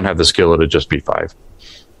 So if you don't have the skill, it'll just be 5.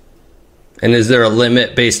 And is there a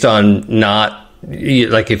limit based on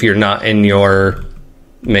like if you're not in your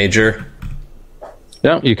major?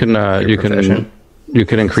 Yeah, you can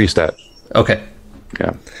increase that. Okay.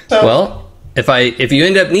 Yeah. Well, if you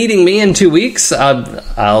end up needing me in 2 weeks,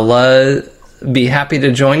 I'll be happy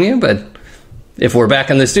to join you. But if we're back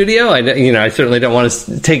in the studio, I certainly don't want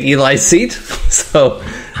to take Eli's seat. So.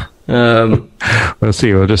 We'll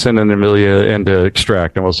see. We'll just send an Amelia in to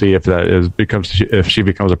extract, and we'll see if if she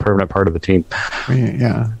becomes a permanent part of the team.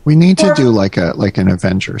 We need to do like an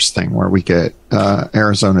Avengers thing where we get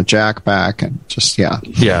Arizona Jack back and just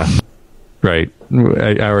right.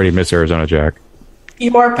 I already miss Arizona Jack.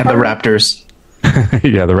 You are And the Raptors.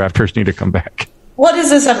 Yeah, the Raptors need to come back. What is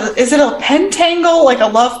this? Is it a pentangle? Like a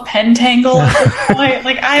love pentangle?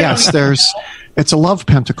 Like it's a love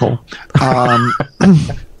pentacle.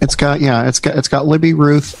 It's got Libby,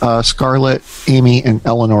 Ruth, Scarlet, Amy, and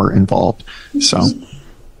Eleanor involved. So,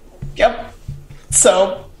 yep.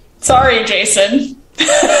 So, sorry, Jason.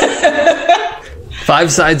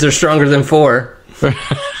 5 sides are stronger than 4.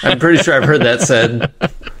 I'm pretty sure I've heard that said.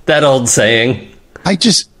 That old saying. I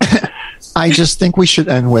just think we should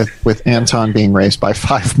end with Anton being raised by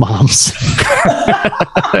 5 moms.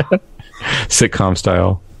 Sitcom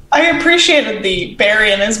style. I appreciated the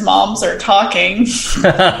Barry and his moms are talking.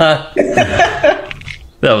 That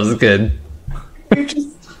was good.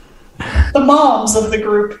 The moms of the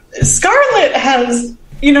group. Scarlet has,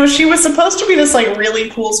 she was supposed to be this like really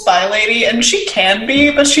cool spy lady, and she can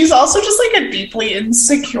be, but she's also just like a deeply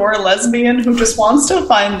insecure lesbian who just wants to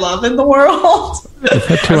find love in the world.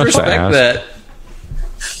 Too much to ask. That.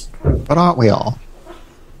 But aren't we all?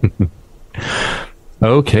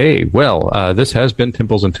 Okay, well, this has been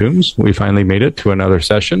Temples and Tombs. We finally made it to another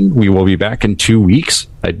session. We will be back in 2 weeks.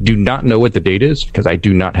 I do not know what the date is because I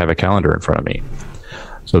do not have a calendar in front of me.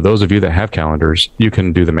 So those of you that have calendars, you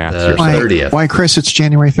can do the math yourself. 30th. Why, Chris, it's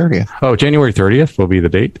January 30th. Oh, January 30th will be the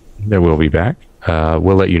date that we'll be back.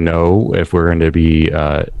 We'll let you know if we're going to be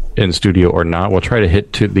in studio or not. We'll try to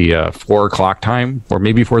hit to the 4 o'clock time or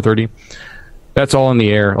maybe 4:30. That's all in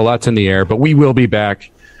the air. A lot's in the air, but we will be back.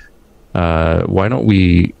 Why don't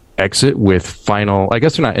we exit with final... I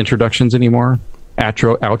guess they're not introductions anymore.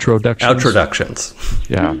 Outroductions.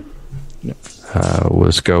 Yeah.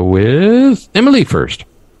 Let's go with Emily first.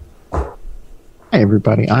 Hi,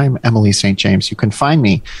 everybody. I'm Emily St. James. You can find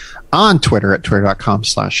me on Twitter at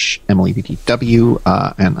twitter.com/EmilyBTW,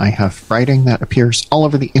 and I have writing that appears all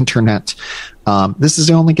over the internet. This is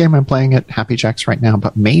the only game I'm playing at Happy Jacks right now,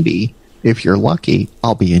 but maybe, if you're lucky,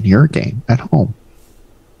 I'll be in your game at home.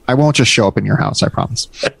 I won't just show up in your house, I promise.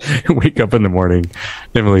 Wake up in the morning,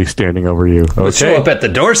 Emily standing over you. Okay. We'll show up at the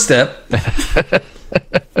doorstep.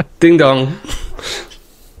 Ding dong.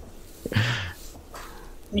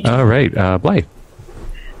 All right, Blythe.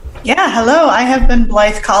 Yeah, hello. I have been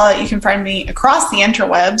Blythe Kala. You can find me across the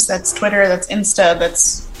interwebs. That's Twitter, that's Insta,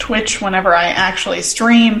 that's Twitch whenever I actually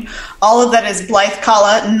stream. All of that is Blythe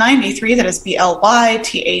Kala 93. That is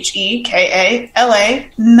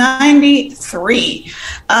BLYTHEKALA 93.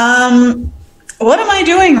 What am I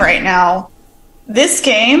doing right now? I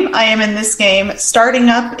am in this game starting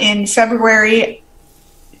up in February.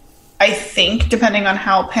 I think, depending on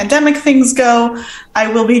how pandemic things go,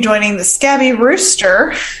 I will be joining the Scabby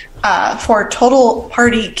Rooster for Total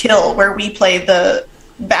Party Kill, where we play the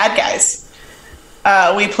bad guys.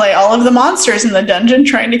 We play all of the monsters in the dungeon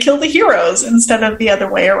trying to kill the heroes instead of the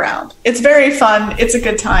other way around. It's very fun. It's a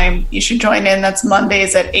good time. You should join in. That's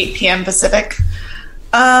Mondays at 8 p.m. Pacific.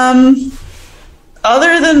 Other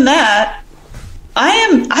than that, I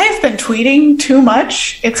have been tweeting too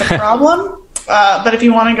much. It's a problem. But if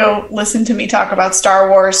you want to go listen to me talk about Star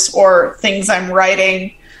Wars or things I'm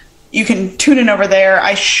writing, you can tune in over there.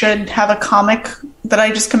 I should have a comic that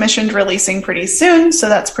I just commissioned releasing pretty soon, so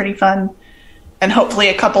that's pretty fun. And hopefully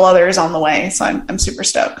a couple others on the way, so I'm super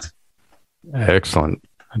stoked. Excellent.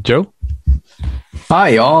 Joe? Hi,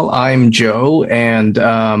 y'all. I'm Joe, and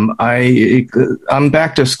I'm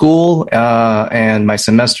back to school, and my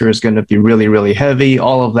semester is going to be really, really heavy.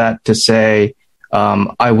 All of that to say...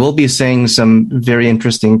 I will be saying some very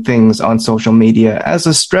interesting things on social media as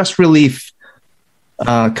a stress relief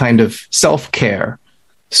kind of self-care.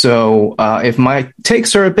 So if my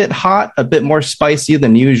takes are a bit hot, a bit more spicy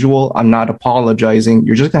than usual, I'm not apologizing.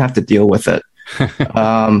 You're just going to have to deal with it.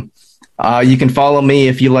 You can follow me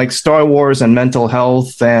if you like Star Wars and mental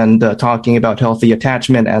health and talking about healthy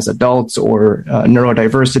attachment as adults or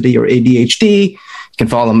neurodiversity or ADHD. You can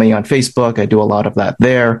follow me on Facebook. I do a lot of that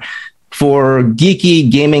there. For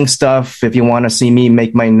geeky gaming stuff, if you want to see me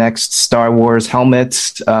make my next Star Wars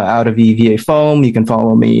helmet out of EVA foam, you can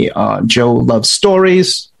follow me on Joe Loves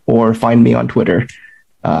Stories or find me on Twitter.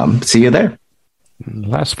 See you there.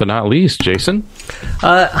 Last but not least, Jason.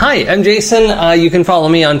 Hi, I'm Jason. You can follow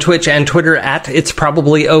me on Twitch and Twitter at It's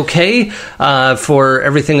Probably Okay. For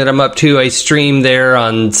everything that I'm up to, I stream there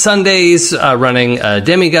on Sundays, running a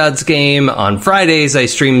Demigods game. On Fridays, I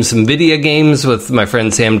stream some video games with my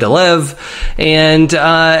friend Sam Delev. And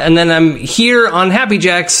then I'm here on Happy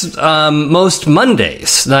Jacks most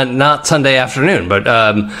Mondays. Not Sunday afternoon, but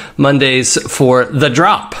Mondays for The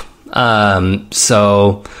Drop.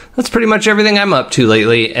 So that's pretty much everything I'm up to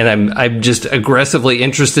lately, and I'm just aggressively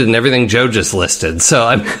interested in everything Joe just listed. So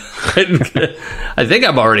I think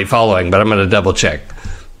I'm already following, but I'm going to double check.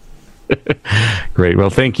 Great. Well,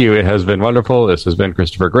 thank you. It has been wonderful. This has been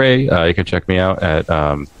Christopher Gray. You can check me out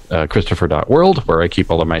at Christopher.world, where I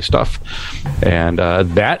keep all of my stuff. And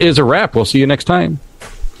that is a wrap. We'll see you next time.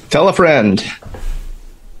 Tell a friend.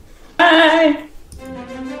 Bye.